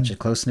does such a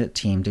close-knit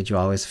team did you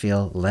always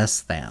feel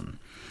less than?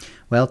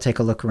 Well, take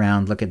a look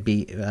around, look at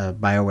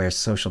BioWare's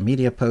social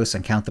media posts,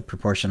 and count the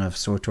proportion of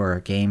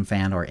SWTOR game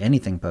fan or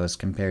anything posts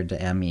compared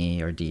to ME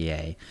or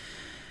DA.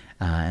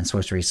 And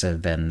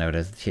Swisterisa then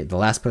noted the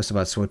last post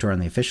about SWTOR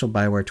on the official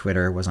BioWare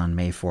Twitter was on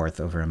May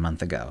 4th, over a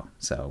month ago.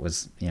 So it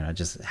was, it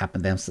just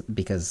happened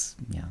because,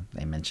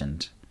 they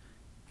mentioned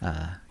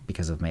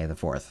because of May the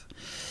 4th.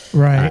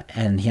 Right.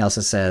 And he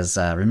also says,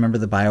 remember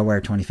the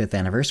BioWare 25th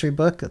anniversary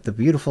book, the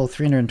beautiful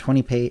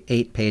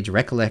 328-page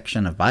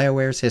recollection of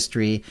BioWare's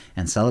history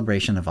and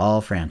celebration of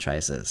all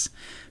franchises.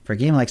 For a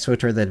game like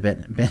SWTOR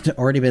that had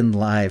already been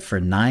live for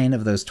 9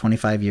 of those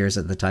 25 years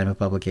at the time of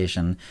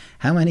publication,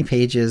 how many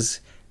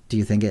pages do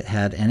you think it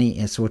had any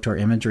SWTOR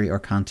imagery or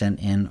content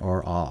in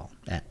or all?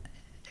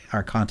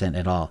 Or content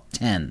at all?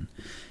 10.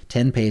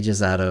 10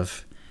 pages out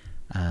of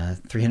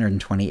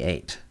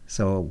 328.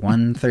 So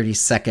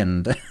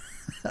 1/32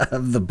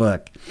 of the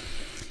book.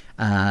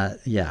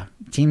 Yeah,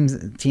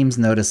 teams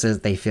notice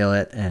it, they feel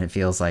it, and it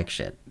feels like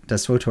shit.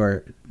 Does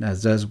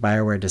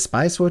BioWare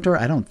despise SWTOR?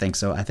 I don't think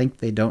so. I think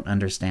they don't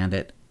understand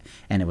it,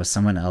 and it was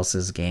someone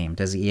else's game.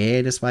 Does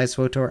EA despise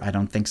SWTOR? I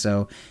don't think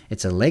so.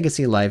 It's a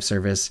legacy live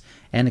service,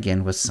 and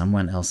again, was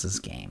someone else's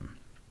game.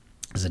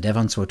 As a dev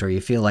on SWTOR, you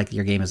feel like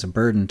your game is a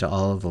burden to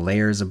all of the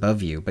layers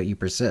above you, but you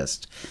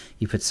persist.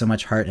 You put so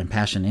much heart and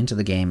passion into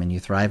the game, and you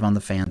thrive on the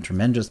fan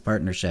tremendous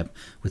partnership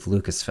with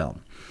Lucasfilm.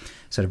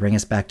 So to bring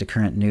us back to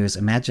current news,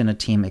 imagine a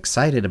team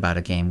excited about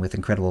a game with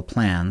incredible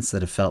plans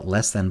that have felt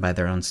less than by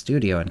their own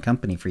studio and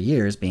company for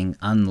years being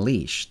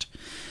unleashed.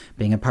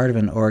 Being a part of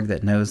an org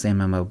that knows the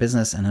MMO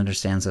business and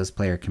understands those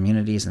player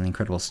communities and the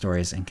incredible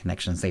stories and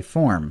connections they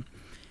form.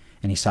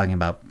 And he's talking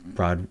about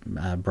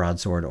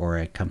Broadsword, or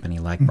a company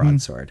like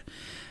Broadsword.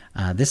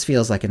 This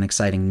feels like an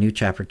exciting new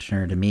chapter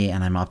to me,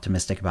 and I'm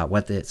optimistic about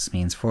what this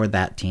means for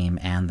that team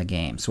and the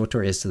game.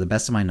 SWTOR is, to the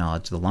best of my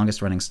knowledge, the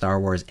longest-running Star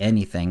Wars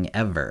anything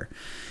ever.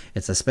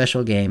 It's a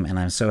special game, and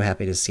I'm so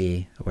happy to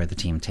see where the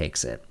team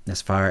takes it.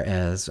 As far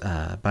as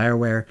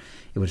BioWare,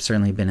 it would have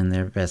certainly been in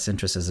their best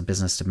interest as a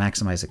business to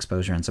maximize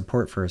exposure and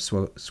support for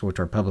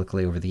SWTOR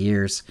publicly over the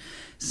years,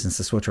 since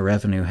the SWTOR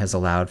revenue has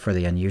allowed for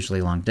the unusually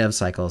long dev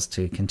cycles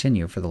to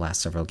continue for the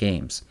last several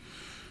games.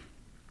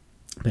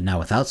 But now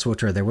without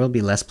SWTOR, there will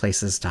be less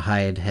places to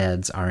hide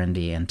heads,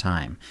 R&D, and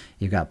time.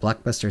 You've got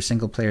blockbuster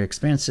single-player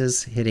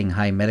experiences hitting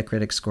high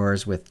Metacritic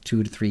scores with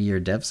 2 to 3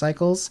 year dev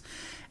cycles,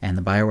 and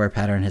the BioWare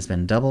pattern has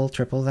been double,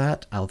 triple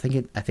that. I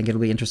think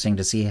it'll be interesting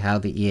to see how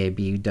the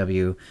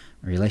EA-BW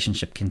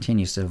relationship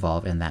continues to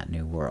evolve in that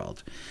new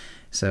world.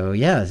 So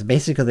yeah,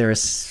 basically they were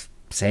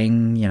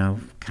saying, you know,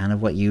 kind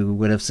of what you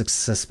would have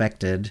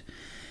suspected.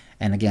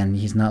 And again,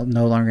 he's no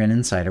longer an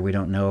insider. We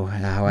don't know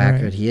how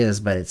accurate he is,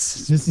 but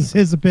this is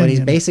his opinion. What he's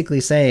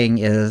basically saying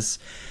is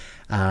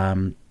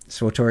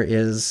SWTOR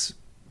is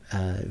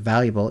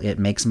valuable. It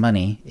makes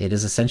money. It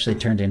is essentially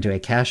turned into a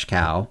cash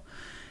cow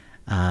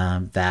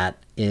that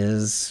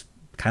is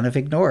kind of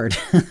ignored.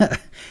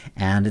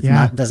 And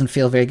it doesn't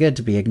feel very good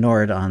to be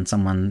ignored on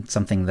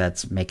something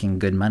that's making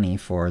good money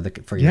for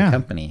your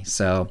company.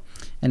 So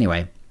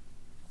anyway.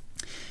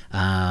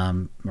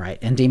 Right,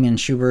 and Damien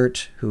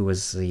Schubert, who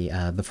was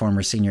the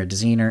former senior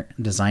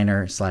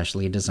designer slash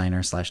lead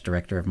designer slash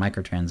director of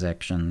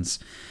microtransactions,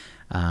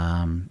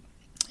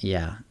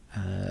 he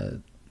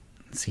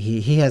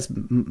has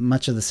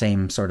much of the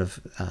same sort of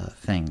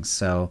things.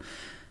 So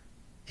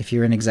if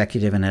you're an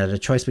executive and had a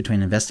choice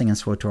between investing in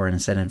SWTOR and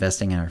instead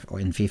investing in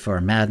FIFA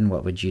or Madden,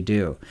 what would you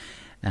do?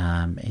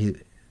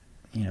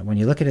 You know, when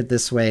you look at it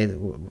this way,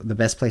 the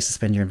best place to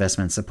spend your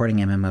investment supporting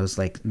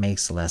MMOs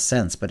makes less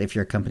sense. But if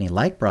you're a company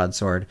like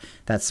Broadsword,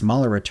 that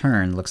smaller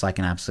return looks like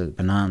an absolute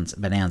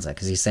bonanza.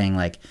 Because he's saying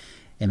like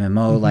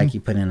MMO, like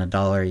you put in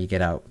 $1, you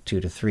get out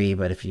 2 to 3.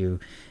 But if you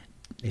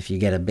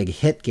get a big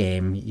hit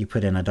game, you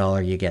put in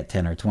 $1, you get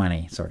 10 or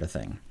 20, sort of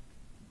thing.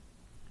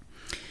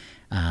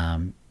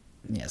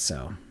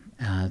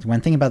 One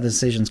thing about the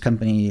decisions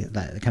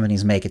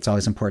companies make, it's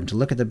always important to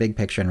look at the big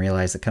picture and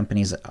realize that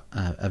companies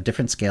of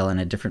different scale and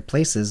at different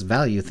places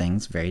value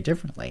things very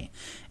differently.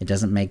 It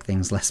doesn't make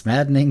things less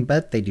maddening,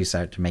 but they do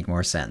start to make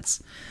more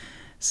sense.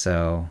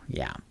 So,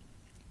 yeah.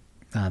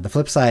 The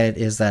flip side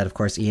is that, of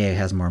course, EA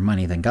has more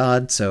money than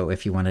God, so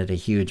if you wanted a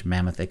huge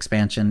mammoth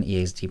expansion,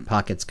 EA's deep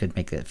pockets could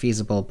make it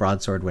feasible.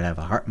 Broadsword would have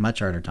a much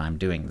harder time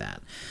doing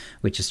that,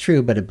 which is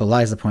true, but it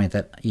belies the point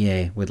that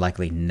EA would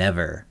likely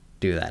never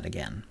do that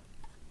again.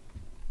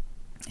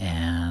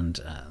 And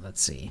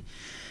let's see.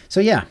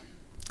 So yeah.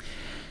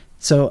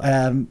 So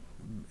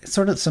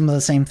sort of some of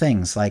the same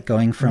things, like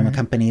going from a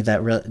company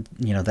that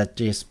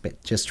that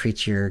just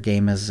treats your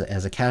game as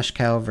a cash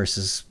cow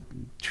versus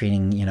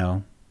treating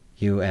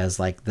you as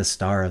like the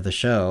star of the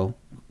show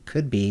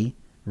could be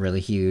really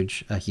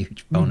a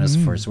huge bonus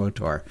for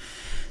SWTOR.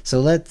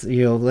 So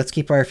let's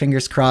keep our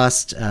fingers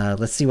crossed.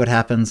 Let's see what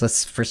happens.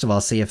 Let's first of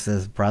all see if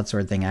the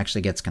Broadsword thing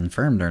actually gets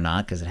confirmed or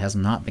not, because it has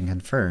not been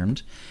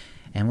confirmed.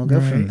 And we'll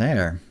go from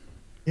there.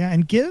 Yeah,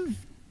 and give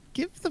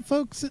the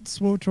folks at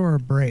SWTOR a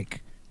break.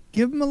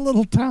 Give them a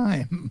little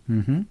time.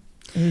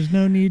 There's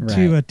no need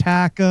to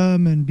attack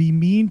them and be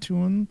mean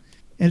to them.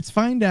 It's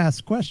fine to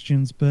ask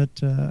questions, but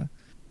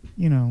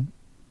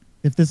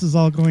if this is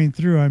all going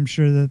through, I'm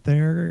sure that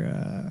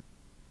they're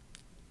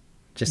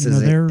just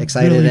as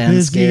excited really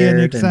and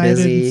scared and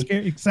busy.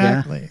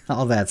 Exactly. Yeah,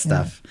 all that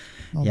stuff.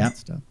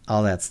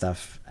 All that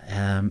stuff.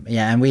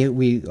 And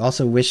we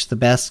also wish the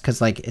best,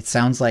 because it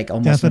sounds like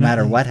almost no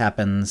matter what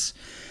happens,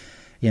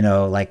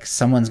 like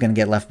someone's going to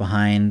get left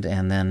behind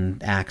and then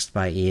axed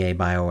by EA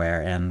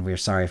BioWare, and we're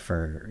sorry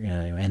for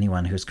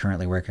anyone who's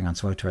currently working on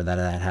SWTOR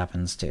that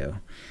happens to.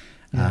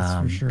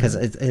 Yes, for sure. Because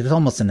it's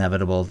almost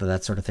inevitable that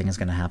that sort of thing is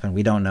going to happen.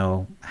 We don't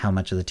know how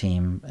much of the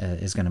team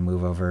is going to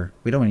move over.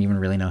 We don't even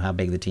really know how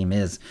big the team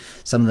is.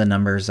 Some of the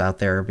numbers out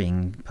there are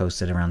being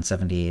posted around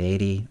 70,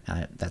 80.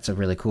 That's a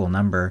really cool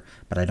number,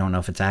 but I don't know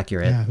if it's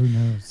accurate. Yeah, who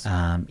knows?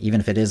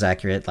 Even if it is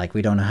accurate, like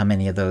we don't know how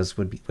many of those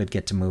would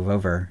get to move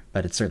over,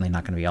 but it's certainly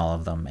not going to be all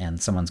of them,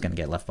 and someone's going to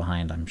get left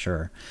behind, I'm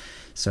sure.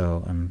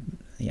 So,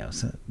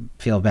 so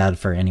feel bad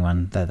for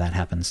anyone that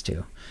happens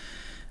to.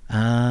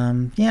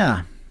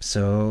 Yeah.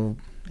 So,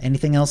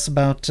 anything else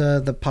about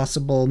the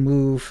possible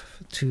move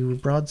to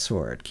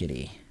Broadsword,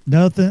 Kitty?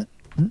 Nothing.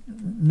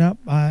 Nope.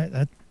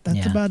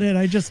 That's about it.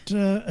 I just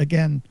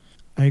again,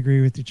 I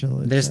agree with you, Chill.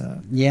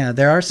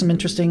 There are some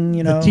interesting,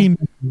 the team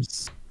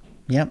members.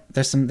 Yep,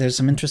 there's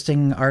some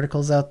interesting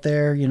articles out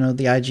there.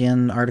 The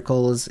IGN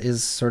article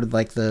is sort of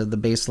like the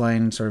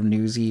baseline sort of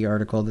newsy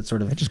article that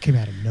sort of just came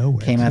out of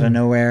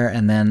nowhere.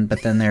 And then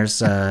there's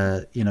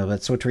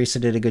but so Teresa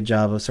did a good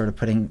job of sort of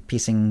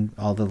piecing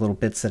all the little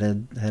bits that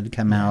had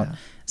come out.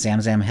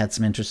 Zamzam had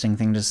some interesting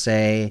thing to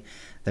say.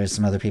 There's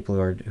some other people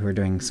who are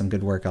doing some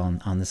good work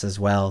on this as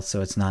well.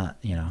 So it's not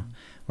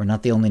we're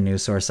not the only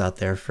news source out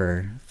there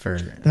for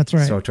that's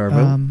right. SWTOR,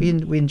 but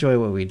we enjoy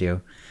what we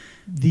do.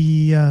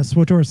 The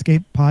SWTOR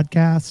Escape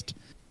podcast,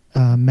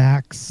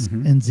 Max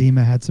and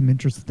Zima had some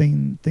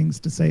interesting things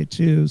to say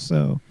too.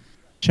 So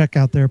check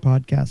out their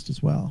podcast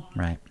as well.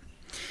 Right.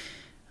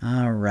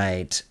 All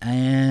right.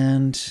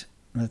 And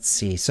let's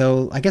see.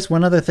 So I guess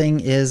one other thing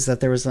is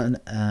that there was sort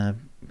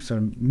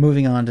of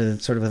moving on to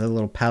sort of a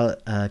little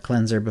palate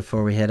cleanser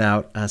before we head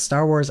out.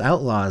 Star Wars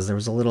Outlaws.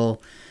 There's a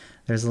little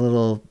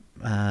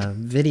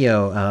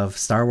video of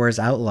Star Wars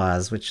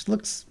Outlaws, which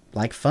looks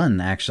like fun,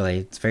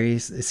 actually.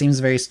 It seems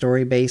very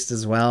story based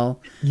as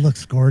well. It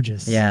looks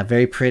gorgeous. Yeah,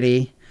 very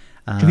pretty.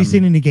 Have you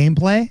seen any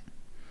gameplay?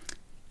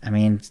 I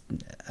mean,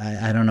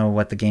 I don't know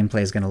what the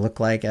gameplay is going to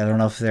look like. I don't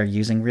know if they're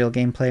using real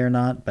gameplay or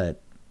not,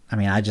 but I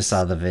mean, I just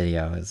saw the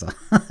video.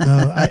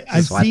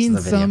 I've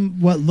seen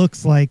what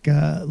looks like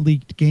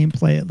leaked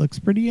gameplay. It looks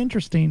pretty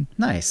interesting.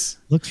 Nice.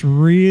 Looks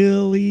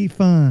really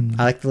fun.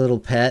 I like the little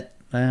pet.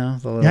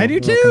 I do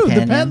too.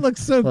 The pet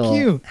looks so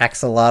cute.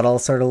 Axolotl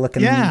sort of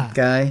looking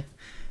guy.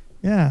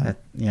 Yeah.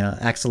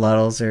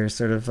 Axolotls are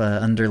sort of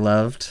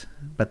underloved,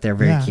 but they're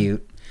very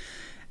cute.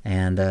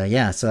 And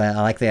so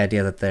I like the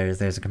idea that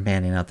there's a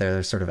companion out there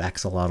that's sort of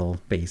axolotl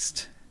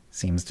based,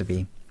 seems to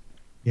be.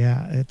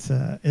 Yeah,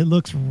 it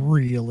looks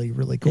really,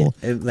 really cool.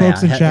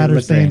 Folks in chat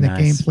are saying that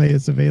gameplay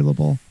is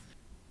available.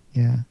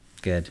 Yeah.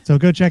 Good. So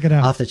go check it out.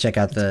 I'll have to check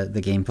out the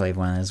gameplay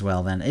one as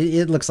well then.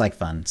 It looks like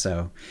fun,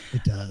 so.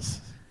 It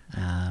does.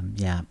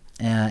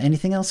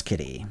 Anything else,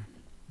 Kitty?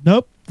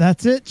 Nope,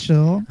 that's it,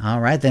 Chill. All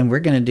right, then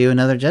we're going to do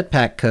another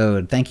jetpack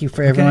code. Thank you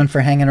for everyone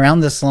for hanging around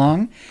this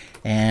long.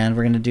 And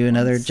we're going to do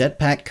another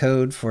jetpack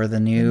code for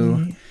the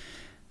new...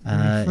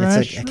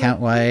 it's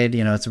account-wide.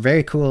 It's a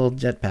very cool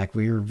jetpack.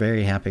 We were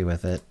very happy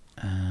with it.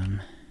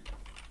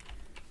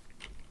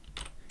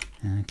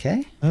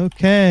 Okay.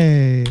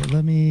 Okay,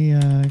 let me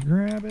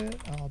grab it.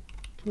 I'll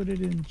put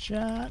it in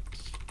chat.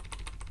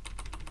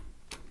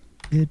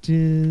 It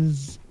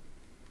is...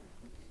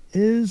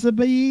 Lisa.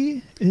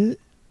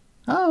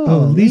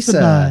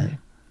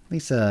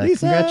 Lisa.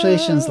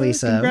 Congratulations,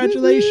 Lisa.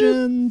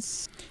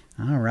 Congratulations.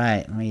 All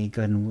right. Let me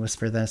go ahead and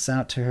whisper this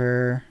out to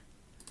her.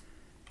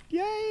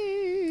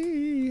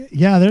 Yay.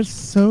 Yeah, there's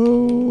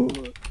so...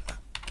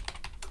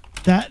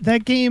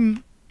 That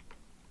game...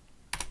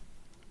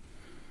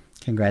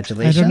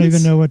 Congratulations. I don't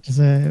even know what to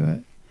say, but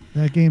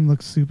that game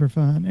looks super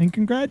fun. And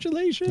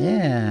congratulations.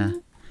 Yeah.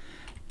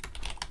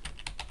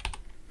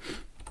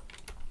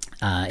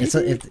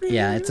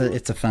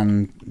 It's a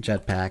fun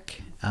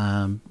jetpack.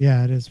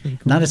 Yeah, it is pretty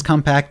cool. Not as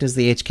compact as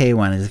the HK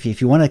one.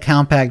 If you want a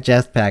compact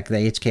jetpack, the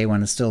HK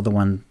one is still the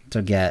one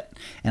to get.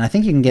 And I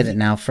think you can get it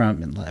now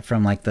from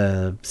like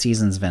the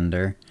Seasons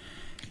vendor.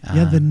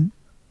 Yeah,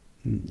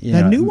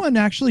 that new one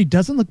actually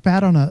doesn't look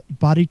bad on a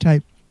body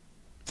type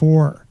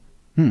 4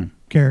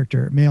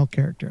 male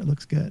character. It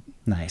looks good.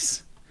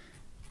 Nice.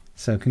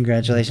 So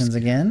congratulations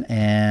again,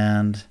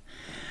 and.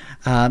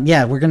 We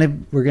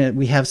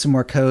have some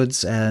more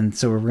codes, and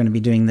so we're gonna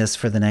be doing this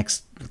for the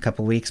next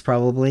couple weeks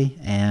probably,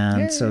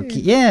 and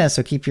Yay.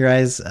 so keep your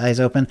eyes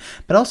open,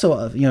 but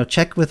also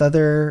check with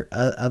other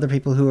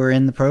people who are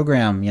in the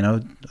program.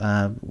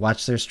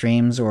 Watch their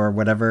streams or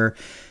whatever.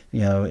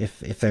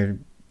 If they're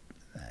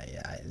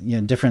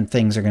different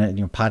things are gonna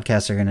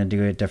podcasts are gonna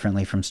do it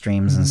differently from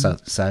streams and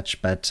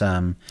such, but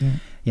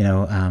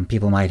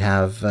people might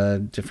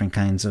have different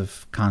kinds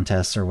of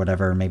contests or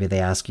whatever. Maybe they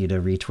ask you to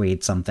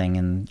retweet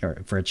something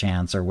or for a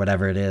chance or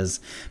whatever it is.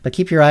 But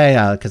keep your eye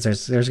out, because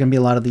there's going to be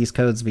a lot of these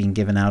codes being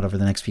given out over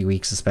the next few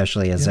weeks,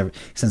 especially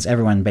since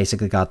everyone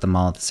basically got them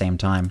all at the same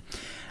time.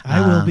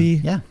 I will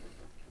be.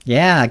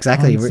 Yeah,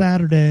 exactly. On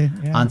Saturday.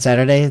 Yeah. On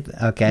Saturday?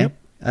 Okay. Yep.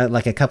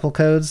 Like a couple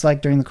codes,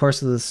 like during the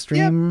course of the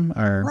stream,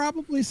 or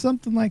probably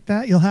something like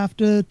that. You'll have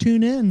to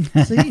tune in,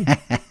 see.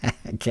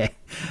 Okay,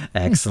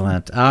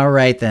 excellent. All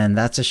right, then.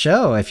 That's a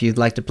show. If you'd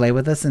like to play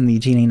with us in the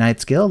Genie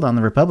Knights Guild on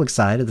the Republic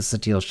side of the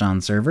Satil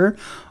Shan server,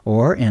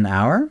 or in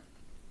our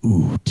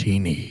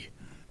Ootini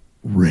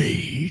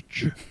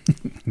Rage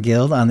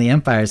Guild on the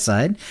Empire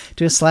side,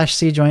 do a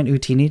 /C join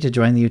Ootini to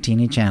join the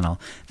Ootini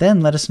channel. Then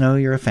let us know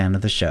you're a fan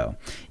of the show.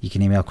 You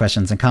can email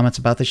questions and comments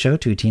about the show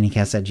to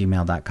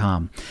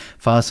OotiniCast@gmail.com.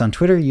 Follow us on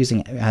Twitter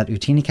using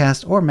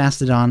 @OotiniCast or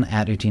Mastodon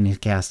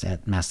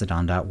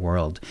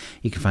 @OotiniCast@mastodon.world.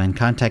 You can find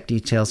contact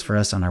details for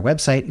us on our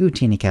website,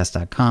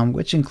 OotiniCast.com,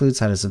 which includes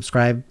how to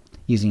subscribe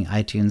using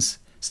iTunes,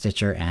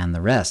 Stitcher, and the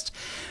rest.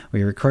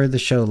 We record the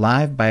show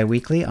live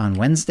bi-weekly on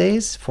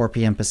Wednesdays, 4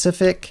 p.m.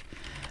 Pacific,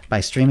 by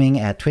streaming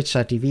at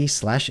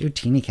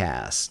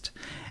twitch.tv/OotiniCast.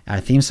 Our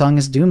theme song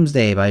is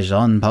Doomsday by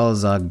Jean-Paul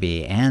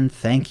Zogby. And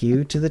thank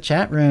you to the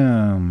chat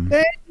room.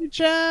 Thank you,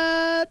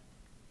 chat.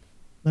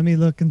 Let me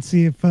look and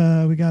see if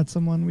we got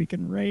someone we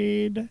can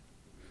raid.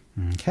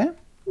 Okay.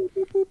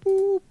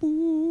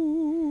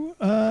 Boo.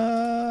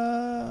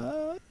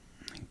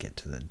 Get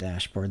to the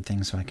dashboard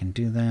thing so I can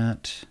do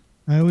that.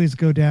 I always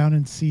go down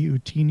and see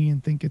Ootini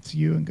and think it's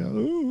you and go,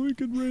 oh, we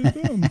could raid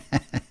them.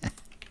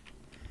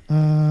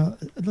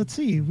 Let's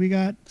see. We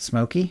got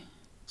Smokey.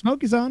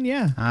 Smokey's on,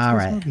 yeah. All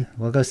right. Smokey.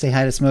 We'll go say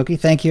hi to Smokey.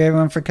 Thank you,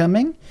 everyone, for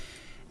coming.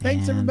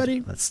 Thanks,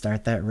 everybody. Let's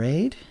start that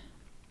raid.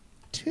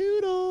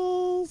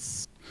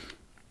 Toodles.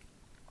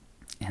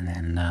 And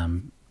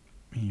then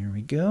here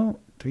we go.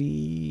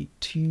 3,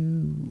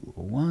 2,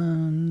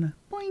 1.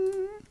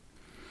 Boing.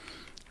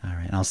 All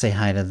right. I'll say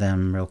hi to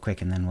them real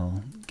quick, and then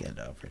we'll get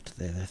over to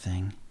the other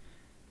thing.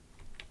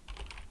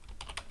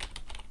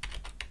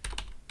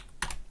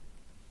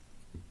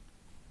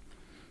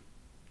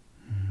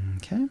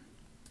 Okay.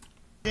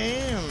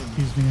 Damn.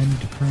 Excuse me, I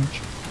need to crunch.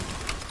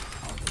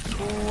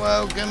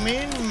 Welcome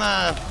in,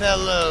 my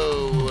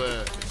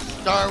fellow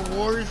Star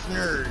Wars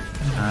nerd.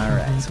 All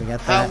right, so we got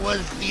that. How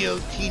was the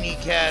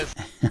OotiniCast?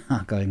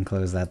 I'll go ahead and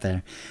close that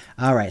there.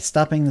 All right,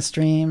 stopping the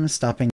stream, stopping